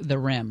below the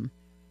rim.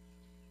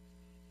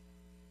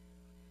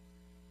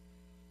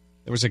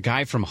 There was a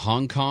guy from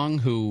Hong Kong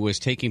who was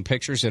taking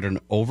pictures at an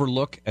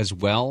overlook as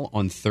well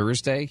on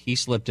Thursday. He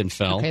slipped and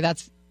fell. Okay,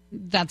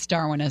 that's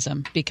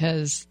Darwinism,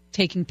 because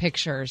taking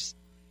pictures,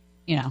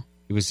 you know.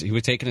 He was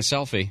taking a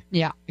selfie.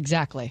 Yeah,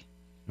 exactly.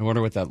 I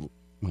wonder what that... Well,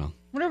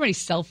 I wonder how many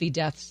selfie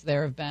deaths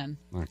there have been.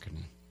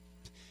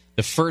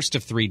 The first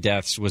of 3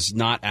 deaths was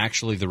not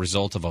actually the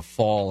result of a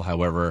fall,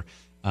 however.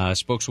 A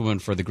spokeswoman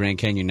for the Grand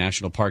Canyon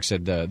National Park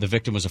said the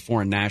victim was a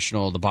foreign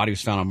national. The body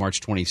was found on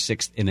March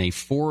 26th in a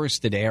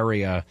forested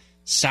area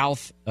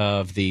south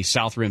of the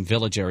South Rim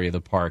Village area of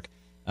the park.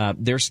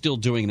 They're still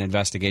doing an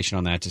investigation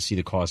on that to see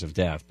the cause of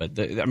death. But,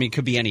 it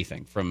could be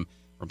anything from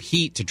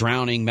heat to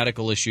drowning,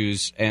 medical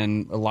issues,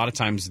 and a lot of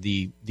times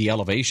the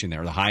elevation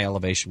there, the high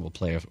elevation, will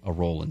play a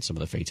role in some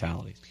of the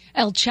fatalities.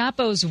 El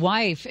Chapo's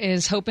wife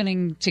is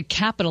hoping to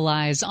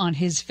capitalize on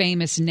his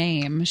famous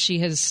name. She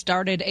has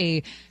started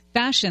a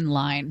fashion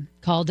line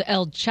called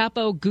El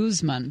Chapo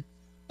Guzman.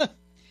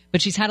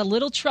 But she's had a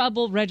little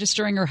trouble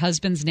registering her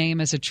husband's name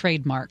as a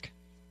trademark.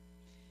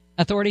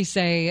 Authorities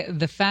say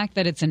the fact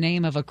that it's a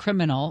name of a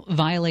criminal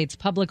violates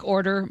public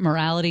order,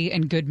 morality,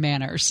 and good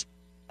manners.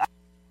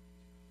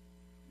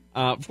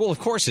 Well, of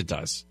course it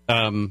does.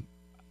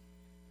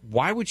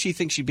 Why would she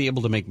think she'd be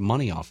able to make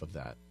money off of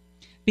that?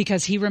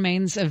 Because he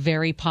remains a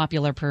very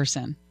popular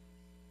person.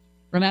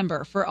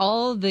 Remember, for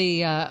all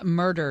the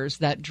murders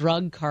that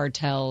drug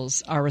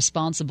cartels are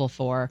responsible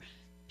for,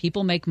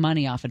 people make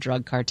money off of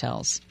drug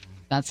cartels.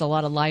 That's a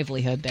lot of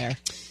livelihood there.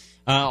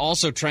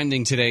 Also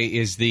trending today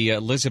is the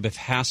Elizabeth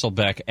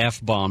Hasselbeck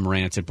F-bomb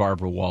rant at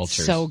Barbara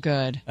Walters. So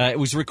good. It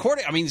was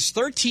recorded, it's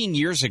 13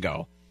 years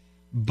ago,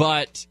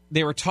 but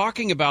they were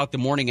talking about the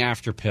morning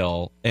after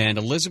pill, and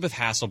Elizabeth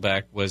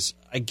Hasselbeck was,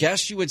 I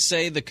guess you would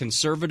say, the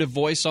conservative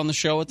voice on the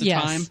show at the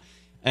time.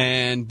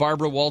 And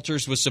Barbara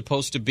Walters was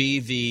supposed to be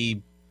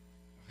the,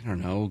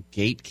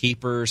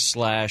 gatekeeper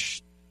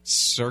 /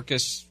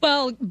 circus.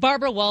 Well,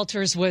 Barbara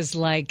Walters was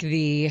like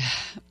the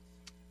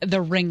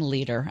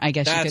ringleader, I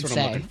guess you could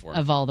say,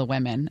 of all the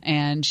women.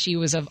 And she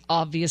was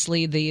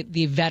obviously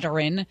the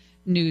veteran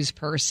news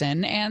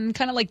person and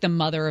kind of like the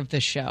mother of the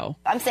show.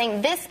 I'm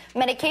saying this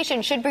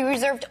medication should be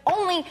reserved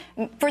only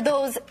for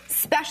those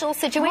special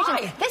situations.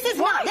 Why? This is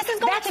Why? not. This is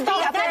going to be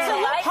That's a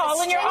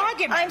loophole in your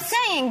argument. I'm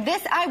saying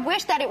this. I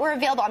wish that it were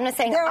available. I'm not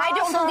saying I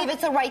don't believe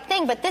it's the right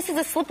thing, but this is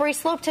a slippery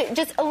slope to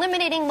just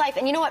eliminating life.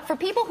 And you know what? For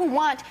people who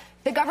want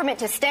the government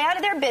to stay out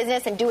of their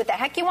business and do what the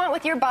heck you want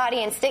with your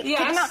body and stay, then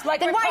why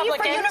are you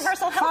for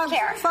universal health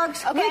care?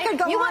 Folks, okay? we could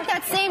go you on. want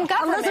that same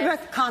government.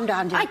 Elizabeth, calm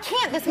down, dear. I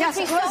can't. This makes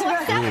me so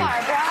Elizabeth, upset,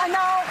 Barbara. I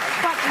know,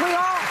 but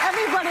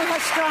everybody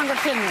has strong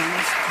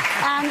opinions.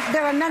 And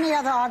there are many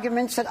other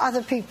arguments that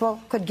other people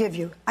could give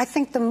you. I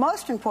think the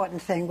most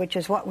important thing, which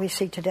is what we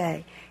see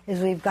today, is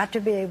we've got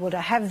to be able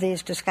to have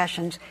these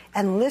discussions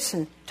and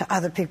listen to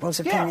other people's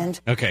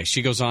opinions. Okay,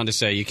 she goes on to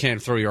say you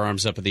can't throw your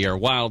arms up in the air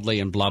wildly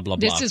and blah, blah,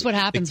 blah. This is what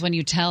happens when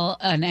you tell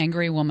an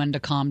angry woman to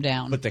calm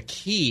down. But the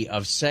key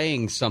of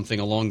saying something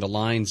along the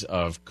lines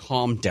of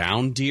calm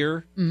down,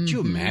 dear, could you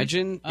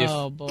imagine?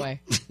 Oh, boy.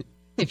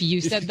 If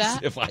you said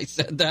that? If I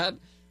said that?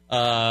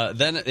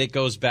 Then it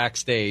goes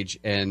backstage,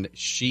 and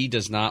she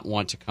does not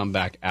want to come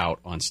back out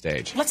on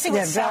stage. Let's see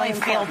what Sally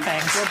Field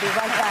thinks. We'll be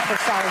right back with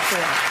Sally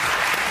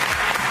Field.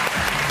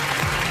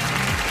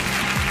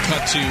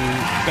 Cut to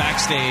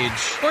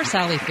backstage. Or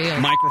Sally Field.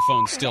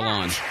 Microphone still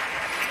on.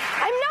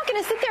 I'm not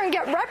going to sit there and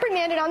get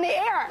reprimanded on the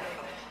air.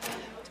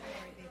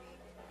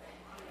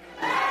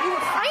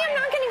 I am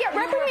not going to get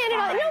reprimanded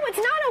on. No, it's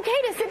not okay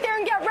to sit there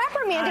and get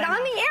reprimanded on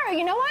the air.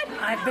 You know what?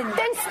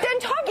 Then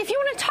talk if you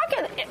want to talk.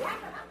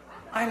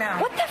 I know.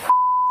 What the?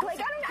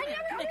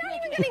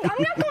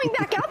 I'm not going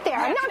back out there.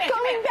 I'm not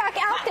going back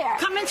out there.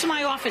 Come into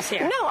my office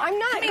here. No, I'm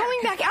not going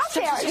back out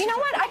there. You know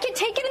what? I can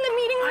take it in the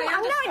meeting room.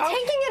 I'm not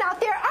taking it out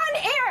there on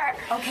air.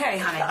 Okay,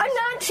 honey. I'm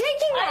not taking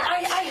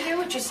it. I hear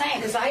what you're saying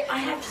because I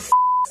have to.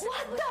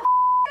 What the?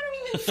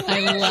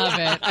 I love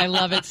it. I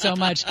love it so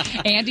much.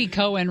 Andy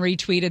Cohen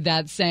retweeted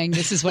that saying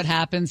this is what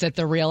happens at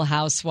the Real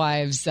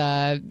Housewives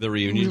the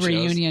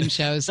reunion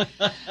shows.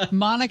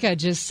 Monica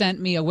just sent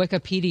me a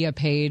Wikipedia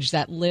page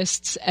that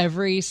lists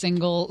every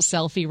single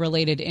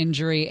selfie-related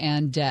injury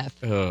and death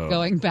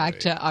going back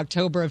to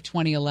October of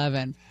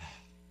 2011.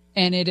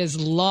 And it is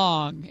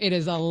long. It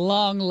is a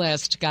long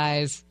list,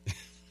 guys.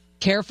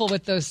 Careful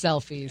with those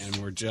selfies. And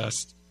we're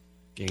just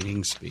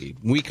gaining speed.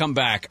 When we come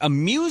back, a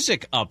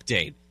music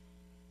update.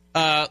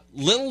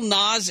 Lil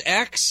Nas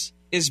X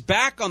is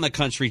back on the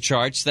country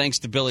charts thanks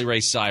to Billy Ray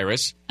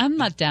Cyrus. I'm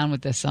not down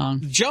with this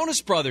song.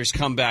 Jonas Brothers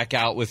come back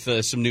out with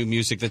some new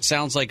music that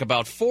sounds like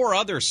about 4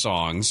 other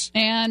songs.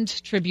 And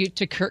tribute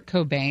to Kurt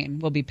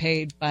Cobain will be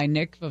paid by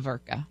Nick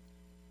Vaverka,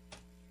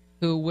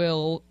 who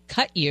will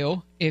cut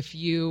you if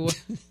you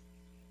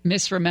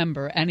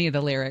misremember any of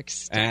the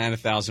lyrics. And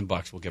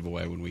 $1,000 we'll give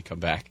away when we come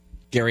back.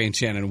 Gary and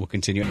Shannon will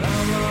continue.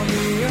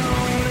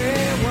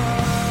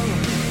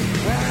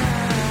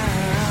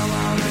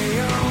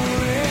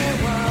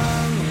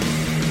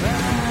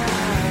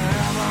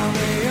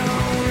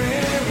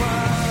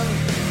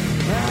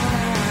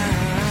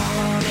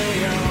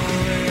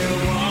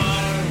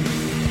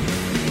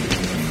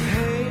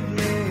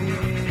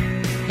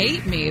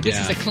 Hate Me. This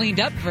is a cleaned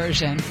up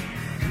version.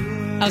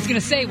 I was going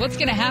to say, what's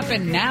going to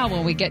happen now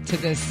when we get to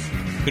this?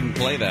 Couldn't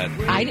play that.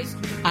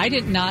 I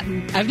did not.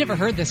 I've never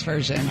heard this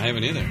version. I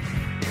haven't either.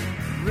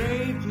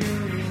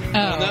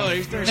 Oh,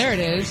 no, there it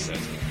is.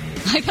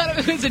 I thought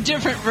it was a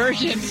different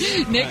version.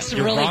 Nick's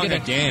You're really wrong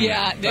good. Again.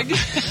 Yeah, Nick.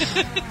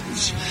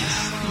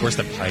 Where's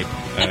the pipe?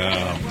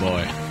 Oh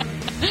boy,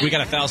 we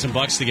got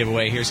 $1,000 to give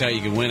away. Here's how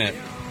you can win it.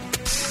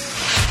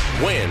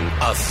 Win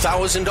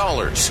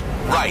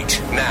 $1,000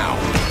 right now.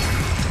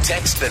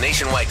 Text the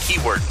nationwide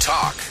keyword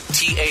TALK,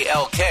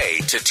 T-A-L-K,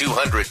 to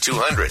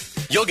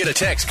 200-200. You'll get a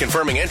text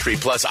confirming entry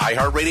plus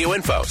iHeartRadio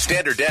info.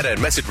 Standard data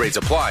and message rates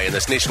apply in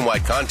this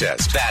nationwide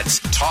contest. That's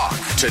TALK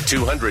to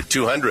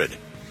 200-200.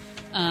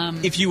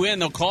 If you win,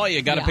 they'll call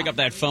you. Got to pick up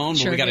that phone.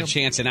 But we got a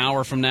chance an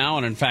hour from now.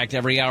 And in fact,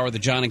 every hour of the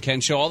John and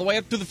Ken show, all the way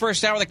up to the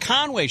first hour of the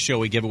Conway show,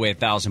 we give away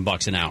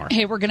 $1,000 an hour.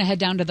 Hey, we're going to head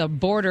down to the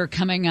border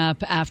coming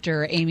up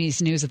after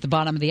Amy's news at the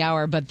bottom of the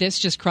hour. But this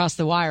just crossed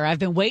the wire. I've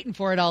been waiting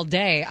for it all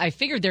day. I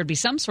figured there'd be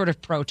some sort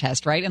of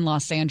protest, right, in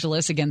Los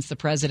Angeles against the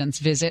president's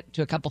visit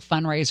to a couple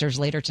fundraisers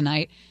later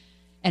tonight.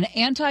 An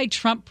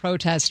anti-Trump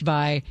protest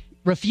by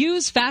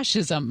Refuse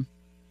Fascism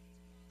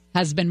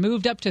has been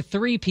moved up to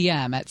 3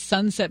 p.m. at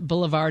Sunset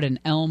Boulevard and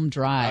Elm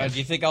Drive. Do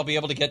you think I'll be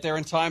able to get there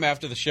in time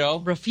after the show?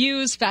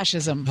 Refuse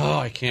Fascism. Oh,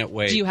 I can't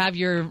wait. Do you have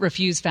your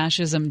Refuse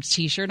Fascism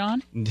T-shirt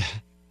on?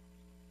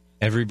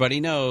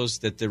 Everybody knows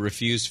that the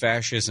Refuse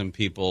Fascism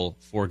people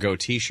forego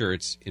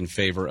T-shirts in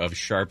favor of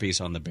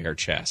Sharpies on the bare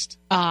chest.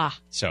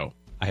 So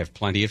I have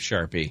plenty of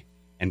Sharpie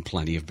and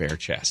plenty of bare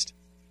chest.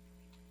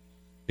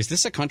 Is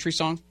this a country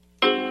song?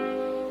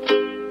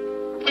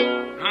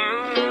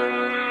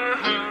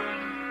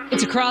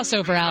 It's a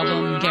crossover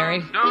album,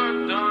 Gary.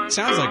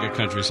 Sounds like a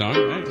country song.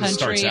 Right? Country it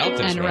starts out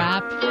this and way.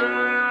 rap.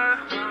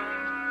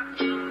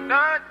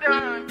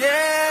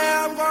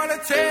 Yeah, I'm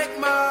gonna take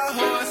my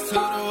horse to the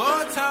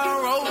old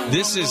town road.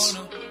 This is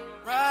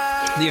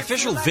the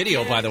official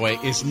video, by the way,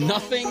 is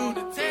nothing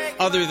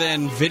other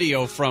than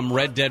video from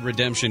Red Dead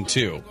Redemption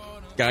 2.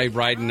 Guy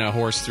riding a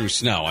horse through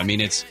snow. I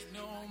mean,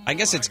 I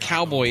guess it's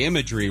cowboy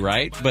imagery,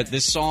 right? But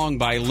this song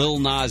by Lil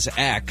Nas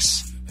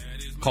X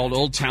called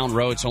Old Town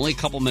Road, it's only a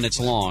couple minutes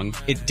long.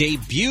 It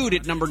debuted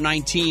at number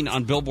 19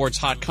 on Billboard's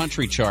Hot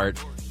Country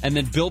chart, and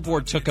then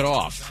Billboard took it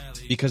off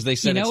because they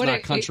said it's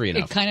not country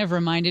enough. It kind of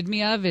reminded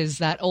me of is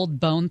that old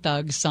Bone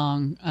Thugs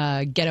song,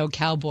 Ghetto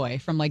Cowboy,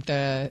 from like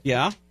the...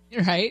 Yeah?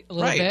 Right? A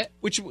little bit.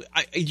 Which,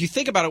 you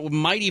think about it,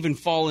 might even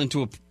fall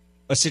into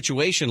a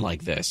situation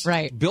like this.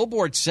 Right.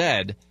 Billboard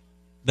said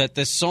that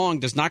this song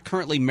does not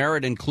currently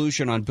merit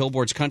inclusion on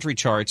Billboard's country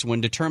charts.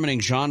 When determining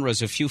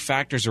genres, a few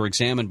factors are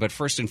examined, but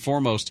first and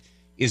foremost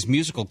is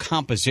musical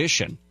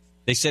composition.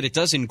 They said it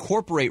does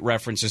incorporate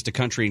references to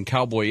country and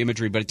cowboy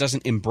imagery, but it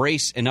doesn't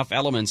embrace enough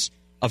elements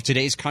of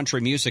today's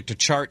country music to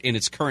chart in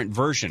its current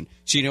version.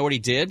 So you know what he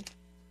did?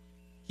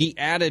 He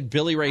added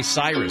Billy Ray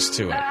Cyrus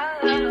to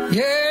it.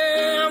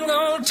 Yeah, I'm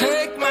gonna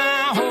take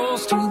my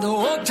horse through the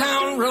old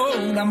town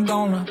road. I'm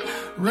gonna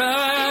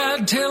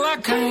ride till I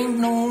can't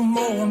no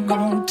more. I'm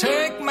gonna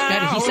take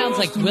my He sounds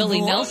like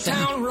Willie Nelson.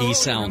 He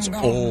sounds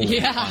old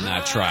on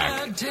that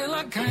track.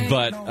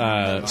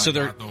 But, so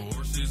they're...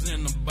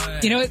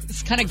 You know,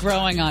 it's kind of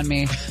growing on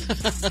me.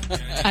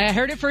 I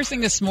heard it first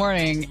thing this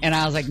morning, and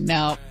I was like,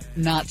 no,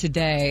 not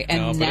today.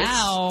 And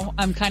now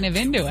I'm kind of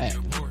into it.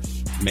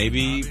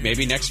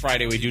 Maybe next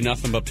Friday we do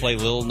nothing but play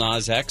Lil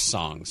Nas X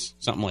songs,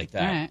 something like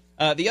that.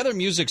 Right. The other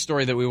music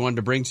story that we wanted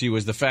to bring to you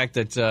was the fact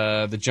that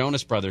the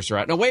Jonas Brothers are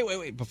out. No,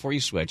 wait, before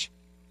you switch.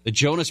 The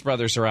Jonas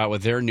Brothers are out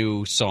with their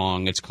new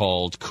song. It's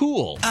called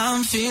Cool.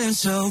 I'm feeling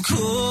so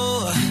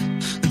cool.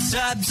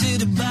 Top to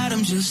the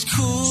bottom, just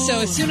cool. So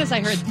as soon as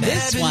I heard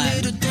this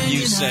one,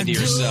 you said to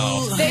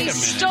yourself, they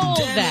stole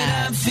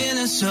that. I'm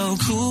feeling so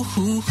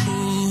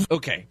cool.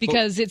 Okay.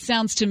 Because it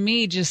sounds to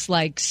me just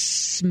like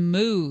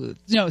smooth.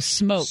 No,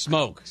 smoke.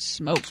 Smoke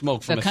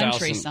from the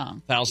country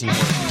song. 1,000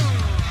 words.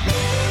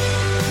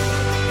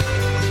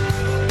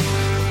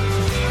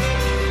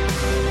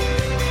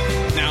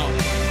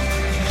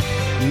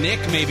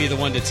 Nick may be the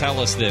one to tell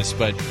us this,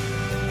 but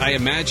I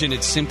imagine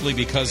it's simply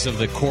because of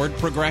the chord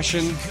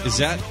progression. Is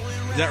that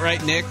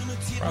right, Nick?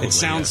 Probably, it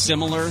sounds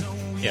similar.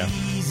 Yeah.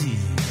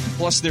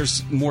 Plus,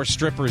 there's more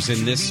strippers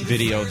in this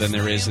video than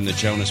there is in the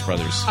Jonas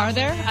Brothers. Are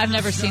there? I've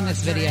never seen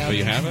this video. Oh,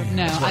 you haven't?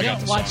 No, I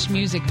don't watch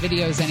music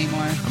videos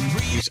anymore.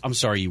 I'm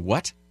sorry, you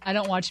what? I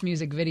don't watch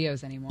music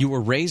videos anymore. You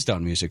were raised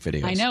on music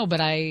videos. I know, but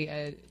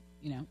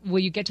will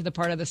you get to the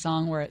part of the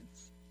song where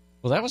it's...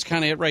 Well, that was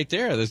kind of it right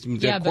there.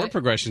 The chord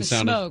progression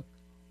sounded... Smoke.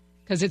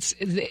 Because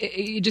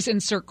you just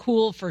insert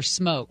cool for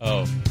smoke.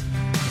 Oh.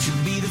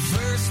 Should be the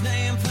first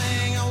damn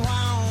thing I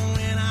want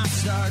when I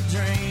start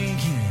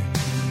drinking.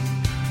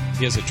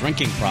 He has a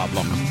drinking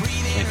problem.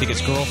 I think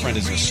his girlfriend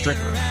is a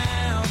stripper.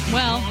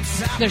 Well,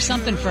 there's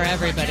something for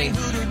everybody.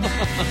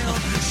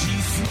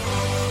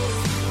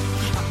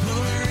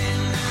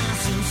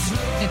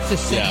 It's the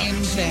same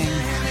thing.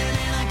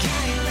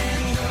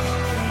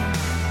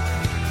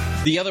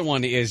 The other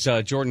one is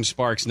Jordan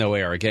Sparks' No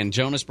Air. Again,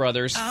 Jonas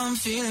Brothers. I'm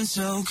feeling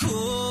so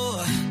cool.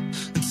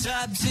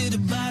 Top to the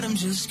bottom,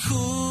 just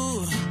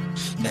cool.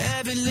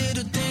 Every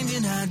little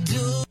thing that I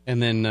do.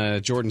 And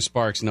then Jordan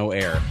Sparks' No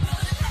Air.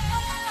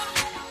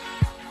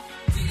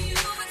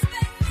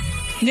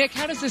 Nick,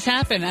 how does this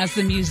happen as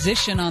the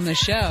musician on the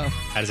show?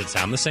 How does it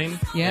sound the same?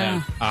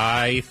 Yeah.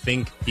 I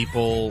think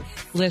people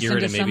listen hear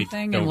it to and maybe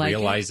something don't and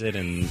realize it,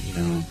 and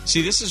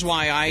See, this is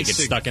why I get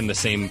stuck in the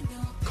same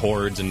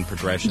chords and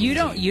progressions. You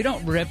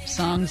don't rip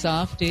songs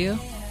off, do you?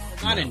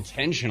 Not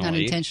intentionally. Not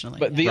intentionally.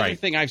 But the other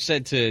thing I've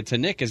said to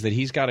Nick is that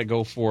he's got to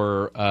go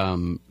for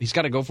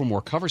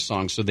more cover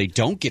songs so they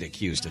don't get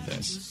accused of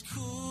this.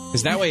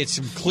 Because that way it's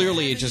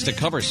clearly just a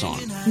cover song.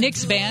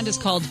 Nick's band is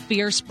called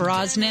Fierce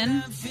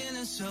Brosnan.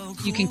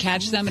 You can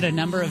catch them at a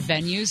number of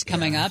venues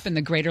coming up in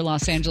the greater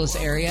Los Angeles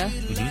area.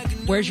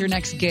 Mm-hmm. Where's your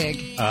next gig?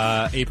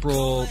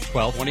 April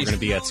 12th. We're going to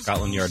be at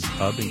Scotland Yard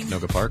Pub in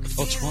Canoga Park.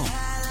 Oh, 12.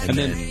 And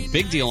then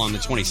big deal on the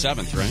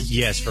 27th, right?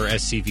 Yes, for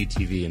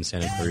SCV-TV in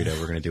Santa Clarita.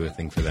 We're going to do a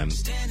thing for them.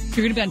 You're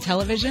going to be on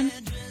television?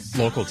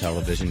 Local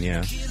television,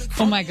 yeah.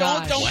 Oh, my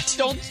gosh.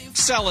 Don't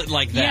sell it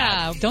like that.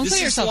 Yeah, don't sell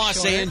yourself This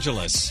is Los short.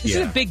 Angeles. This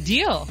is a big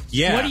deal.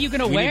 Yeah. What are you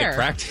going to we wear? Need to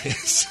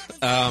practice.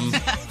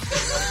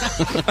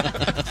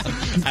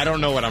 I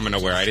don't know what I'm going to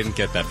wear. I didn't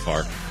get that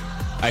far.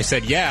 I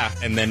said yeah,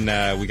 and then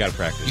we got to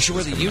practice. You should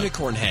wear the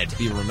unicorn head to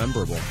be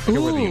rememberable. I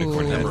can wear the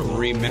unicorn head.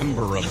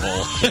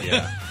 Rememberable.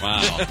 Yeah.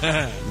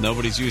 Wow.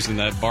 Nobody's using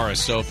that bar of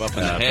soap up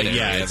in the head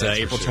Yeah, area, it's that's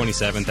April for sure.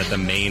 27th at the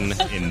Main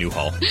in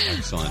Newhall.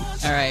 Excellent.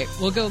 All right.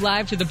 We'll go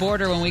live to the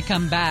border when we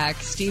come back.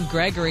 Steve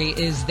Gregory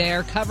is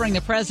there covering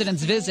the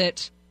president's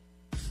visit.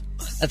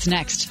 That's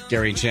next.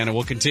 Gary and Shannon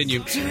will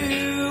continue.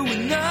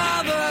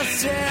 Another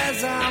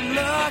says I'm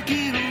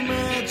lucky to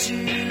meet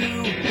you.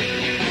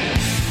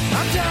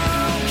 I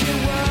don't care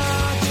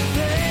what you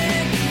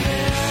think,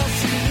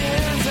 yes, it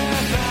is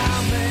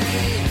about me.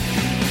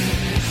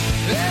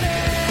 It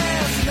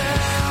is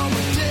now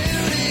my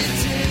duty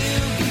to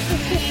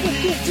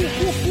complete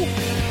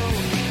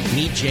it.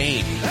 Meet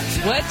Jane.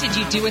 What did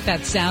you do with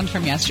that sound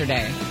from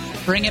yesterday?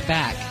 Bring it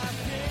back.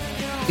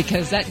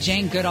 Because that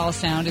Jane Goodall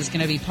sound is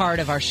going to be part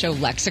of our show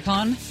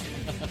lexicon.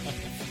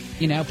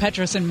 You know,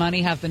 Petros and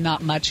Money have the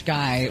not much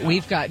guy.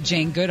 We've got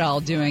Jane Goodall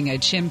doing a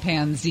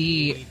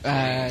chimpanzee,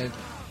 I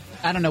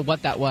don't know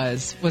what that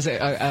was. Was it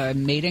a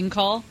mating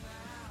call?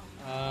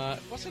 It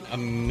wasn't a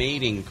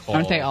mating call.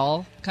 Aren't they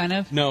all, kind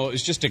of? No, it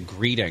was just a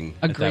greeting.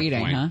 A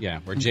greeting, huh? Yeah,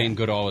 where Jane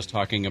Goodall was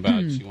talking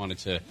about she wanted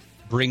to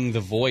bring the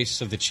voice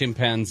of the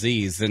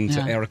chimpanzees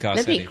into Erica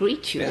Let City. me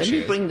greet you. There Let she me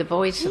is. bring the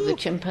voice of the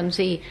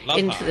chimpanzee Love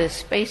into her. this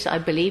space, I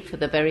believe, for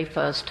the very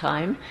first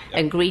time,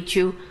 and greet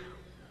you.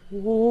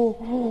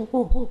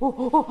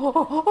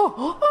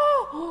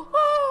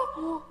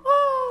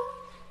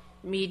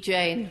 Me,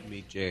 Jane.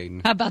 Me,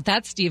 Jane. How about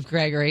that, Steve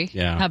Gregory?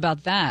 Yeah. How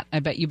about that?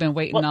 I bet you've been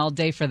waiting all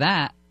day for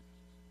that.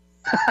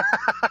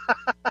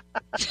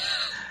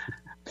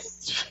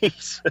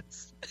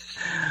 Jesus.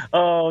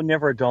 Oh,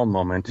 never a dull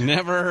moment.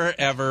 Never,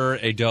 ever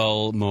a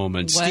dull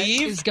moment. What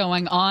Steve? is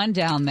going on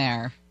down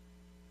there?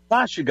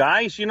 Gosh, you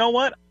guys, you know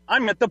what?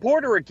 I'm at the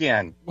border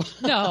again.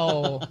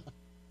 No.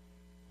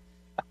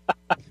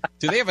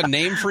 Do they have a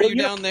name for you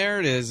down there?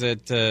 Is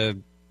it...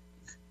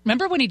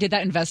 Remember when he did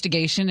that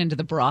investigation into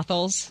the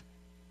brothels?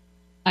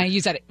 I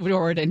use that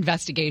word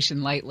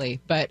investigation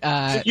lightly, but...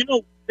 You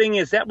know, the thing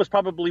is, that was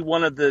probably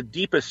one of the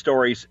deepest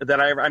stories that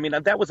I ever... I mean,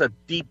 that was a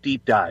deep,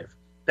 deep dive.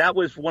 That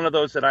was one of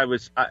those that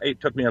it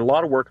took me a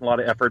lot of work and a lot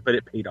of effort, but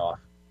it paid off.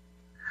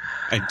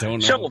 I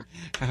don't know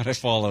how to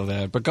follow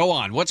that. But go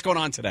on. What's going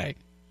on today?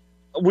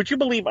 Would you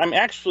believe I'm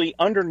actually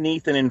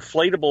underneath an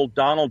inflatable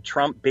Donald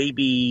Trump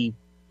baby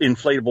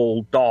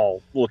inflatable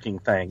doll looking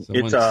thing?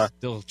 Someone's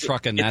still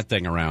trucking that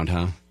thing around,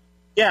 huh?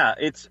 Yeah,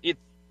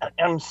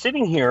 I'm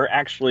sitting here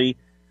actually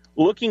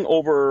looking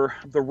over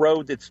the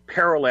road that's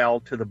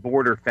parallel to the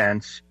border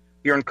fence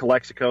here in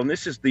Calexico, and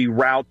this is the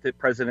route that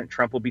President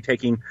Trump will be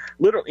taking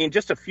literally in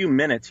just a few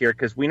minutes here,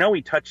 because we know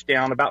he touched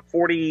down about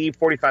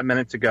 45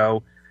 minutes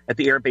ago at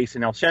the air base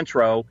in El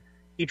Centro.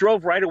 He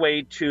drove right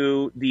away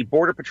to the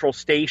Border Patrol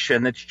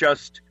station that's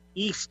just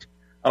east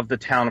of the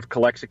town of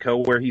Calexico,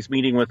 where he's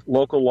meeting with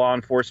local law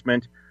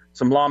enforcement,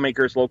 some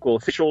lawmakers, local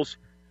officials.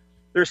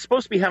 They're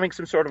supposed to be having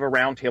some sort of a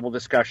roundtable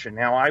discussion.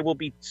 Now, I will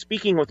be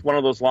speaking with one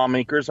of those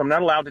lawmakers. I'm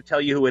not allowed to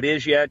tell you who it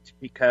is yet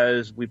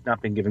because we've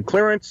not been given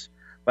clearance,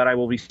 but I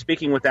will be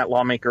speaking with that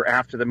lawmaker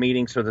after the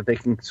meeting so that they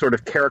can sort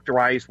of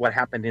characterize what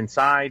happened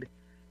inside.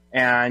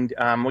 And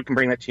we can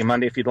bring that to you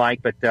Monday if you'd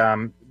like. But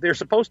they're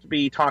supposed to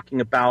be talking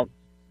about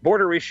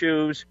border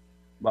issues,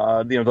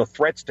 the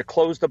threats to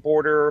close the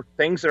border,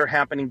 things that are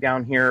happening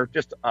down here,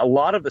 just a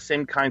lot of the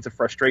same kinds of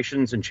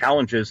frustrations and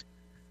challenges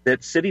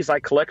that cities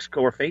like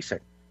Calexico are facing.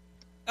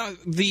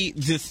 The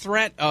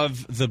threat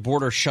of the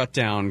border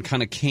shutdown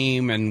kind of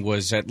came and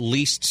was at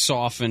least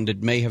softened.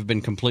 It may have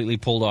been completely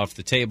pulled off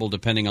the table,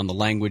 depending on the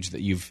language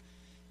that you've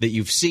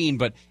seen.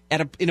 But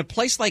in a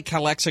place like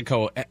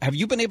Calexico, have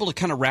you been able to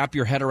kind of wrap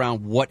your head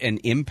around what an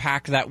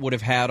impact that would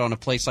have had on a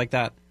place like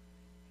that?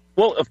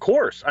 Well, of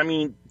course. I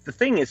mean, the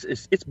thing is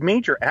it's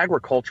major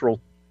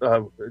agricultural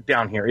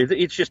down here.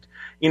 It's just,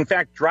 in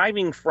fact,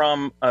 driving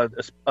from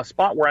a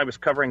spot where I was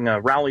covering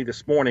a rally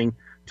this morning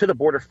to the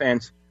border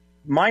fence,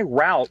 my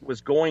route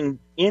was going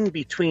in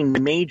between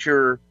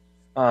major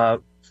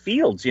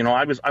fields. You know,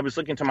 I was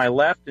looking to my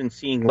left and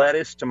seeing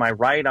lettuce. To my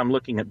right, I'm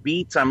looking at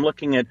beets. I'm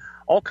looking at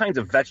all kinds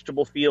of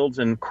vegetable fields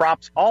and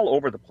crops all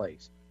over the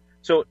place.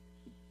 So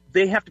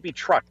they have to be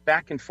trucked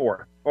back and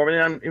forth.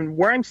 And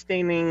where I'm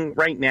standing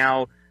right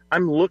now,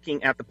 I'm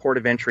looking at the port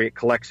of entry at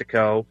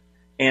Calexico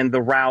and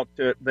the route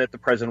that the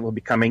president will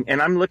be coming.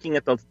 And I'm looking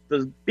at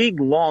the big,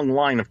 long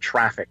line of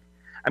traffic.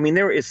 I mean,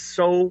 there is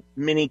so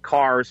many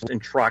cars and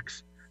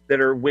trucks that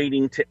are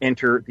waiting to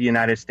enter the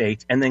United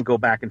States and then go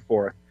back and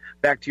forth.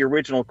 Back to your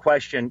original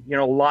question, you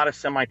know, a lot of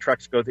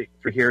semi-trucks go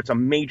through here. It's a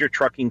major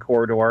trucking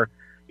corridor.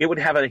 It would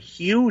have a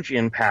huge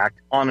impact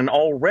on an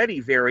already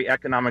very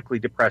economically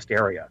depressed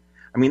area.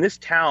 I mean, this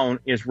town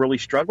is really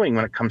struggling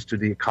when it comes to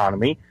the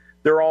economy.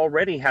 They're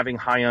already having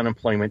high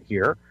unemployment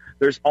here.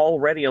 There's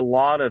already a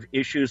lot of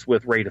issues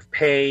with rate of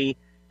pay.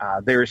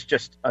 There's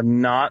just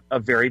not a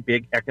very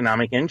big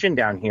economic engine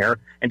down here.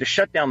 And to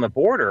shut down the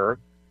border,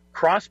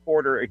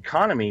 cross-border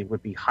economy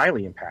would be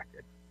highly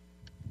impacted.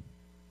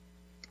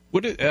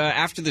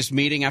 After this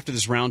meeting, after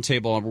this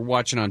roundtable, we're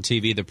watching on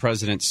TV the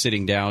president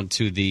sitting down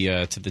to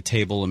the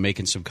table and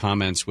making some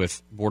comments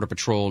with Border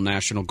Patrol,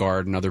 National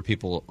Guard, and other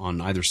people on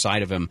either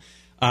side of him.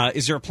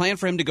 Is there a plan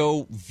for him to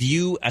go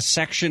view a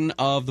section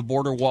of the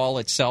border wall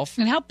itself?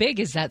 And how big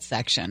is that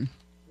section?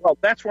 Well,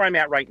 that's where I'm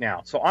at right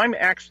now. So I'm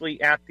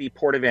actually at the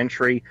port of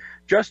entry,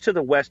 just to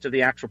the west of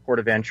the actual port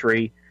of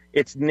entry.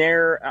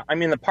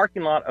 I'm in the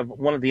parking lot of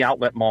one of the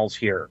outlet malls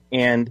here.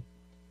 And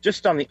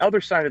just on the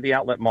other side of the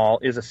outlet mall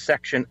is a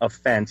section of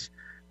fence.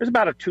 There's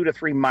about a 2 to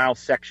 3 mile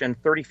section,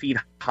 30 feet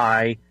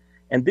high.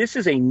 And this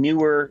is a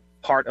newer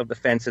part of the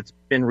fence that's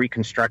been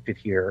reconstructed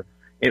here.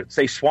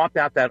 They swapped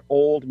out that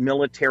old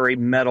military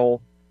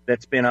metal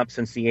that's been up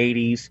since the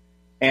 80s.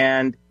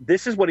 And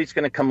this is what he's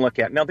going to come look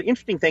at. Now, the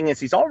interesting thing is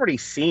he's already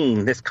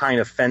seen this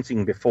kind of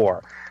fencing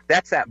before.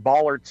 That's that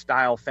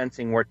bollard-style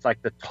fencing where it's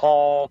like the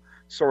tall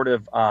sort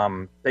of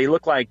they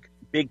look like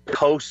big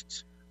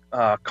posts,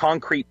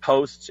 concrete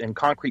posts and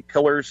concrete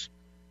pillars,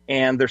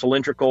 and there's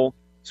cylindrical,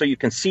 so you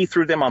can see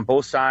through them on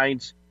both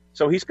sides.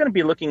 So he's going to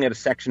be looking at a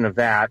section of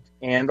that,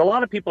 and a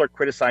lot of people are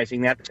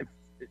criticizing that.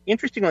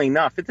 Interestingly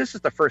enough, this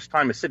is the first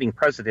time a sitting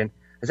president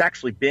has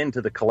actually been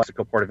to the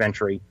Calexico Port of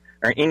Entry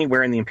or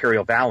anywhere in the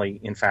Imperial Valley,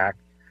 in fact.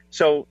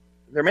 So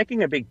they're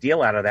making a big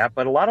deal out of that,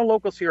 but a lot of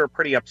locals here are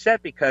pretty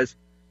upset because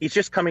he's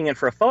just coming in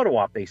for a photo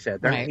op, they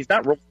said. Right. He's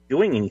not really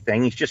doing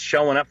anything. He's just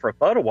showing up for a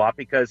photo op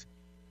because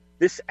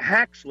this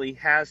actually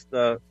has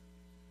the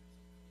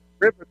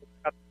river.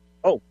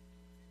 Oh.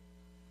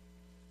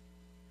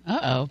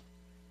 Uh-oh.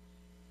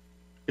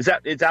 Is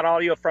that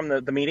audio from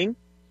the meeting?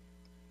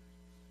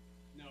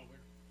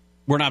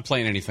 We're not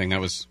playing anything. That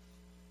was...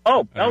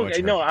 Oh,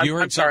 okay. No, you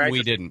heard I'm sorry. something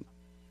we didn't.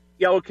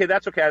 Yeah, okay,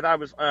 that's okay. I thought it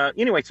was...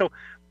 anyway, so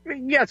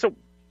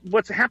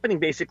what's happening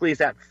basically is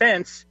that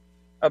fence,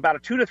 about a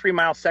 2 to 3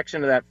 mile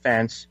section of that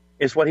fence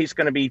is what he's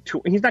going to be...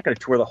 he's not going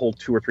to tour the whole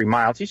 2 or 3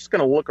 miles. He's just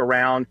going to look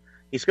around.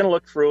 He's going to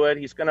look through it.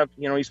 He's going to,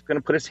 he's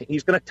going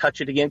to touch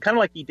it again, kind of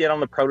like he did on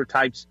the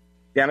prototypes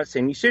down at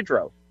San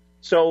Ysidro.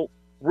 So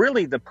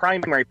really the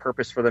primary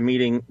purpose for the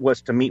meeting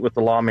was to meet with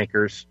the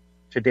lawmakers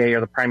today,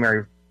 or the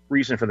primary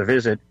reason for the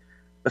visit.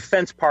 The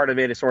fence part of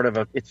it is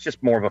it's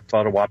just more of a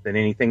photo op than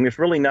anything. There's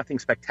really nothing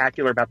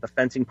spectacular about the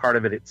fencing part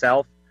of it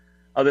itself,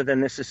 other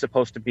than this is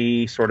supposed to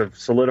be sort of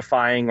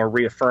solidifying or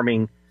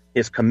reaffirming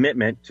his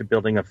commitment to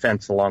building a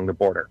fence along the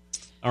border.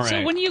 All right.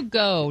 So when you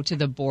go to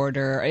the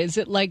border, is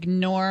it like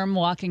Norm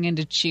walking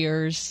into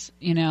Cheers,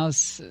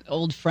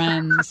 old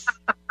friends,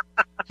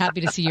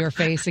 happy to see your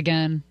face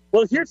again?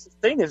 Well, here's the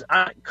thing is,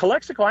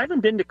 Calexico, I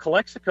haven't been to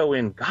Calexico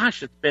in,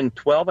 it's been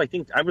 12, I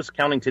think, I was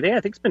counting today,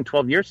 I think it's been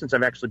 12 years since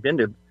I've actually been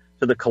to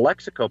the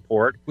Calexico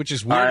port. Which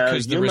is weird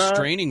because the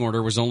restraining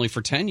order was only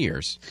for 10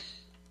 years.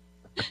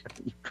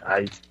 You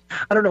guys,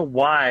 I don't know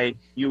why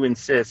you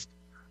insist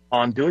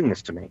on doing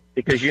this to me,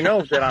 because you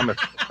know that I'm a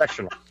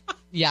professional.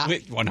 Yeah.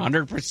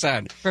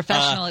 100%.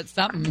 Professional at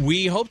something.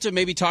 We hope to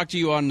maybe talk to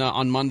you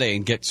on Monday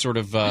and get sort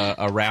of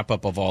a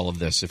wrap-up of all of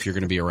this, if you're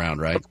going to be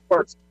around, right?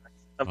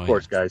 Of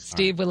course, guys.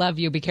 Steve, we love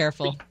you. Be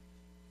careful.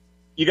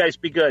 You guys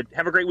be good.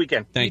 Have a great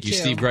weekend. Thank you.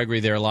 Steve Gregory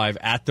there live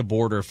at the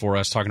border for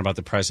us, talking about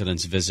the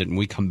president's visit. And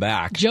we come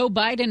back. Joe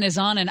Biden is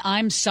on an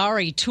I'm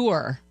Sorry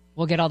tour.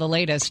 We'll get all the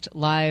latest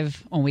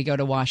live when we go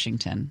to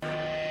Washington.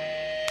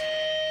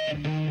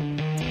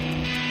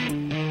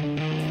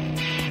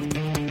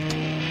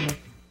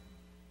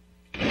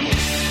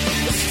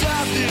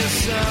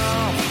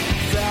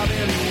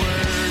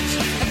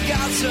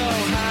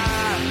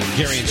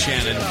 Gary and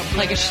Shannon.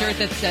 Like a shirt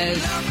that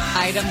says,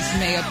 items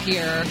may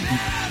appear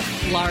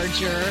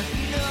larger.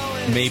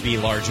 Maybe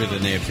larger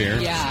than they appear.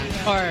 Yeah,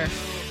 or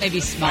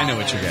maybe smaller. I know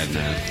what you're getting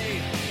at.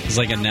 It's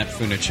like a Annette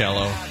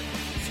Funicello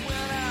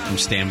from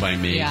Stand By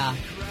Me. Yeah.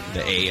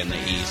 The A and the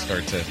E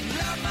start to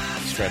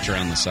stretch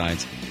around the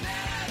sides.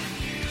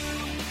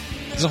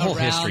 There's a whole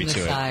history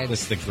to it.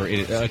 That's the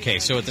great. Okay,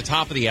 so at the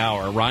top of the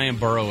hour, Ryan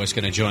Burrow is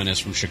going to join us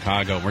from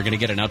Chicago. We're going to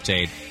get an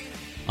update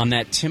on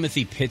that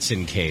Timothy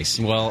Pitzen case.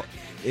 Well,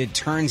 it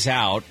turns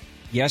out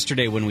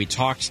yesterday when we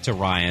talked to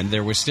Ryan,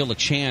 there was still a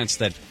chance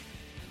that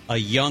a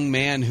young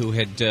man who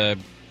had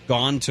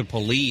gone to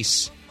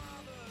police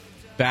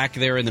back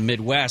there in the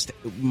Midwest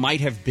might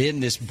have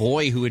been this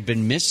boy who had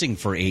been missing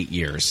for 8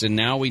 years. And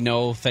now we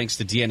know, thanks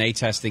to DNA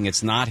testing,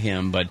 it's not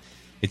him, but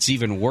it's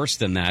even worse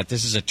than that.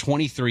 This is a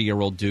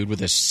 23-year-old dude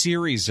with a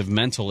series of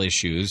mental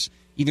issues.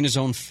 Even his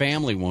own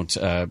family won't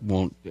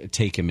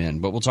take him in.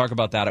 But we'll talk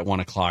about that at 1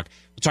 o'clock.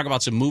 We'll talk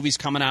about some movies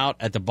coming out.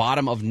 At the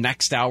bottom of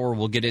next hour,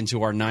 we'll get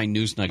into our 9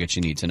 news nuggets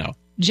you need to know.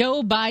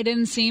 Joe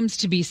Biden seems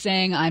to be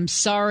saying, I'm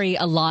sorry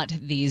a lot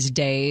these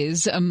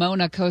days.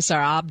 Mona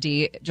Kosar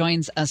Abdi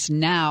joins us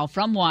now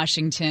from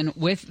Washington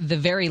with the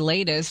very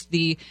latest,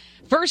 the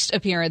first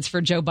appearance for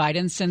Joe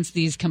Biden since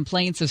these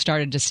complaints have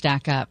started to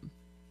stack up.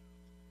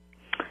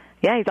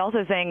 Yeah, he's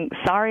also saying,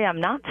 sorry,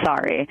 I'm not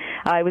sorry.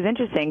 It was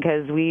interesting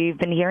because we've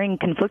been hearing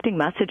conflicting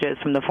messages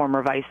from the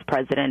former vice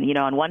president. You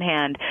know, on one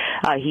hand,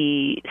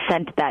 he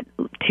sent that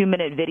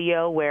 2-minute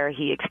video where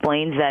he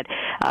explains that,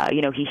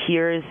 he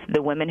hears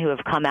the women who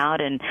have come out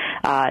and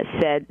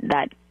said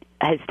that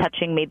his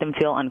touching made them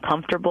feel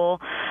uncomfortable,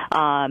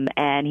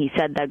 and he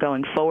said that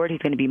going forward he's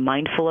going to be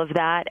mindful of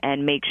that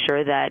and make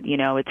sure that,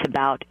 it's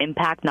about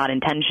impact, not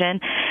intention.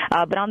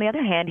 But on the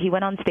other hand, he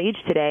went on stage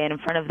today and in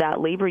front of that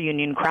labor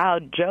union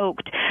crowd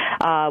joked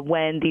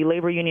when the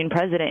labor union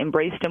president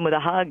embraced him with a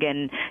hug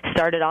and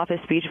started off his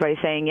speech by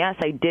saying, yes,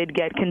 I did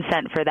get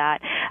consent for that.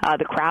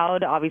 The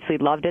crowd obviously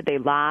loved it. They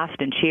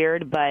laughed and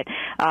cheered, but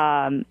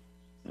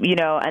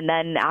and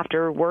then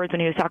afterwards when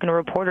he was talking to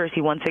reporters,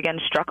 he once again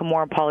struck a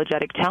more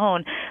apologetic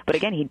tone. But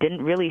again, he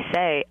didn't really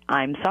say,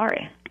 I'm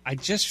sorry. I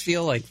just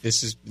feel like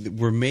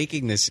we're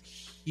making this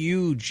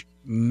huge,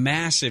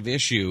 massive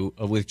issue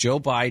with Joe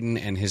Biden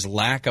and his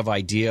lack of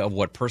idea of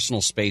what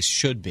personal space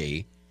should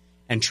be.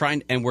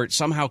 and we're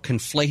somehow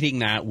conflating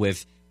that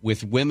with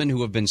women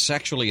who have been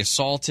sexually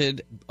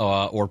assaulted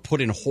or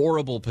put in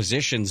horrible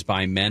positions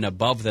by men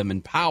above them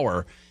in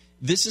power.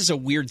 This is a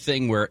weird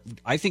thing where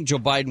I think Joe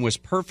Biden was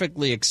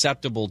perfectly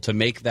acceptable to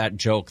make that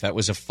joke. That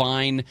was a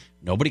fine.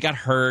 Nobody got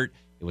hurt.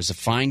 It was a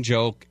fine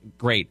joke.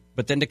 Great.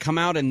 But then to come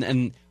out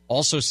and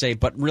also say,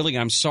 but really,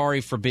 I'm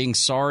sorry for being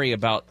sorry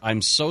about,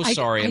 I'm so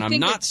sorry, and I'm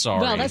not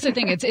sorry. Well, that's the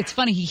thing. It's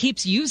funny. He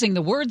keeps using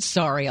the word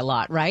sorry a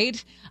lot,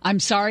 right? I'm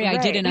sorry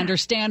I didn't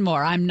understand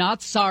more. I'm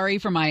not sorry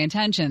for my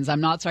intentions. I'm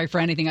not sorry for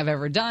anything I've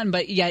ever done.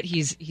 But yet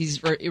he's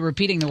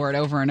repeating the word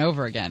over and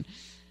over again.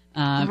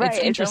 It's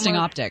interesting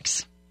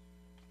optics.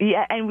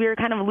 Yeah, and we were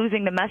kind of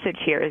losing the message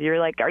here. You're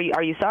like, are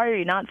you sorry? Are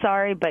you not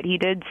sorry? But he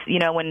did,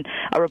 when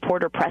a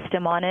reporter pressed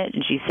him on it,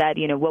 and she said,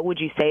 what would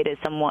you say to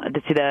someone,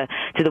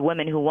 to the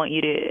women who want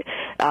you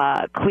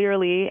to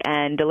clearly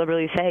and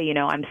deliberately say,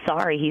 I'm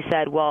sorry? He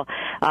said, well,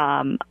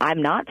 I'm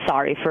not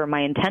sorry for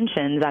my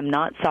intentions. I'm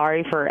not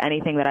sorry for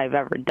anything that I've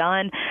ever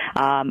done.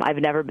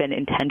 I've never been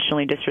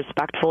intentionally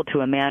disrespectful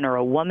to a man or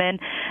a woman.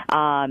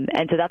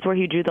 And so that's where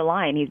he drew the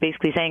line. He's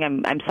basically saying,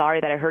 I'm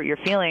sorry that I hurt your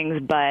feelings,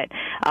 but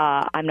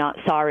I'm not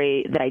sorry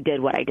that I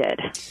did what I did.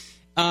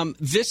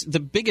 The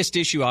biggest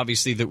issue,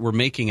 obviously, that we're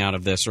making out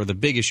of this, or the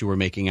big issue we're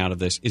making out of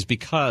this, is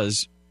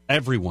because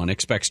everyone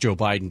expects Joe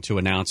Biden to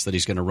announce that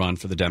he's going to run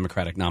for the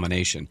Democratic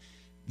nomination.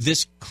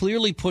 This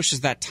clearly pushes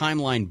that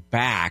timeline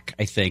back,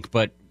 I think.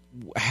 But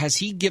has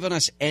he given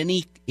us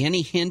any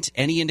hint,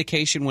 any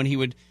indication when he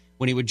would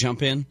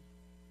jump in?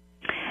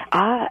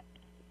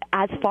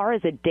 As far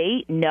as a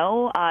date,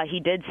 no. He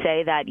did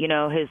say that,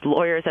 his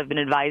lawyers have been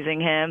advising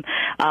him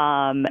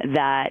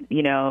that,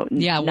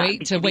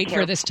 wait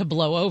for this to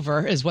blow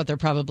over is what they're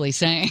probably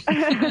saying.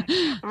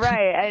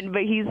 Right.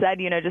 But he said,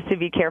 just to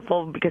be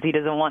careful because he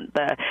doesn't want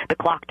the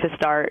clock to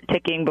start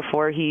ticking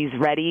before he's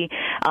ready.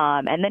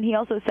 And then he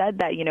also said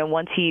that,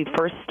 once he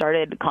first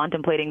started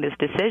contemplating this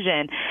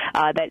decision,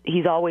 that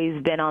he's always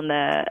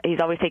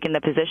taken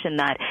the position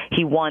that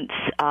he wants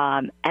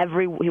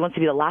he wants to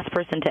be the last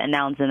person to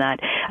announce, and that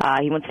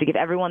he wants to give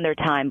everyone their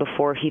time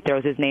before he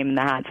throws his name in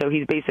the hat. So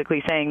he's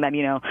basically saying that,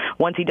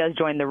 once he does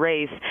join the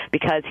race,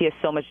 because he has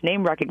so much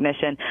name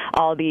recognition,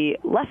 all the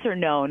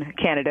lesser-known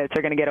candidates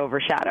are going to get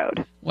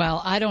overshadowed.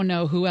 Well, I don't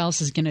know who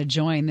else is going to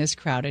join this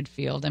crowded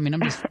field. I mean,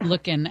 I'm just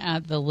looking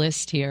at the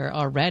list here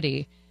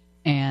already,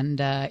 and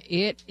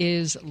it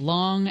is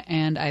long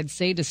and I'd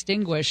say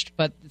distinguished,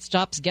 but it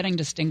stops getting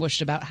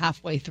distinguished about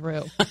halfway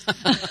through.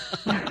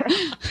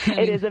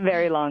 It is a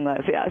very long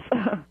list, yes.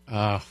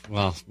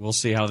 Well, we'll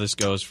see how this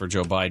goes for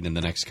Joe Biden in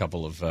the next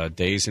couple of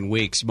days and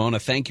weeks. Mona,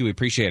 thank you. We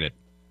appreciate it.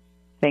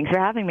 Thanks for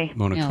having me.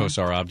 Mona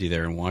Kosar Abdi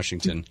there in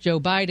Washington. Joe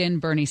Biden,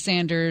 Bernie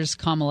Sanders,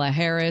 Kamala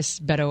Harris,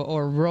 Beto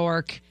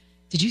O'Rourke.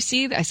 Did you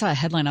see? I saw a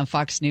headline on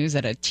Fox News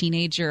that a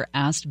teenager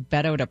asked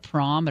Beto to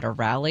prom at a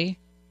rally.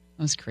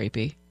 That was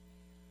creepy.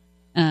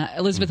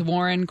 Elizabeth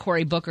Warren,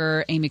 Cory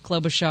Booker, Amy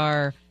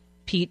Klobuchar,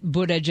 Pete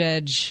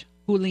Buttigieg,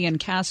 Julian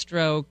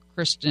Castro,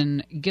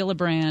 Kristen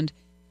Gillibrand,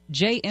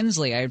 Jay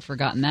Inslee, I had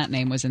forgotten that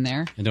name was in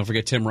there. And don't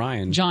forget Tim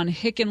Ryan. John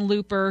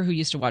Hickenlooper, who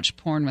used to watch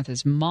porn with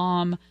his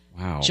mom.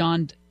 Wow.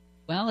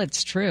 Well,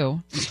 it's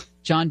true.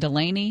 John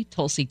Delaney,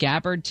 Tulsi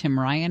Gabbard, Tim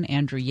Ryan,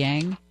 Andrew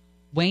Yang,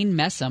 Wayne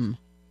Messam.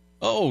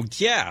 Oh,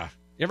 yeah.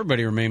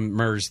 Everybody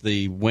remembers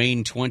the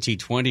Wayne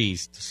 2020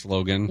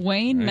 slogan.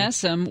 Wayne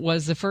Messam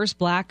was the first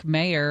black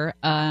mayor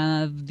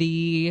of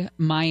the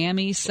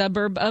Miami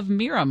suburb of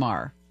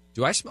Miramar.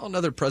 Do I smell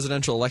another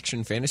presidential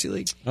election fantasy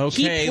league?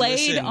 Okay, he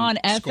played on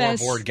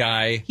scoreboard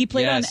guy. He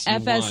played on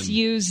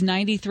FSU's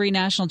 93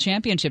 national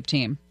championship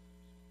team.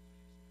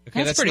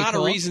 Okay, that's not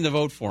cool. A reason to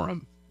vote for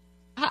him.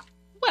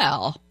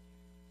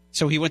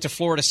 So he went to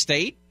Florida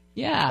State?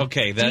 Yeah.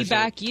 Okay, that's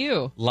back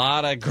you.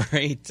 Lot of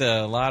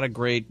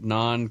great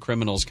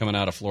non-criminals coming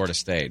out of Florida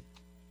State.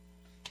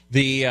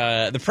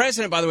 The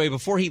president, by the way,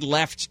 before he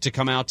left to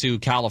come out to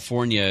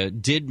California,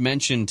 did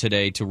mention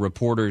today to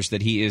reporters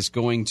that he is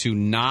going to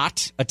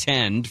not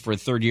attend for a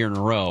third year in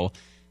a row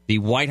the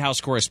White House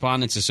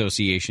Correspondents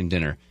Association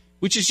dinner,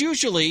 which is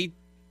usually,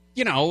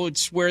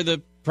 it's where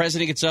the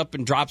president gets up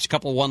and drops a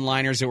couple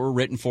one-liners that were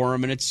written for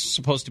him, and it's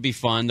supposed to be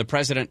fun. The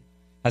president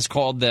has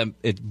called them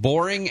it's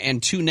boring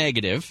and too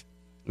negative.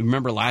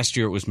 Remember last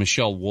year it was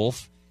Michelle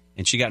Wolf,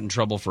 and she got in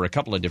trouble for a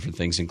couple of different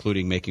things,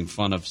 including making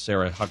fun of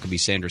Sarah Huckabee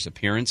Sanders'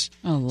 appearance.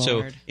 Oh, Lord.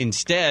 So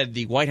instead,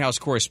 the White House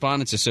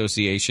Correspondents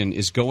Association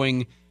is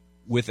going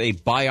with a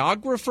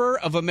biographer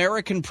of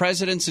American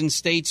presidents and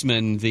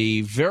statesmen,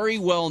 the very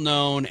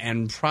well-known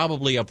and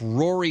probably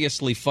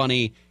uproariously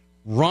funny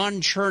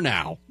Ron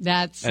Chernow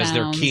as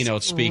their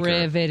keynote speaker.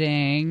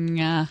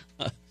 Riveting.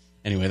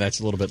 Anyway, that's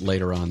a little bit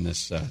later on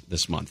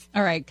this month.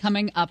 All right,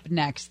 coming up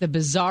next, the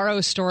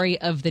bizarro story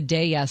of the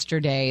day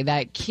yesterday.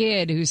 That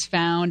kid who's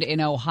found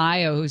in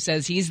Ohio who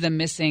says he's the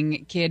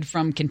missing kid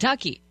from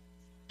Kentucky.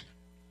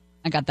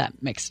 I got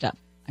that mixed up.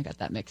 I got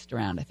that mixed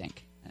around, I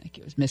think. I think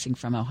he was missing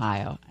from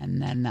Ohio,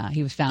 and then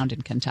he was found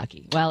in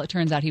Kentucky. Well, it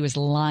turns out he was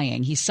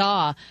lying. He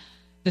saw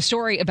the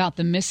story about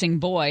the missing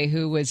boy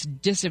who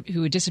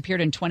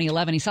disappeared in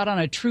 2011. He saw it on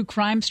a true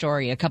crime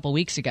story a couple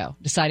weeks ago.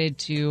 Decided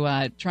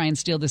to try and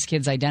steal this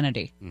kid's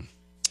identity.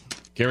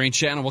 Gary and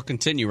Shannon will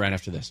continue right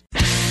after this.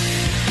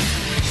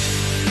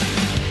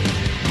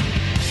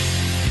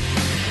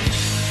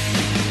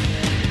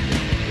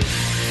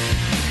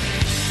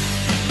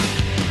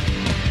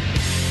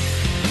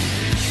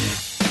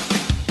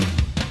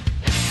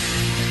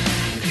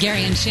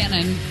 Gary and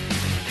Shannon.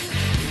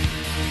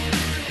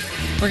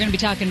 We're going to be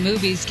talking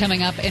movies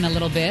coming up in a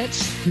little bit.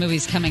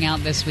 Movies coming out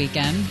this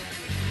weekend.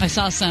 I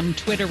saw some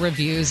Twitter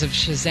reviews of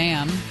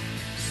Shazam.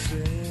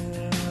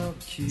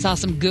 Saw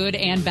some good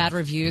and bad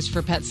reviews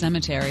for Pet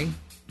Sematary.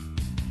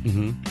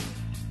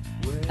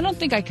 I don't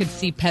think I could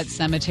see Pet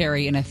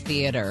Sematary in a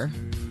theater.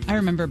 I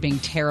remember being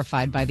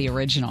terrified by the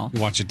original.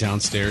 You watch it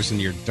downstairs in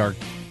your dark.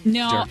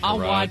 No, I'll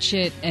watch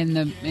it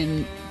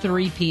in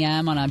 3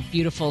 p.m. on a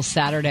beautiful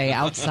Saturday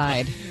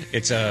outside.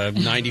 It's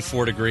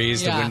 94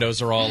 degrees. Yeah. The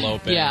windows are all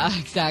open. Yeah,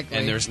 exactly.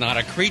 And there's not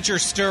a creature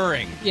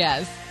stirring.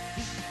 Yes.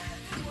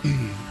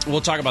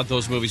 We'll talk about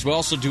those movies. We'll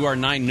also do our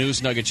 9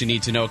 news nuggets you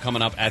need to know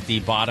coming up at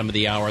the bottom of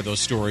the hour. Those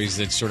stories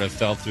that sort of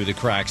fell through the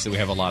cracks that we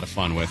have a lot of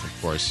fun with,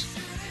 of course.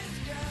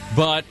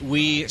 But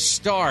we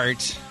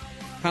start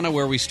kind of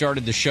where we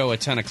started the show at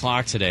 10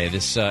 o'clock today.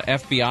 This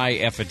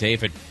FBI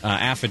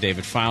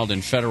affidavit filed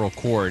in federal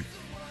court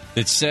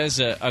that says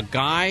a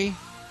guy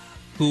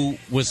who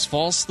was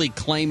falsely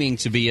claiming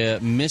to be a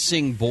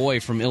missing boy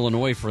from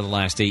Illinois for the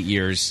last 8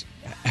 years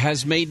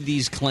has made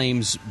these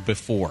claims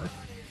before.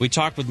 We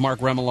talked with Mark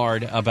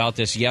Remillard about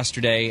this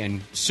yesterday,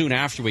 and soon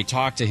after we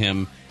talked to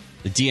him,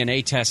 the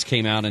DNA test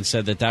came out and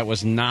said that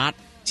was not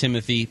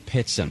Timothy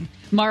Pitzen.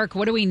 Mark,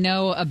 what do we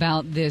know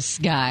about this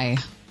guy?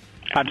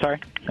 I'm sorry?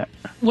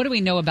 What do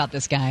we know about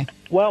this guy?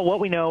 Well, what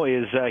we know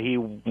is he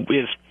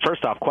is,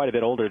 first off, quite a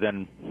bit older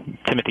than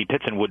Timothy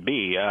Pitzen would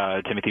be.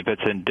 Timothy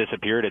Pitzen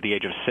disappeared at the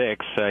age of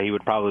 6. He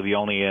would probably be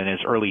only in his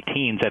early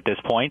teens at this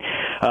point,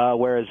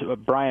 whereas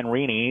Brian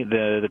Reaney,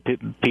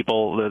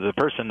 the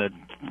person that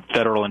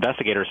federal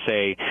investigators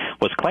say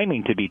was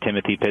claiming to be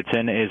Timothy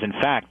Pitzen, is in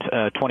fact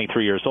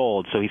 23 years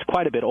old, so he's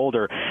quite a bit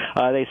older.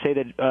 They say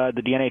that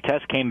the DNA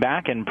test came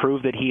back and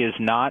proved that he is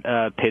not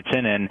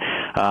Pitzen, and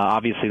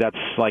obviously that's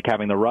like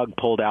having the rug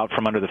pulled out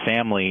from under the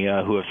family,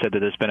 who have said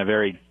that it's been a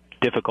very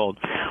difficult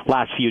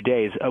last few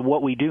days.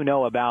 What we do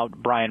know about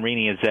Brian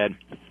Reaney is that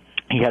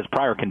he has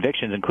prior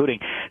convictions, including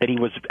that he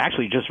was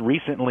actually just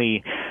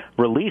recently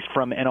released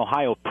from an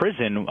Ohio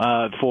prison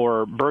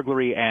for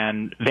burglary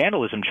and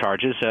vandalism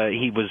charges.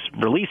 He was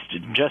released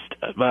just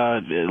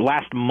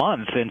last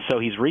month, and so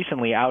he's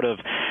recently out of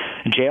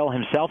jail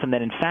himself. And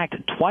then, in fact,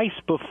 twice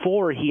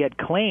before he had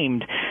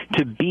claimed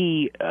to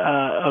be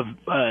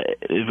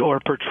or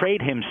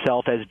portrayed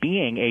himself as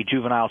being a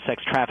juvenile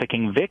sex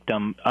trafficking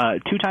victim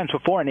 2 times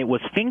before, and it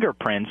was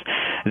fingerprints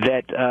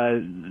that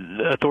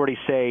authorities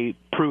say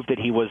proved that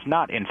he was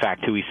not, in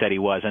fact, who he said he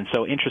was. And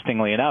so,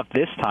 interestingly enough,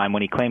 this time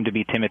when he claimed to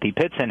be Timothy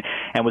Pitzen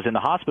and was in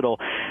the hospital,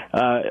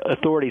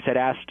 authorities had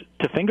asked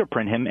to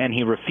fingerprint him, and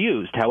he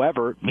refused.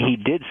 However, he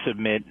did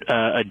submit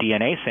a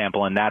DNA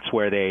sample, and that's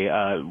where they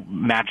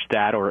matched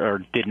that,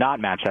 or did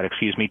not match that,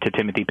 to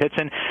Timothy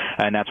Pitzen,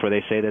 and that's where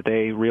they say that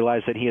they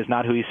realized that he is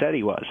not who he said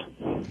he was.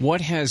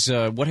 What has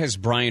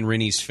Brian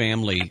Reaney's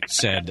family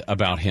said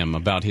about him,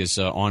 about his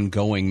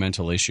ongoing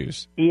mental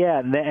issues? Yeah,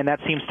 and that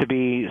seems to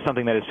be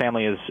something that his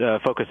family is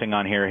focusing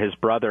on here. His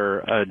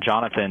brother,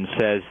 Jonathan,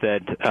 says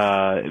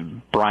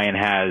that Brian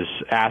has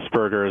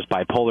Asperger's,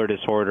 bipolar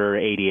disorder,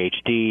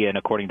 ADHD, and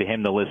according to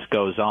him, the list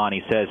goes on.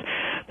 He says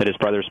that his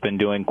brother's been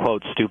doing,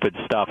 quote, stupid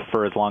stuff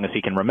for as long as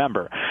he can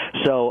remember.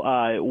 So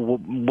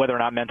whether or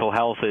not mental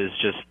health is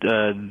just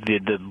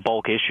the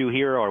bulk issue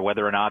here, or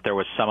whether or not there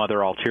was some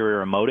other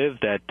ulterior motive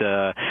that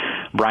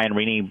Brian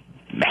Reaney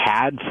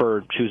had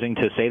for choosing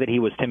to say that he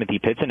was Timothy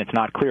Pitzen, it's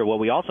not clear. What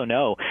we also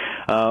know,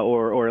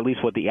 or at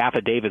least what the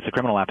affidavits, the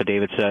criminal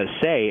affidavits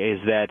say,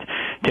 is that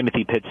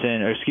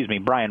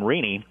Brian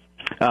Reaney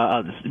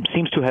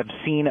seems to have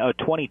seen a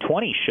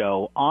 2020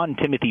 show on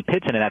Timothy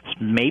Pitzen, and that's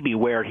maybe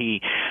where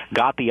he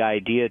got the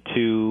idea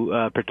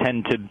to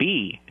pretend to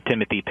be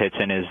Timothy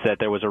Pitzen, is that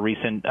there was a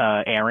recent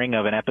airing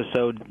of an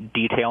episode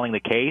detailing the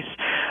case,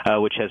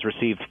 which has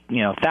received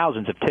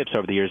thousands of tips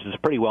over the years. It's a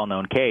pretty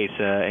well-known case,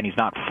 and he's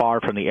not far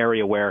from the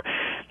area where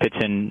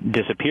Pitzen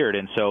disappeared,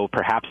 and so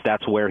perhaps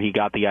that's where he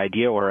got the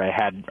idea, or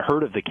had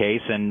heard of the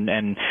case,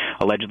 and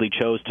allegedly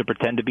chose to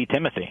pretend to be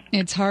Timothy.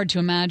 It's hard to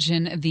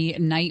imagine the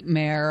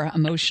nightmare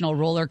emotional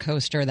roller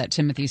coaster that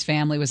Timothy's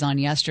family was on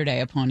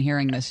yesterday upon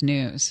hearing this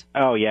news.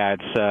 Oh, yeah,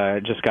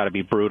 it's just got to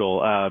be brutal.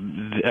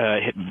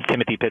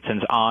 Timothy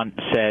Pitzen's aunt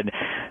said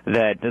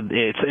that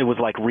it was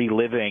like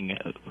reliving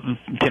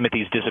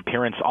Timothy's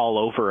disappearance all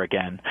over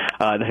again.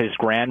 His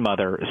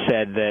grandmother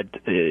said that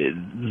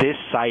this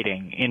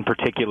sighting in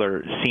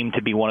particular seemed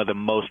to be one of the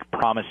most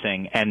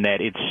promising, and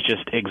that it's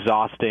just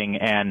exhausting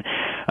and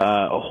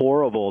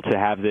horrible to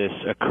have this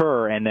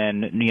occur, and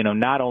then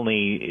not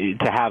only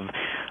to have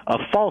a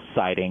false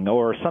sighting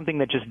or something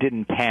that just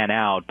didn't pan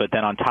out. But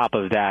then on top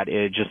of that,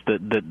 it just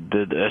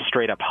the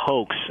straight up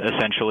hoax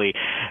essentially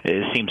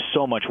seems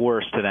so much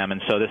worse to them.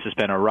 And so this has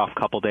been a rough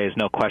couple days,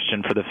 no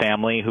question, for the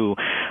family who,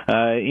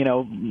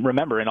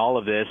 remember in all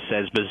of this,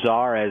 as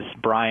bizarre as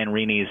Brian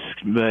Reeney's,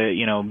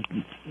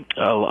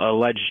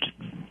 alleged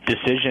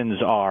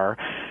decisions are,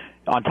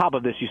 on top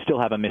of this, you still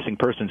have a missing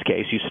persons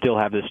case. You still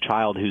have this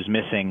child who's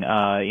missing,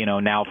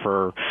 now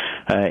for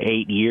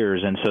 8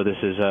 years. And so this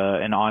is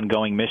an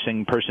ongoing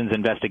missing persons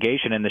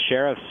investigation. And the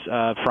sheriffs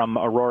from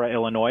Aurora,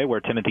 Illinois,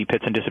 where Timothy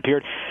Pitzen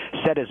disappeared,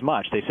 said as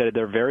much. They said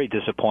they're very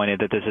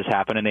disappointed that this has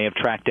happened, and they have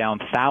tracked down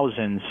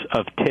thousands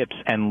of tips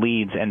and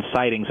leads and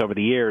sightings over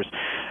the years.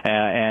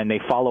 And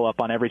they follow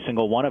up on every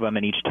single one of them,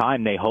 and each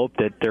time they hope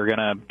that they're going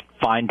to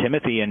find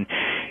Timothy, and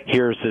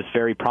here's this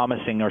very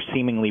promising or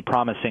seemingly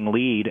promising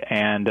lead,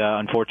 and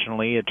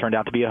unfortunately it turned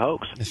out to be a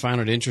hoax. I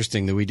found it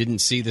interesting that we didn't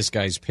see this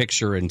guy's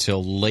picture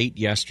until late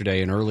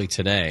yesterday and early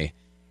today.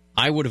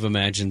 I would have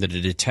imagined that a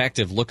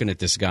detective looking at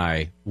this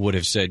guy would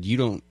have said, you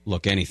don't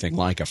look anything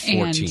like a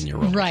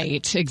 14-year-old.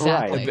 Right,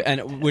 exactly. Right.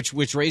 And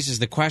which raises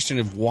the question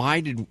of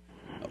why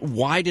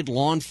did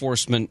law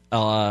enforcement,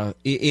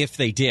 if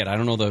they did, I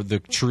don't know the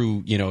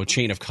true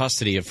chain of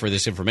custody for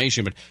this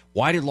information, but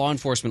why did law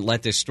enforcement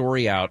let this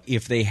story out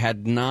if they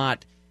had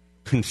not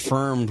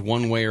confirmed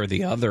one way or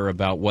the other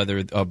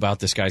about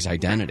this guy's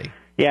identity?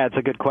 Yeah, it's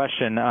a good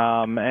question,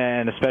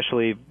 and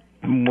especially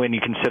when you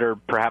consider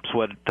perhaps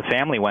what the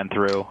family went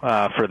through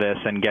for this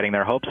and getting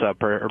their hopes up,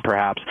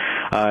 perhaps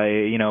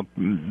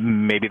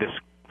maybe this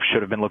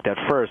should have been looked at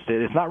first.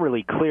 It's not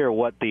really clear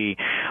what the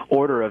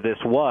order of this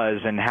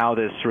was and how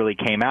this really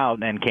came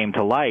out and came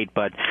to light,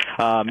 but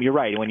you're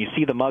right. When you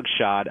see the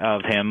mugshot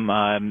of him,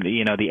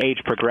 the age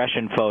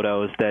progression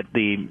photos that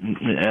the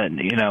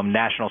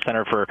National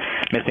Center for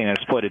Missing and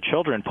Exploited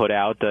Children put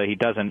out, he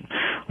doesn't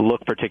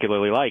look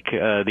particularly like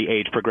the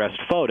age progressed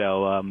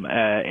photo.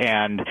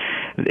 And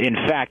in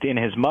fact, in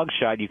his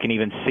mugshot, you can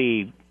even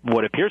see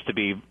what appears to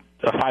be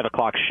a 5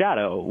 o'clock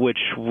shadow, which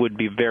would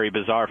be very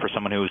bizarre for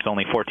someone who's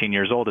only 14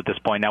 years old at this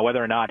point. Now, whether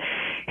or not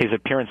his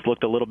appearance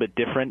looked a little bit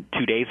different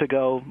 2 days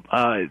ago,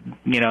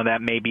 that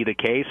may be the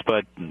case,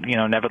 but,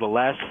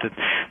 nevertheless,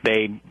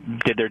 they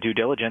did their due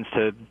diligence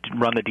to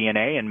run the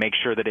DNA and make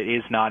sure that it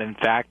is not, in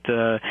fact,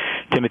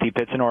 Timothy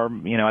Pitzen, or,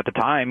 at the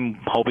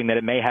time, hoping that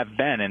it may have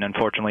been, and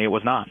unfortunately it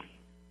was not.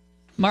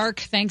 Mark,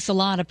 thanks a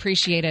lot.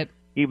 Appreciate it.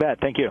 You bet.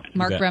 Thank you.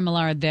 Mark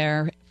Remillard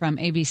there from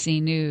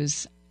ABC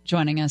News,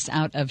 joining us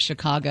out of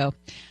Chicago.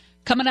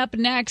 Coming up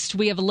next,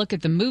 we have a look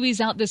at the movies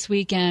out this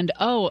weekend.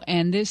 Oh,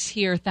 and this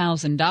here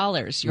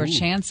 $1,000, your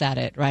chance at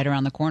it right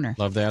around the corner.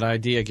 Love that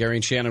idea. Gary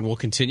and Shannon will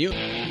continue.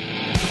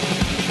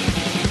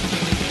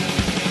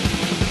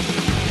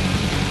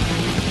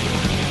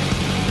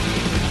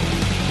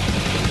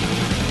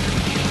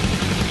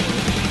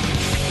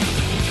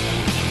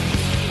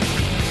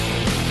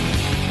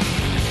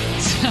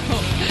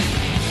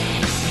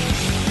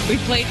 We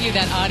played you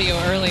that audio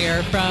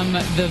earlier from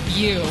The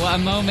View, a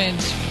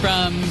moment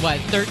from,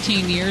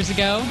 13 years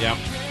ago? Yep.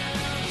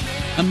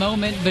 A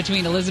moment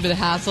between Elizabeth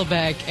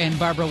Hasselbeck and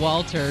Barbara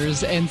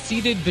Walters, and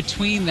seated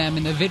between them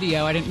in the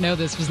video, I didn't know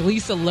this, was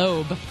Lisa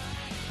Loeb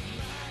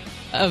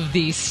of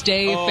the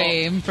Stay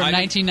fame from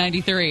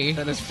 1993.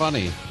 That is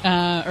funny.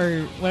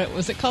 Or what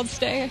was it called,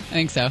 Stay? I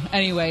think so.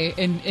 Anyway,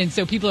 and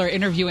so people are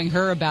interviewing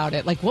her about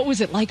it. Like, what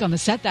was it like on the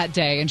set that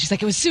day? And she's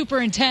like, it was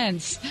super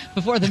intense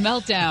before the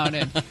meltdown.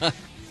 And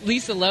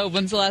Lisa Loeb,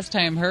 when's the last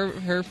time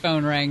her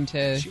phone rang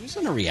to... She was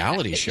on a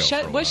reality show for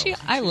a while. Was she?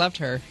 I loved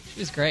her. She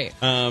was great.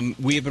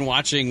 We have been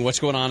watching what's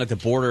going on at the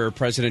border.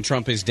 President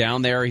Trump is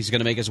down there. He's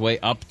going to make his way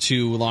up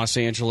to Los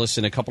Angeles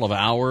in a couple of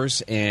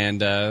hours, and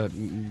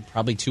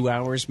probably 2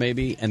 hours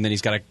maybe. And then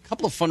he's got a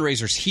couple of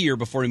fundraisers here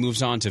before he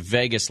moves on to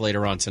Vegas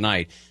later on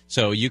tonight.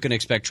 So you can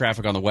expect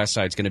traffic on the west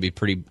side is going to be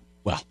pretty...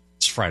 Well,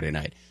 it's Friday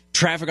night.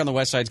 Traffic on the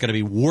west side is going to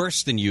be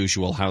worse than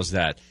usual. How's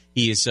that?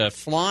 He is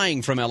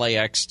flying from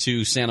LAX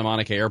to Santa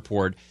Monica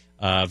Airport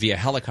via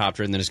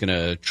helicopter, and then is going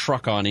to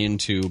truck on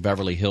into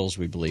Beverly Hills,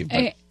 we believe.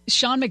 But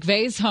Sean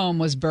McVay's home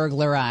was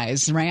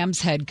burglarized. Rams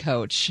head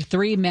coach.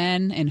 3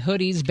 men in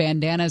hoodies,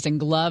 bandanas, and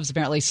gloves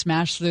apparently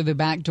smashed through the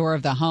back door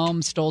of the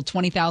home, stole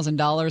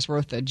 $20,000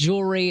 worth of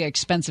jewelry,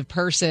 expensive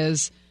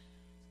purses.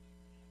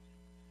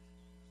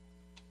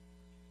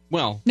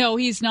 Well, no,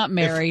 he's not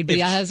married, but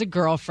he has a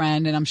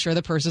girlfriend, and I'm sure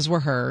the purses were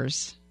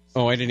hers.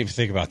 Oh, I didn't even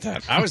think about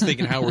that. I was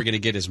thinking how we're going to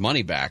get his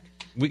money back.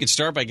 We could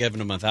start by giving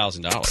him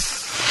 $1,000.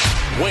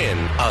 Win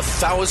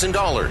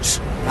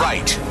 $1,000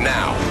 right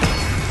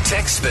now.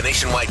 Text the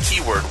nationwide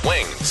keyword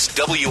WINGS,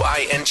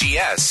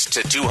 W-I-N-G-S, to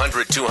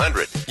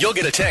 200-200. You'll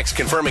get a text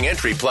confirming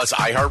entry plus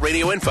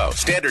iHeartRadio info.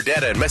 Standard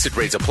data and message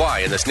rates apply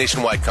in this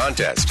nationwide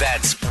contest.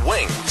 That's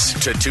WINGS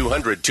to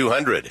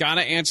 200-200.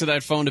 Gotta answer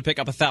that phone to pick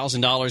up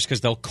 $1,000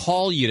 because they'll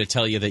call you to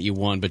tell you that you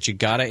won, but you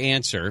gotta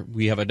answer.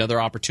 We have another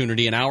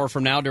opportunity an hour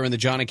from now during the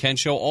John and Ken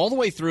Show, all the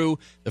way through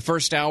the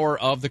first hour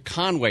of the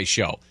Conway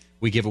Show.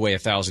 We give away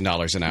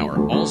 $1,000 an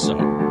hour. Also,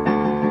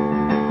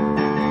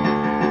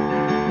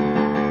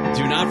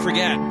 do not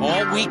forget,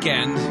 all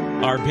weekend,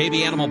 Our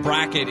baby animal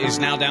bracket is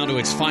now down to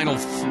its final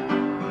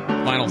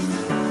fur.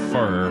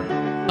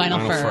 Final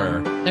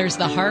fur. There's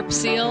the harp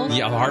seal.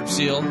 Yeah, harp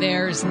seal.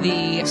 There's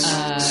the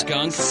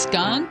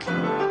skunk.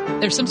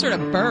 There's some sort of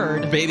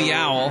bird. Baby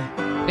owl.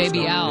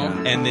 Baby owl.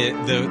 Yeah. And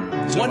the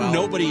one owl.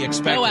 Nobody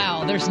expected. No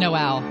owl. There's no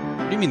owl.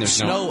 What do you mean there's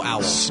snow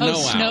owl?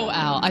 Snow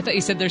owl. I thought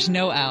you said there's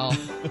no owl.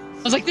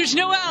 I was like, there's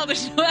no owl.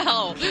 There's no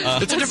owl.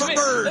 It's a different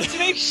bird. Let's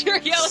make sure.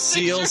 Yeah,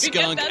 Seal,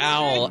 skunk,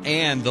 owl, straight.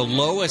 and the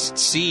lowest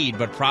seed,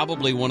 but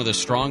probably one of the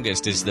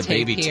strongest, is the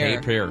baby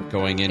tapir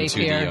going into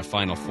the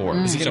Final Four.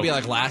 Is it going to be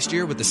like last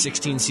year with the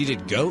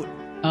 16-seeded goat?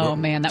 Oh,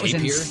 man, that was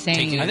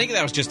insane. I think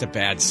that was just a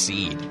bad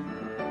seed.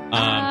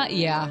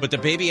 Yeah. But the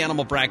baby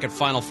animal bracket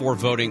Final Fur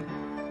voting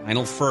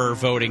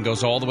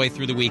goes all the way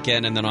through the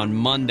weekend, and then on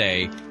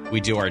Monday we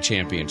do our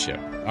championship.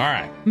 All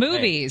right.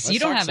 Movies. Hey, you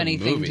don't have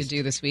anything to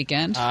do this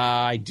weekend.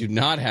 I do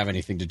not have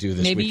anything to do this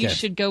weekend. Maybe you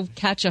should go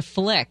catch a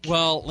flick.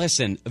 Well,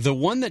 listen, the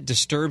one that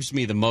disturbs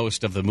me the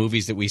most of the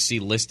movies that we see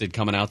listed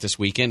coming out this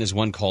weekend is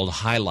one called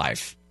High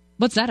Life.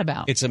 What's that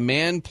about? It's a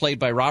man played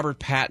by Robert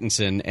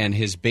Pattinson and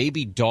his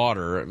baby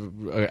daughter,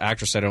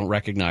 actress I don't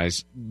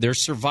recognize. They're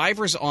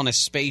survivors on a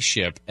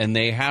spaceship, and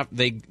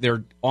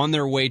they're on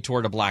their way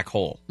toward a black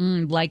hole.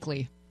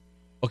 Likely.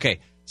 Okay,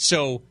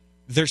 so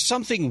there's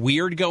something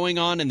weird going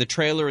on in the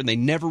trailer, and they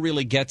never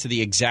really get to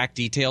the exact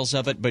details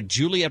of it, but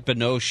Juliette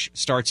Binoche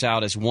starts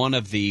out as one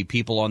of the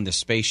people on the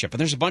spaceship, and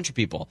there's a bunch of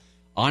people.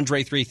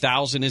 Andre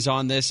 3000 is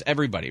on this,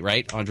 everybody,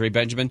 right? Andre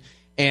Benjamin.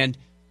 And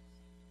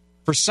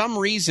for some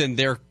reason,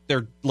 they're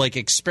like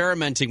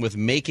experimenting with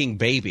making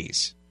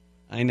babies.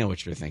 I know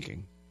what you're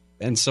thinking.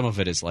 And some of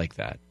it is like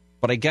that.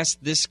 But I guess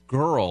this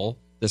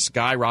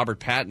guy, Robert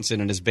Pattinson,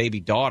 and his baby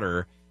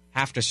daughter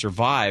have to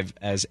survive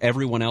as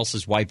everyone else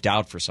is wiped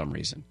out for some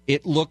reason.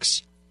 It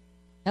looks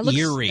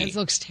eerie. That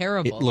looks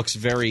terrible. It looks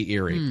very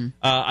eerie.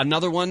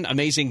 Another one,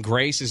 Amazing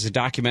Grace, is a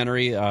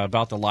documentary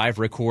about the live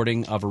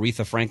recording of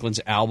Aretha Franklin's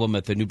album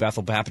at the New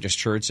Bethel Baptist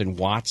Church in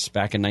Watts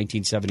back in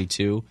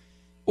 1972.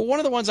 But one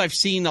of the ones I've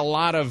seen a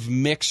lot of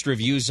mixed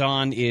reviews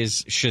on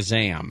is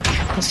Shazam.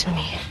 Listen to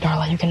me,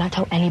 Darla. You cannot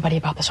tell anybody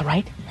about this, all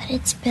right? But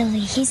it's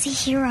Billy. He's a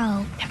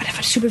hero. Yeah, but if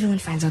a supervillain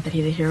finds out that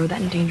he's a hero,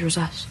 that endangers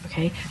us,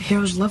 okay? A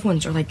hero's loved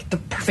ones are like the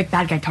perfect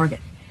bad guy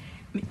target.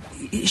 I mean,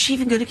 is she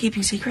even good at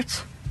keeping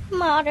secrets?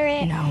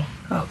 Moderate. No.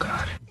 Oh,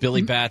 God.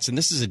 Billy Batson,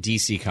 this is a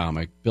DC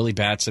comic. Billy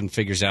Batson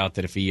figures out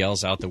that if he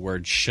yells out the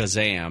word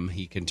Shazam,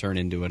 he can turn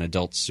into an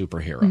adult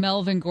superhero.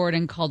 Melvin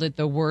Gordon called it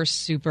the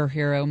worst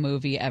superhero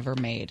movie ever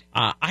made.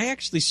 I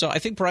actually saw, I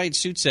think Brian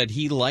Suit said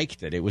he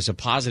liked it. It was a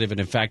positive, and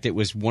in fact, it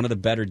was one of the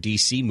better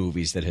DC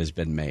movies that has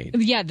been made.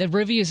 Yeah, the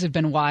reviews have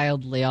been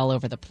wildly all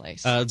over the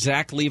place.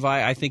 Zach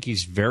Levi, I think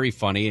he's very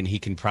funny, and he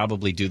can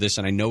probably do this,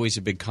 and I know he's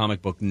a big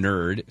comic book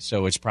nerd,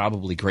 so it's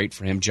probably great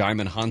for him.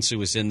 Jaimin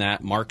Hansu is in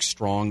that. Mark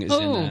Strong is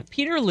in that.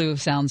 Peterloo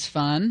sounds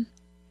fun.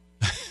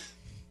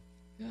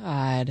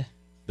 God.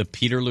 The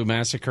Peterloo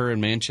Massacre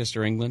in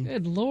Manchester, England.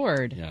 Good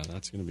Lord. Yeah,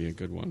 that's going to be a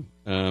good one.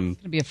 It's going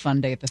to be a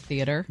fun day at the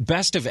theater.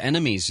 Best of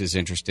Enemies is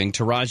interesting.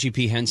 Taraji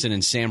P. Henson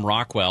and Sam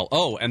Rockwell.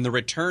 Oh, and the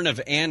return of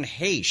Anne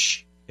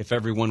Heche, if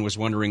everyone was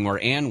wondering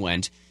where Anne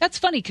went. That's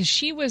funny because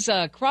she was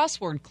a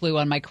crossword clue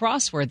on my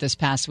crossword this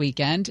past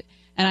weekend.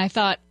 And I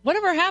thought,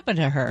 whatever happened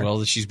to her?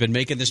 Well, she's been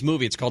making this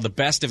movie. It's called The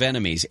Best of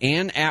Enemies.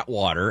 Ann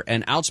Atwater,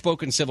 an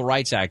outspoken civil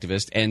rights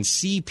activist, and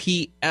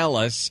C.P.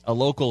 Ellis, a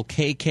local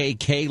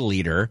KKK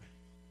leader,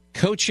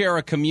 co-chair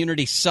a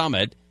community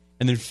summit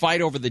and then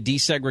fight over the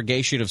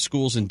desegregation of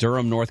schools in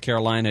Durham, North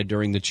Carolina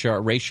during the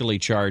racially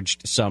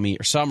charged summer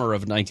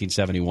of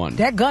 1971.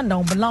 That gun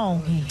don't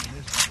belong here.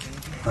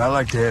 I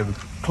like to have it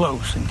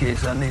close in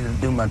case I need to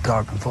do my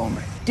talking for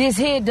me. This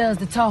here does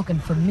the talking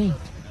for me.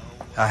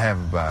 I have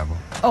a Bible.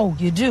 Oh,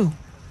 you do?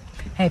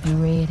 Have you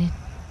read it?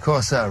 Of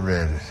course I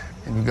read it.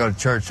 And you go to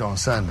church on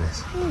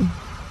Sundays.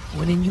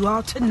 Well, then you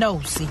ought to know,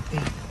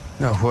 CP.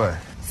 Know what?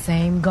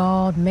 Same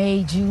God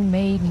made you,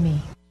 made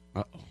me.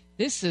 Uh-oh.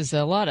 This is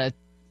a lot of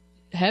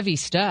heavy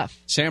stuff.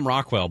 Sam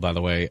Rockwell, by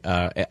the way,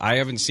 I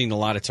haven't seen a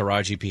lot of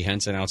Taraji P.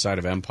 Henson outside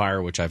of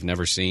Empire, which I've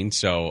never seen,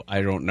 so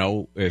I don't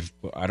know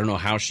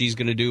how she's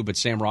going to do, but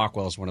Sam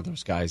Rockwell is one of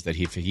those guys that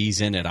if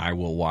he's in it, I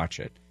will watch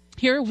it.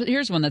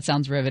 Here's one that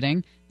sounds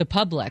riveting. The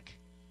Public.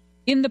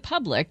 In The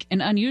Public,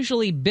 an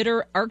unusually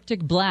bitter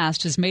Arctic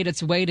blast has made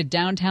its way to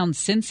downtown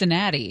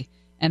Cincinnati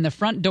and the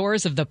front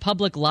doors of the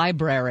public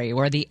library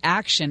where the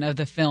action of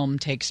the film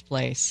takes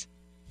place.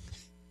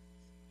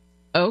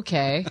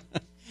 Okay.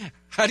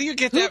 How do you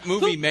get that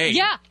movie made?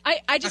 Yeah,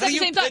 I just have the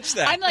same thought.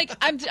 That?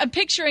 I'm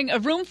picturing a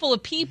room full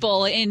of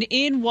people, and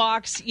in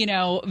walks,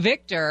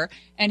 Victor,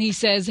 and he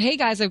says, "Hey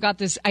guys, I've got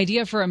this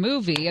idea for a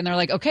movie," and they're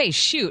like, "Okay,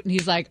 shoot," and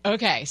he's like,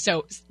 "Okay,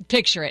 so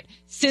picture it,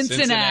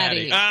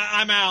 Cincinnati."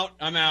 I'm out.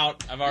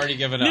 I've already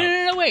given up.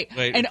 No, wait.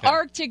 An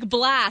Arctic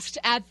blast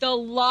at the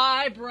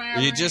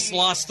library. You just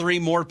lost 3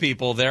 more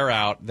people. They're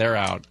out.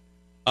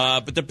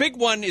 But the big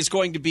one is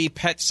going to be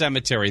Pet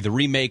Sematary, the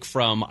remake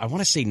from, I want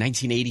to say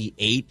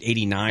 1988,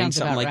 89, Sounds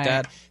something like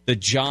right. that.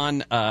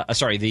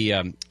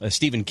 The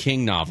Stephen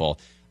King novel.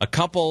 A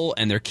couple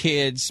and their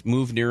kids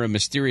move near a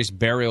mysterious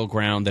burial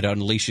ground that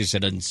unleashes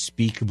an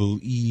unspeakable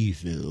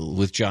evil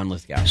with John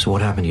Lithgow. So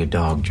what happened to your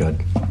dog, Judd?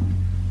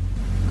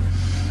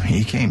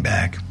 He came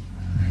back.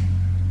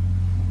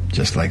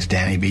 Just like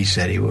Stanley B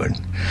said he would.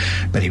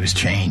 But he was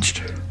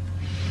changed.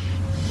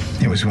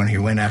 It was when he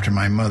went after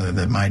my mother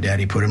that my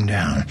daddy put him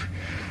down.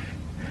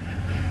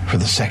 For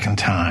the second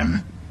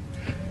time.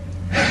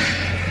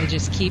 They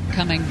just keep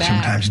coming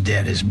back. Sometimes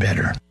dead is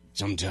better.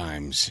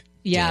 Sometimes.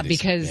 Yeah,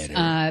 because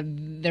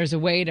there's a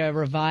way to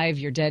revive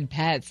your dead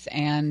pets.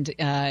 And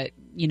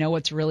you know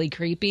what's really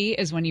creepy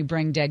is when you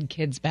bring dead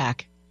kids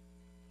back.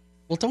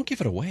 Well, don't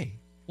give it away.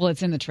 Well,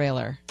 it's in the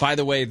trailer. By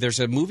the way, there's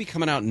a movie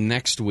coming out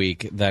next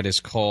week that is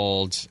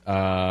called,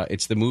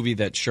 it's the movie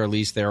that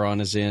Charlize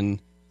Theron is in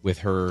with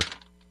her,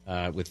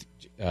 with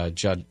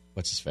Judd,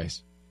 what's his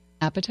face?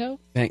 Apatow?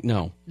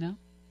 No.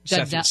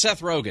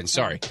 Seth Rogen,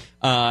 sorry.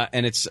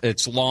 And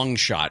it's Long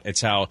Shot.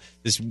 It's how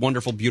this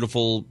wonderful,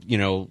 beautiful,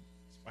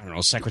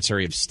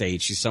 Secretary of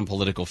State, she's some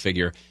political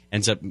figure,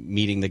 ends up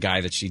meeting the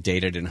guy that she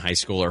dated in high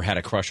school or had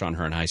a crush on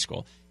her in high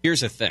school.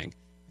 Here's the thing.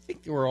 I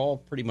think we're all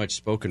pretty much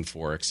spoken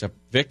for, except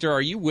Victor.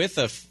 Are you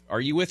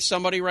with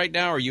somebody right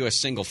now, or are you a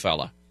single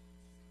fella?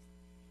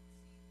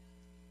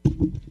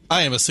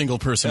 I am a single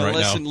person right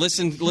now.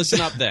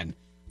 Listen up then.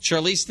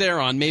 Charlize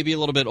Theron may be a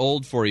little bit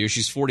old for you.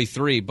 She's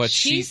 43, but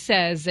she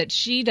says that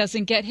she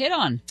doesn't get hit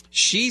on.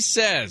 She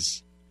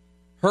says,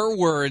 her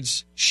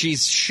words,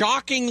 she's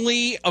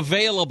shockingly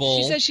available.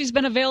 She says she's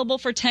been available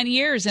for 10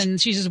 years,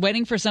 and she's just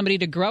waiting for somebody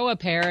to grow a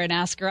pair and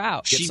ask her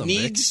out. She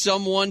needs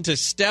someone to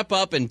step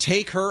up and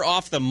take her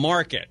off the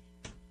market.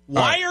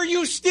 Why are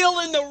you still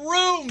in the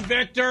room,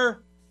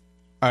 Victor?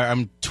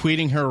 I'm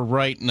tweeting her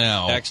right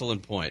now.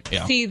 Excellent point.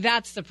 Yeah. See,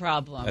 that's the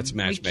problem. That's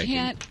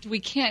matchmaking. We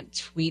can't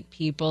tweet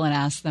people and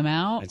ask them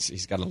out.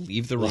 He's got to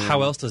leave the room. Well,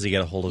 how else does he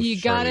get a hold of? You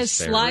got to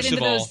slide into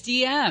those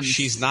DMs.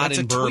 She's not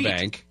in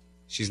Burbank.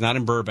 She's not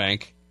in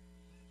Burbank.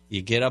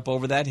 You get up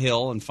over that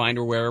hill and find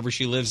her wherever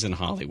she lives in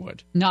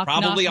Hollywood.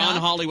 Probably on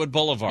Hollywood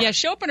Boulevard. Yeah,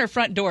 show up in her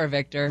front door,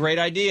 Victor. Great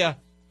idea.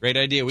 Great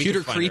idea. Cute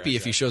or creepy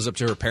if he shows up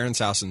to her parents'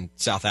 house in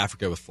South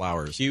Africa with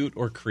flowers. Cute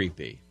or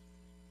creepy?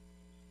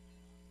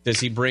 Does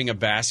he bring a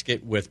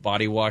basket with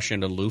body wash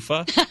and a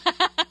loofah?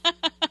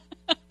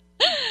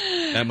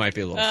 That might be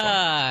a little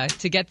fun.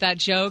 To get that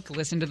joke,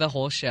 listen to the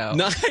whole show.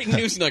 9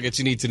 news nuggets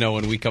you need to know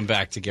when we come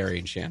back to Gary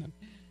and Shannon.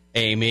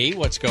 Amy,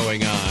 what's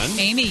going on?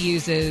 Amy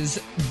uses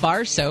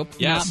bar soap,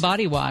 not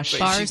body wash.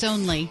 Bars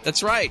only.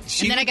 That's right.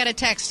 And then I got a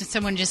text and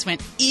someone just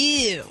went,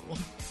 ew.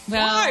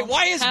 Well,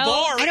 why is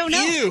bar? I don't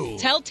know. Ew?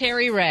 Tell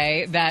Terry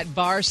Ray that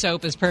bar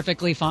soap is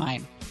perfectly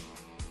fine.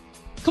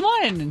 Come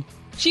on.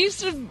 She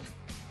used to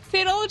say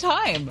it all the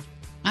time.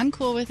 I'm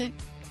cool with it.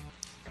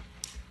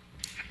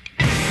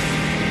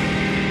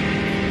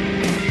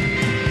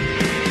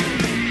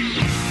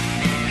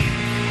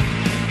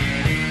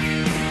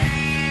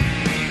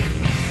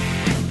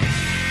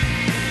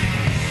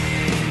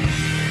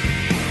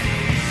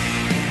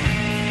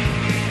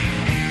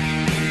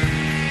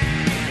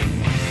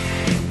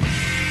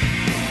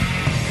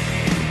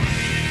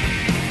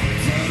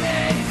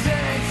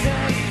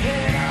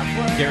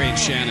 Gary and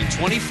Shannon,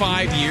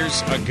 25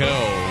 years ago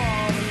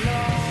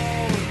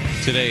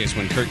today is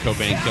when Kurt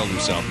Cobain killed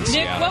himself in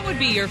Seattle. Nick, what would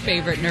be your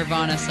favorite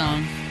Nirvana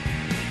song?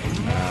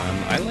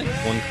 I like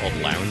one called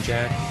Lounge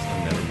Act.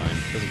 Oh, never mind.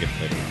 Doesn't get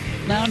played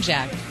around. Lounge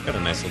Act. Got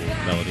a nice little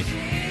melody.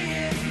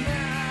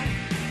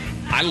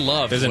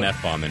 There's an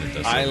F-bomb in it,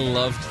 though. I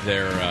loved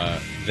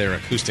their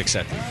acoustic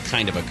set,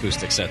 kind of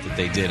acoustic set that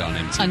they did on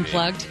MTV.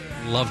 Unplugged.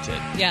 Loved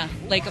it. Yeah,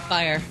 Lake of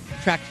Fire,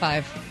 track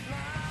 5.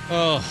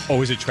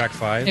 Oh, is it track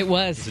 5? It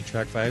was. Is it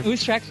track 5? It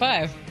was track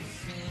 5.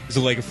 Is it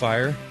Lake of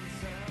Fire?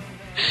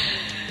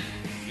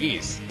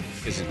 Jeez,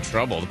 is in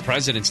trouble. The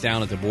president's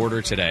down at the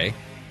border today.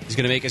 He's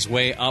going to make his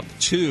way up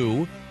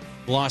to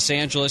Los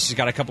Angeles. He's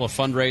got a couple of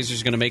fundraisers.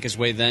 He's going to make his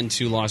way then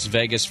to Las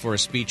Vegas for a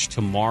speech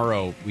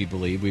tomorrow, we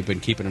believe. We've been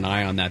keeping an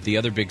eye on that. The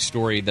other big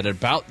story that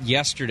about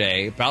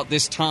yesterday, about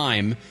this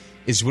time,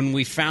 is when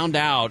we found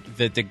out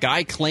that the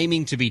guy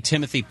claiming to be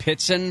Timothy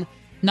Pitzen...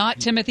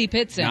 Not Timothy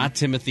Pitzen. Not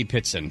Timothy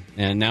Pitzen.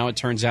 And now it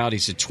turns out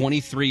he's a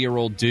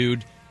 23-year-old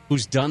dude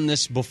who's done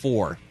this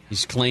before.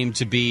 He's claimed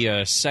to be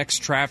a sex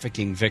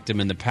trafficking victim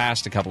in the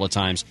past a couple of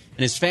times. And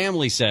his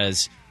family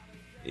says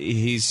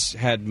he's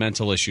had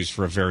mental issues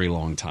for a very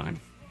long time.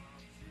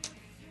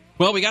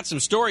 Well, we got some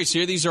stories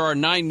here. These are our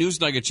 9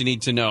 news nuggets you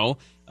need to know.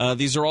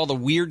 These are all the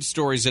weird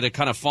stories that have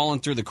kind of fallen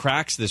through the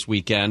cracks this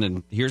weekend.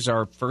 And here's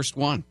our first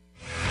one.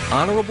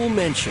 Honorable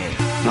mention.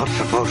 Not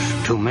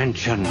supposed to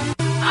mention.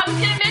 I was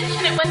going to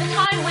mention it when the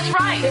time was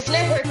right. It's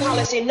network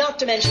policy not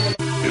to mention it.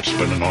 It's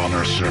been an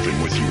honor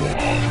serving with you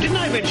all. Didn't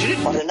I mention it?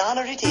 What an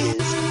honor it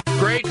is.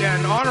 Great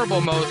and honorable,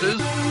 Moses.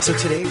 So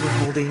today we're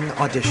holding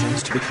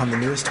auditions to become the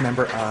newest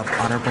member of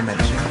Honorable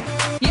Mention.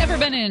 You ever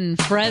been in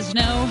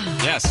Fresno?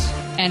 Yes.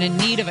 And in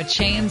need of a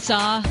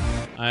chainsaw?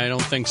 I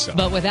don't think so.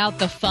 But without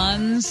the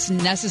funds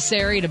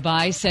necessary to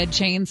buy said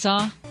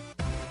chainsaw?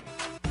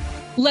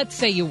 Let's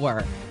say you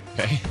were.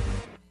 Okay.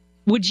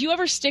 Would you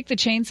ever stick the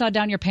chainsaw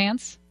down your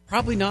pants?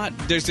 Probably not.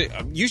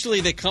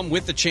 Usually they come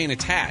with the chain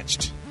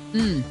attached.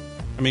 Mm.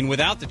 I mean,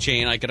 without the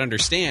chain, I could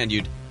understand.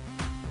 You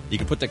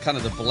could put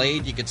the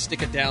blade. You could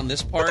stick it down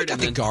this part.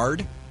 And the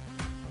guard.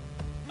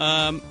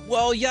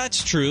 Well, yeah,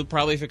 it's true.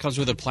 Probably if it comes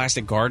with a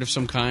plastic guard of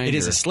some kind. It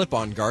is a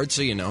slip-on guard,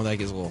 so that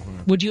gives a little.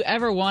 Would you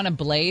ever want a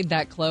blade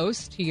that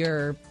close to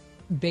your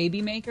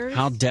baby makers?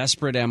 How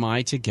desperate am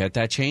I to get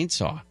that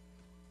chainsaw?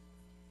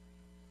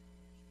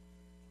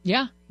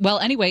 Yeah. Well,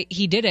 anyway,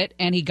 he did it,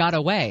 and he got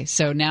away.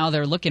 So now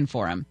they're looking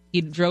for him.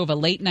 He drove a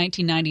late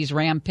 1990s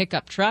Ram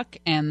pickup truck,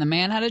 and the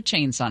man had a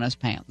chainsaw in his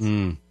pants.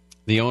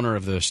 The owner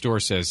of the store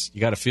says,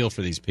 you got to feel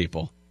for these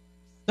people.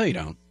 No, you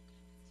don't.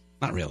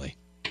 Not really.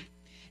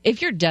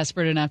 If you're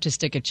desperate enough to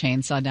stick a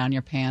chainsaw down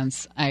your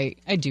pants, I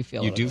do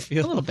feel You do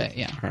feel a little bit,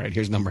 yeah. All right,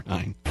 here's number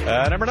 9.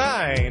 Number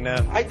 9.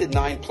 I did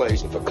 9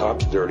 plays. If a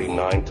cop's dirty,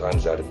 9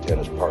 times out of 10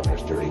 his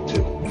partner's dirty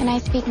too. And I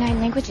speak 9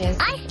 languages.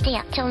 I stay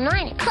up till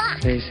 9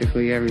 o'clock.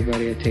 Basically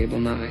everybody at table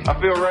 9. I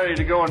feel ready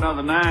to go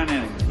another 9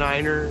 innings.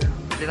 Niner.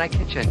 Did I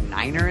catch a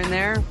niner in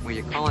there? Were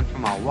you calling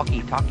from a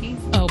walkie-talkie?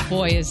 Oh,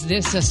 boy, is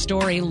this a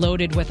story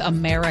loaded with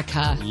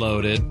America.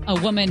 Loaded. A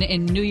woman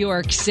in New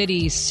York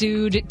City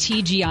sued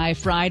TGI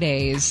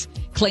Fridays,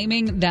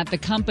 claiming that the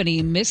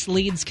company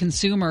misleads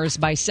consumers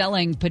by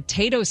selling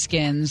potato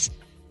skins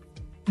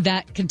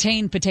that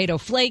contain potato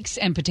flakes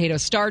and potato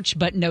starch,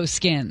 but no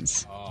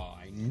skins. Oh,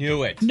 I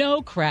knew it.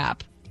 No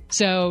crap.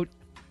 So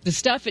the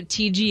stuff at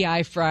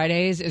TGI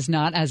Fridays is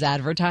not as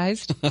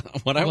advertised.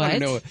 What I want to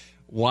know,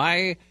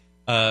 why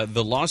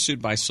the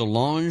lawsuit by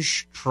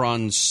Solange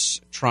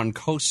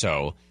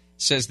Troncoso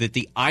says that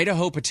the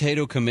Idaho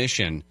Potato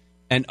Commission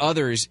and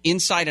others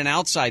inside and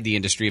outside the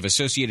industry have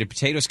associated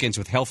potato skins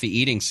with healthy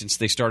eating since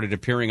they started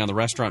appearing on the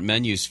restaurant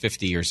menus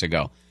 50 years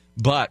ago.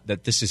 But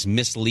that this is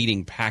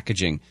misleading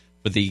packaging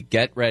for the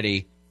Get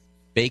Ready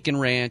Bacon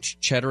Ranch,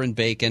 Cheddar and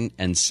Bacon,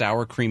 and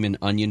Sour Cream and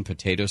Onion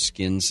Potato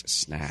Skins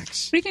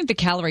snacks. What do you think the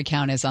calorie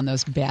count is on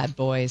those bad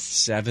boys?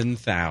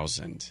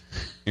 7,000.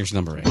 Here's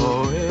number 8.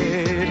 Oh,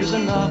 it is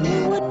enough.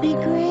 It would be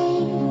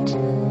great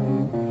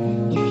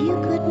if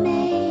you could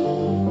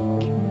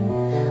make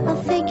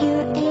a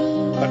figure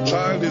 8. A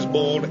child is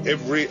born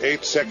every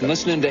 8 seconds.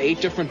 Listening to 8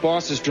 different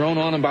bosses drone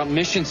on about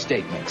mission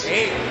statements.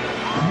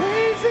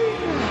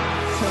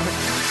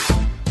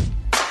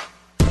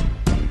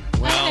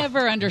 I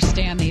never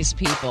understand these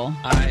people.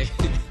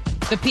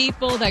 The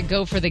people that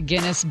go for the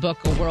Guinness Book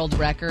of World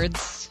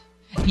Records,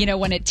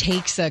 when it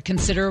takes a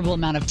considerable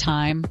amount of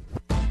time.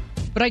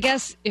 But I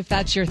guess if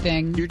that's your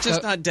thing, you're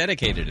just not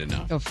dedicated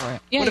enough. Go for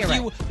it. Yeah,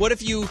 What if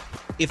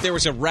there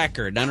was a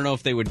record? I don't know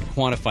if they would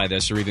quantify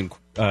this or even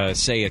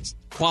say it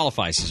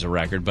qualifies as a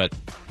record, but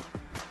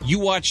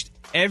you watched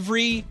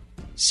every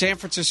San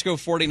Francisco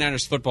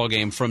 49ers football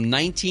game from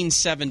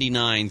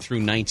 1979 through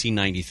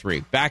 1993.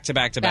 Back to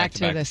back. Back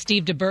to the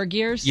Steve DeBerg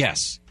years?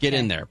 Yes. Get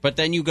in there. But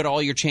then you got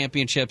all your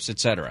championships,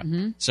 etc.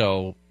 Mm-hmm.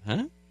 So,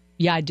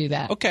 Yeah, I'd do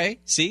that. Okay.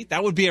 See,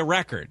 that would be a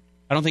record.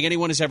 I don't think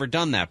anyone has ever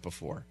done that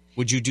before.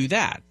 Would you do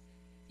that?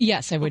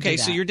 Yes, I would do that. Okay,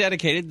 so you're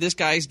dedicated. This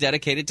guy's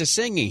dedicated to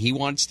singing. He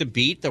wants to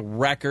beat the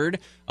record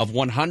of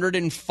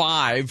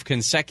 105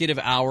 consecutive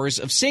hours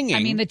of singing. I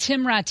mean, the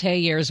Tim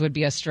Rattay years would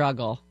be a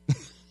struggle.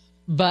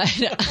 But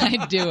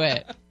I'd do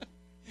it.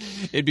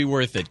 It'd be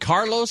worth it.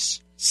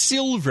 Carlos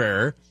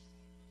Silver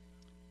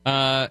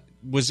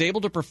was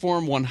able to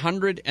perform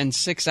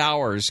 106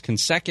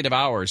 consecutive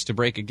hours to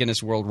break a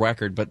Guinness World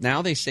Record, but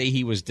now they say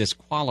he was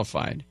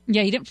disqualified.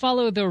 Yeah, he didn't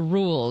follow the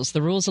rules.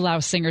 The rules allow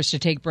singers to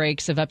take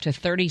breaks of up to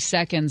 30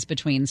 seconds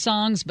between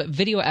songs, but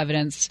video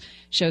evidence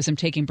shows him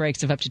taking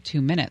breaks of up to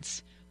 2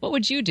 minutes. What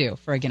would you do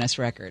for a Guinness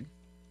record?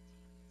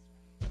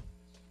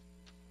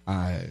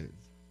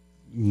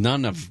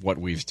 None of what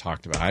we've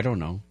talked about. I don't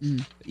know.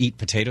 Eat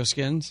potato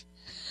skins?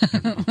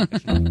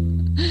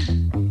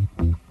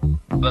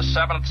 The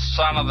seventh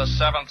son of the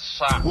seventh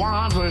son.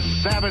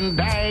 107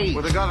 days.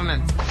 With the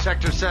government.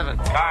 Sector 7.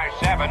 Guy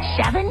 7.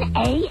 7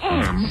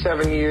 a.m.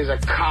 7 years of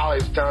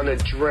college down the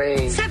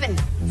drain. 7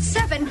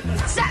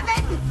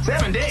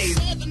 days.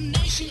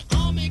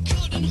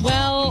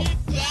 Well,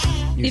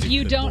 if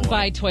you don't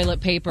buy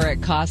toilet paper at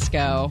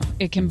Costco,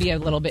 it can be a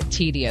little bit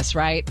tedious,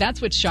 right?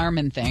 That's what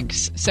Charmin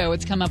thinks. So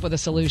it's come up with a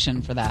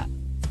solution for that.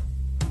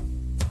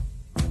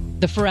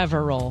 The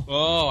Forever Roll.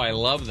 Oh, I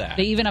love that.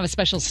 They even have a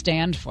special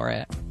stand for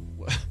it.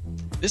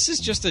 This is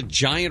just a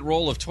giant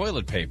roll of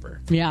toilet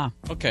paper. Yeah.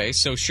 Okay,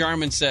 so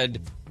Charmin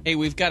said, hey,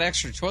 we've got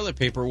extra toilet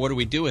paper. What do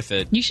we do with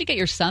it? You should get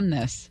your son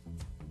this.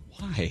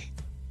 Why?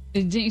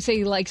 Didn't you say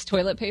he likes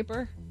toilet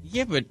paper?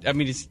 Yeah, but, I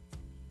mean,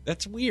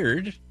 that's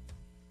weird.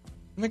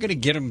 I'm not going to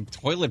get him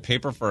toilet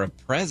paper for a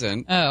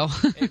present. Oh.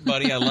 Hey,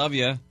 buddy, I love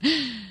you.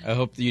 I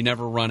hope that you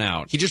never run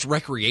out. He just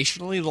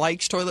recreationally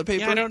likes toilet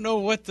paper? Yeah, I don't know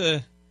what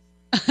the...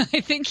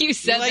 I think you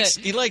said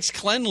he likes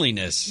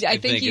cleanliness. I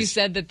think you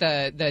said that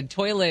the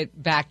toilet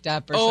backed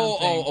up or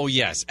something. Oh,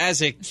 yes.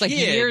 As a kid, like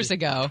years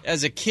ago.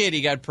 As a kid, he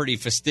got pretty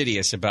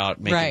fastidious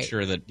about making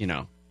sure that,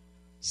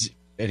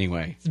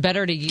 Anyway. It's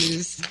better to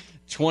use...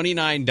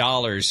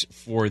 $29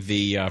 for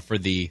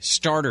the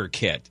starter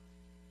kit.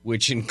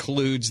 which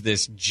includes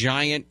this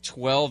giant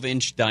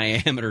 12-inch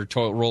diameter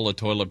roll of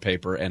toilet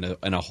paper and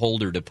a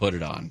holder to put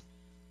it on.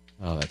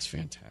 Oh, that's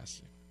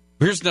fantastic.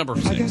 Here's number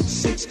 6. I got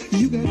 6,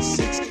 you got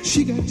 6,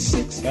 she got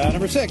 6.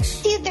 Number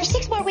 6. Dude, there's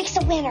 6 more weeks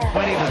of winter.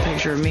 Why do you have a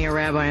picture of me, a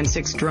rabbi, and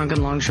 6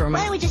 drunken longshoremen?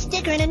 Why don't we just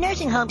stick her in a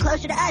nursing home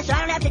closer to us so I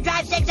don't have to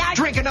drive 6 hours?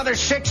 Drink another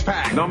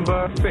 6-pack.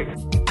 Number 6.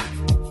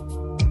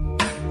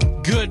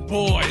 Good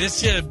boy.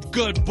 This is a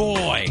good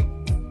boy.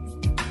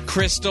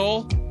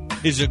 Crystal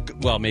is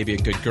maybe a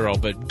good girl,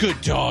 but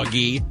good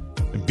doggy.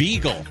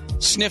 Beagle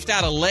sniffed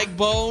out a leg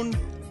bone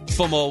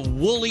from a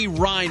woolly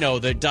rhino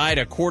that died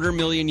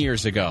 250,000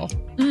 years ago.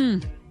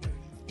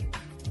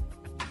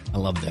 I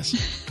love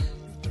this.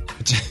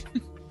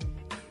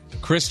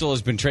 Crystal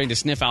has been trained to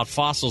sniff out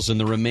fossils and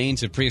the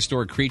remains of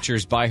prehistoric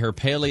creatures by her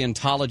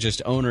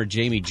paleontologist owner,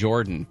 Jamie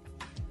Jordan.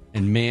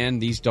 And man,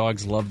 these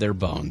dogs love their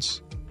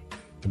bones.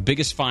 The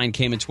biggest find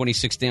came in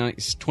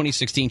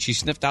 2016. She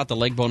sniffed out the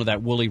leg bone of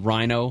that woolly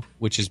rhino,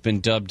 which has been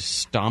dubbed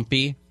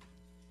Stompy.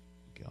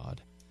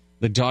 God.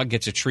 The dog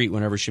gets a treat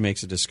whenever she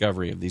makes a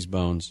discovery of these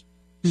bones.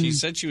 She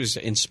said she was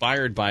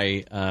inspired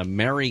by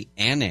Mary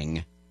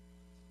Anning,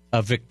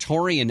 a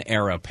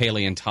Victorian-era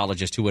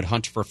paleontologist who would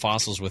hunt for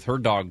fossils with her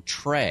dog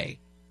Trey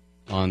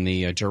on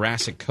the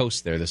Jurassic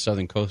coast there, the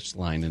southern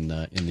coastline in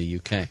the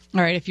UK.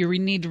 All right, if you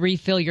need to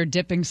refill your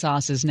dipping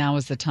sauces, now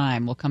is the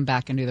time. We'll come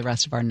back and do the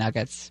rest of our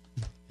nuggets.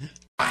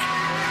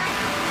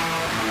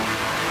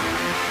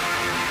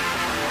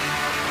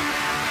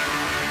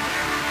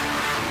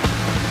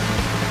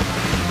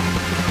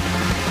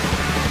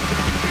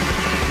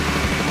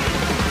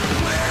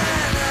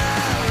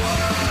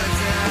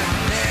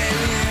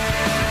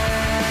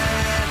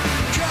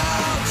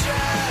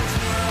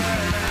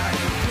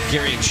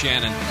 Gary and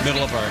Shannon,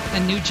 middle of our... A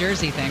New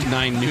Jersey thing.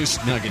 9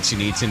 news nuggets you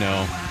need to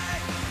know.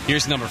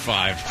 Here's number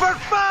 5. For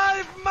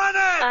 5 minutes!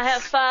 I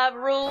have 5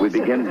 rules. We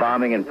begin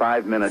bombing in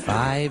 5 minutes.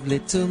 5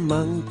 little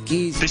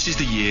monkeys. This is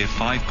the year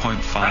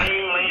 5.5. I'm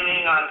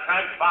leaning on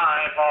track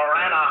 5 for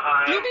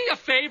Anaheim. Do me a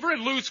favor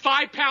and lose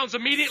 5 pounds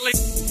immediately.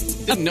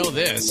 Didn't know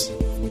this.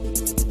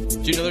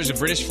 Do you know there's a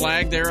British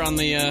flag there on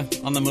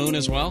the moon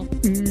as well?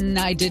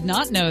 I did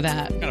not know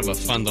that. Kind of a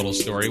fun little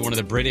story. One of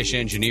the British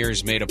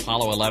engineers made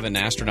Apollo 11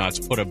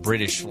 astronauts put a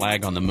British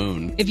flag on the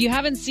moon. If you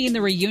haven't seen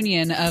the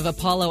reunion of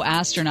Apollo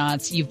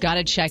astronauts, you've got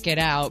to check it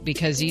out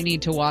because you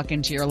need to walk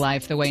into your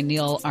life the way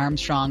Neil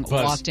Armstrong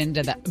walked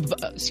into that.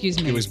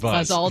 It was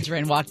Buzz. Buzz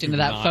Aldrin walked into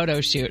that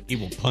photo shoot. He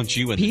will punch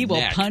you in the neck. He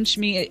will punch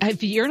me.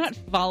 If you're not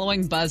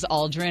following Buzz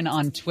Aldrin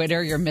on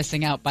Twitter, you're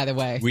missing out, by the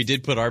way. We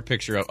did put our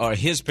picture up,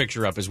 his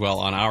picture up as well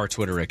on our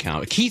Twitter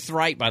account. Keith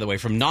Wright, by the way,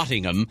 from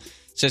Nottingham,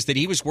 says that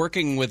he was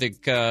working with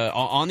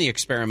on the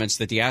experiments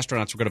that the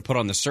astronauts were going to put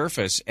on the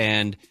surface,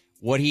 and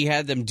what he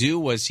had them do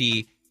was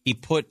he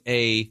put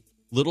a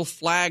little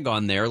flag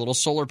on there, little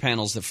solar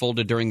panels that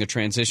folded during the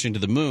transition to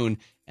the moon,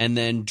 and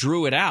then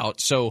drew it out.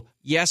 So,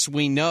 yes,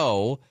 we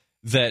know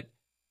that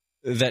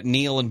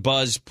Neil and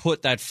Buzz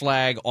put that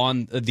flag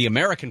on the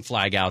American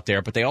flag out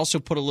there, but they also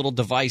put a little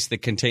device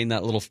that contained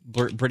that little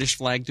British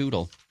flag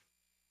doodle.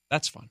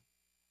 That's fun.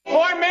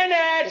 4 minutes!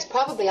 He's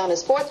probably on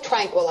his 4th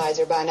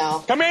tranquilizer by now.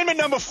 Commandment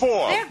number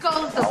 4. There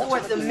goes the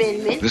 4th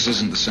Amendment. This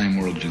isn't the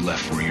same world you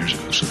left 4 years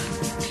ago,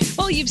 son.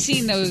 Well, you've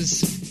seen those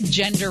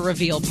gender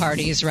reveal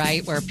parties,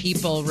 right, where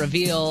people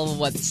reveal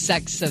what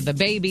sex of the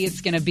baby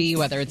it's going to be,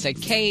 whether it's a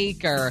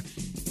cake or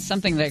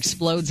something that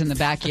explodes in the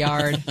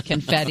backyard,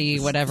 confetti,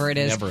 whatever it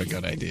is. Never a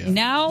good idea.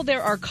 Now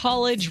there are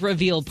college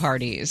reveal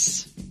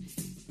parties.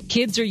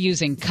 Kids are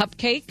using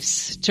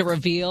cupcakes to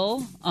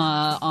reveal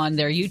on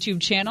their YouTube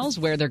channels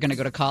where they're going to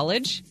go to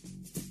college.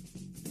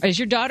 Is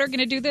your daughter going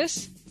to do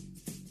this?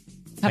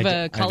 Have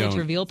a college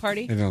reveal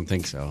party? I don't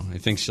think so. I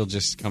think she'll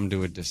just come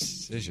to a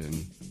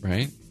decision,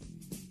 right?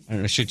 I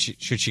don't know. Should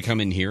she come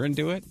in here and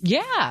do it?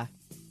 Yeah.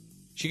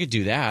 She could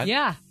do that.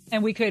 Yeah.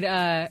 And we could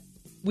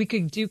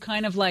do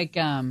kind of like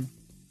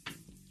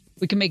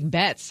we can make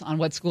bets on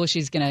what school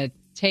she's going to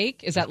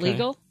take. Is that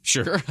legal?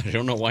 Sure. I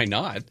don't know why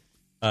not.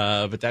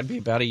 But that'd be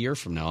about a year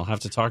from now. I'll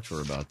have to talk to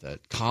her about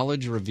that.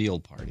 College reveal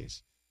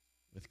parties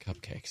with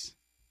cupcakes.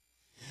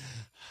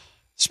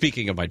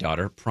 Speaking of my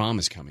daughter, prom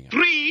is coming up.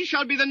 3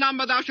 shall be the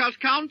number thou shalt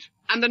count,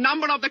 and the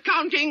number of the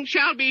counting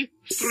shall be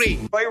 3.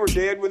 They were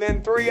dead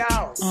within 3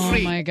 hours. Oh,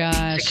 my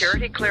gosh.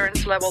 Security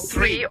clearance level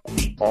 3.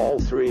 All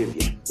 3 of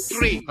you.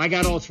 3. I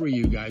got all 3 of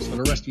you guys for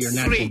the rest of your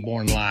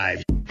natural-born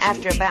lives.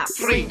 After about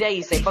 3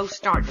 days, they both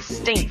start to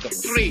stink.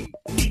 3.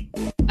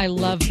 I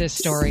love this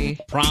story.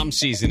 Prom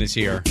season is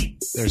here.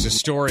 There's a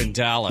store in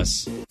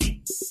Dallas,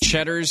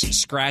 Cheddar's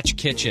Scratch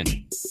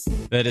Kitchen,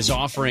 that is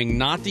offering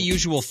not the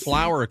usual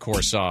flower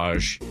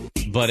corsage,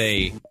 but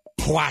a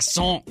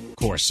croissant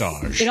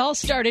corsage. It all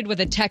started with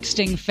a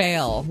texting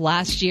fail.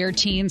 Last year,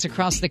 teens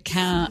across the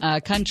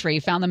country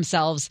found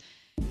themselves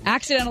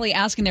accidentally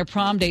asking their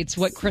prom dates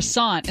what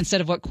croissant instead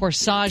of what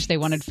corsage they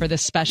wanted for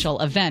this special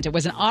event. It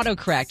was an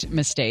autocorrect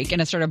mistake,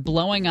 and it started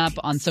blowing up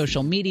on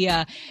social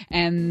media,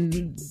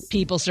 and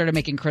people started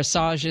making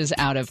corsages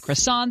out of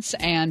croissants,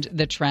 and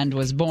the trend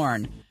was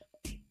born.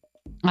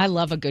 I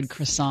love a good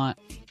croissant.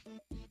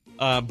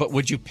 But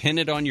would you pin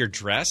it on your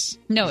dress?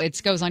 No,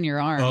 it goes on your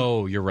arm.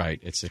 Oh, you're right.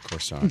 It's a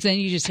corsage. And then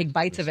you just take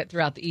bites of it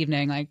throughout the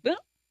evening, like, oh,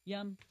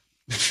 yum.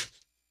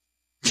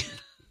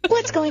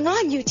 What's going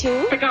on, you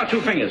two? Pick out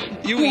 2 fingers.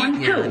 You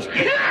One, eat 2. No, there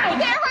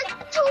are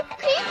 2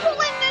 people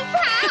in this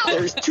house.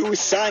 There's 2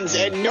 sons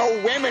and no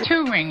women.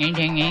 2 ringy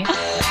dingies.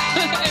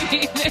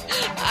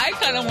 I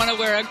kind of want to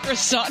wear a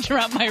croissant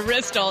around my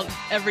wrist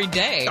every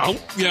day. Oh,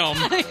 yum.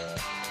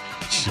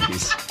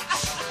 Jeez.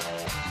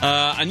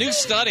 A new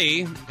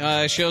study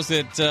shows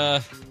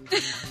that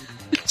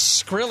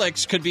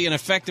Skrillex could be an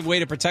effective way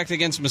to protect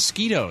against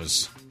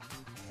mosquitoes.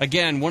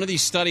 Again, one of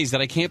these studies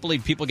that I can't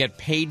believe people get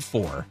paid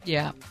for.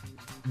 Yeah.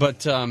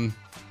 But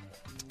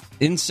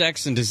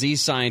insects and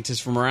disease scientists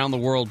from around the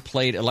world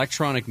played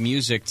electronic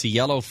music to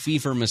yellow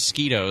fever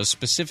mosquitoes,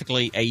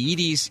 specifically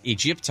Aedes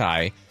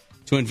aegypti,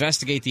 to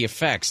investigate the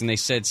effects. And they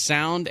said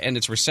sound and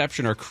its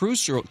reception are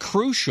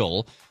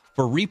crucial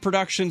for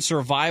reproduction,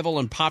 survival,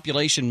 and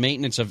population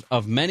maintenance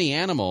of many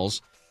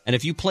animals. And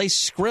if you play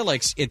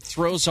Skrillex, it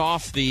throws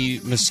off the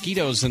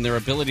mosquitoes and their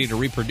ability to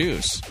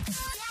reproduce.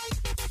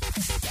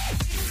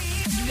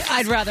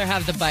 I'd rather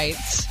have the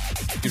bites.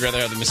 You'd rather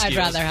have the mosquitoes? I'd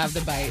rather have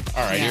the bites.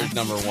 All right, Here's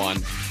number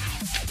 1.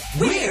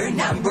 We're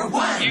number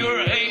 1.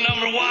 You're a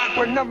number 1.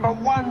 We're number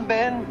 1,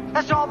 Ben.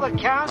 That's all that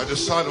counts. I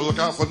decided to look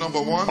out for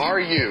number 1. Are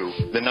you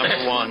the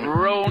number 1?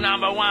 Rule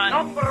number 1.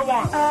 Number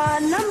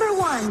 1. Number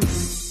 1.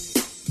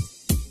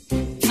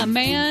 A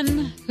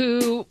man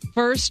who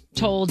first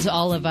told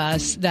all of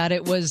us that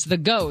it was the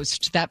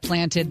ghost that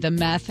planted the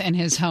meth in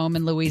his home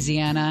in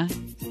Louisiana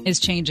is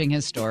changing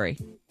his story.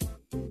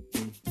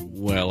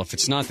 Well, if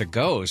it's not the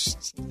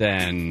ghost,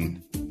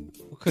 then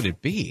what could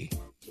it be?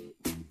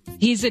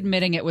 He's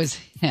admitting it was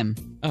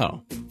him.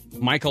 Oh.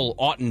 Michael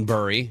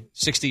Ottenbury,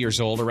 60 years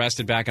old,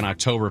 arrested back in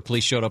October.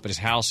 Police showed up at his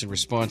house in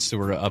response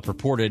to a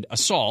purported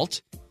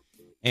assault.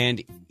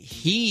 And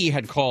he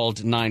had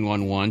called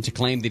 911 to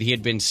claim that he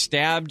had been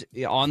stabbed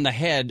on the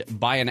head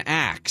by an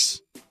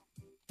axe.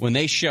 When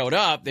they showed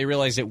up, they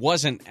realized it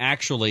wasn't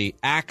actually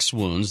axe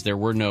wounds. There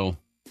were no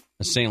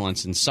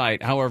assailants in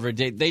sight. However,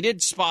 they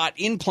did spot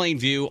in plain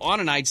view on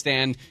a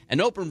nightstand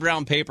an open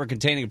brown paper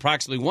containing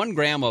approximately 1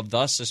 gram of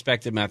the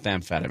suspected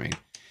methamphetamine,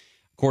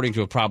 according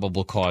to a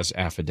probable cause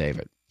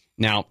affidavit.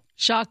 Now,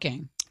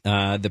 shocking.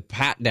 The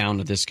pat down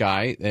of this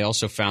guy, they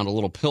also found a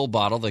little pill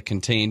bottle that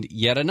contained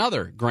yet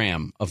another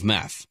gram of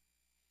meth.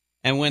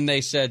 And when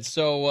they said,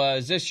 "So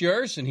is this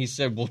yours?" and he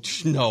said, "Well,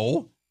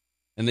 no."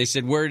 And they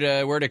said, "Where'd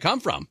it come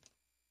from?"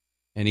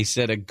 And he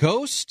said, "A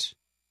ghost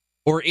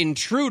or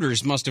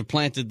intruders must have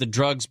planted the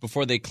drugs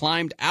before they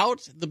climbed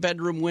out the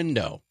bedroom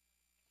window."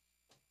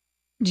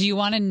 Do you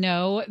want to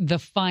know the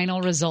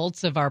final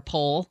results of our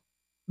poll?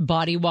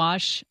 Body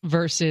wash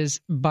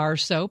versus bar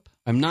soap?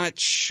 I'm not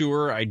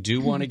sure I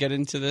do want to get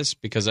into this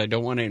because I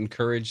don't want to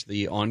encourage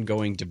the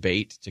ongoing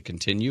debate to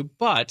continue,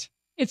 but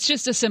it's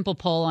just a simple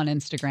poll on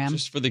Instagram.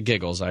 Just for the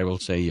giggles, I will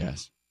say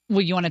yes.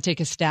 Well, you want to take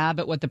a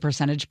stab at what the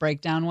percentage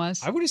breakdown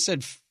was? I would have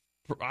said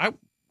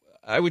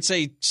I would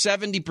say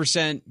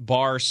 70%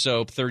 bar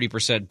soap,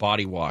 30%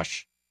 body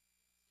wash.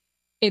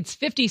 It's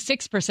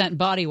 56%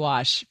 body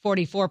wash,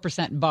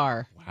 44%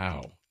 bar.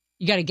 Wow.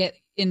 You got to get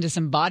into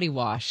some body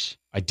wash.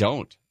 I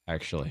don't,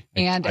 actually.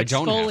 And I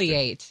don't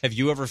exfoliate. Have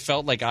you ever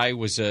felt like I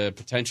was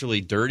potentially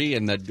dirty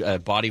and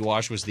that body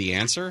wash was the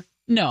answer?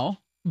 No,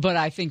 but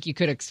I think you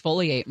could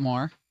exfoliate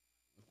more.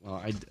 Well,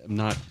 I'm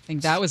not. I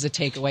think that was a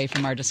takeaway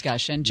from our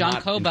discussion.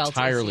 John Cobalt is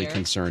entirely here.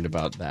 Concerned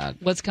about that.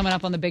 What's coming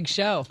up on the big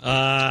show?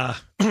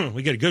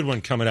 We got a good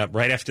one coming up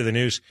right after the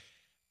news.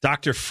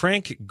 Dr.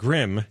 Frank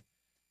Grimm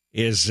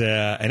is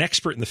an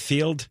expert in the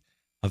field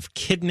of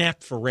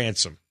kidnap for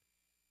ransom.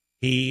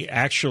 He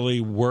actually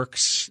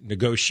works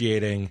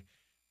negotiating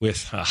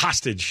with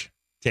hostage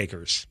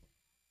takers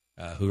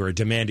who are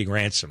demanding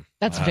ransom.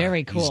 That's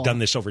very cool. He's done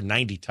this over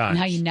 90 times. And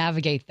how you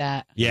navigate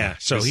that. Yeah,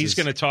 so he's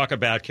going to talk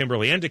about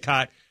Kimberly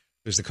Endicott,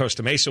 who's the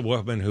Costa Mesa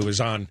woman who was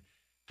on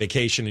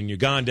vacation in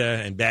Uganda,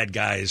 and bad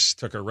guys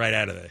took her right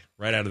out of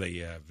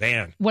the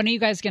van. When are you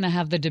guys going to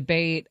have the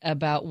debate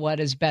about what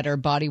is better,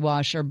 body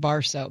wash or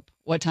bar soap?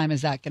 What time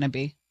is that going to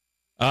be?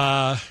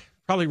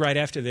 Probably right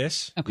after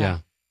this. Okay. Yeah.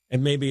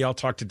 And maybe I'll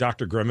talk to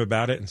Dr. Grimm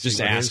about it and just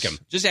ask him.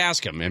 Just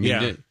ask him. I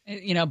mean,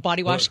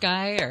 body wash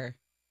guy or.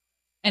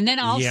 And then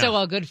also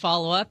a good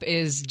follow-up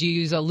is, do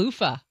you use a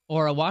loofah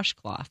or a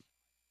washcloth?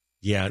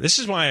 Yeah, this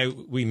is why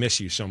we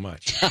miss you so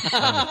much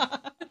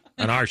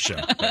on our show.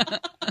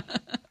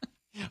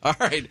 All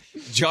right,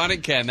 John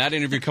and Ken, that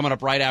interview coming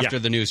up right after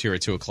the news here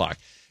at 2 o'clock.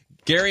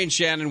 Gary and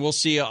Shannon, we'll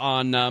see you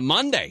on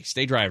Monday.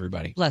 Stay dry,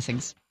 everybody.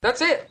 Blessings.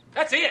 That's it.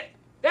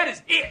 That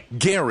is it.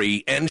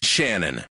 Gary and Shannon.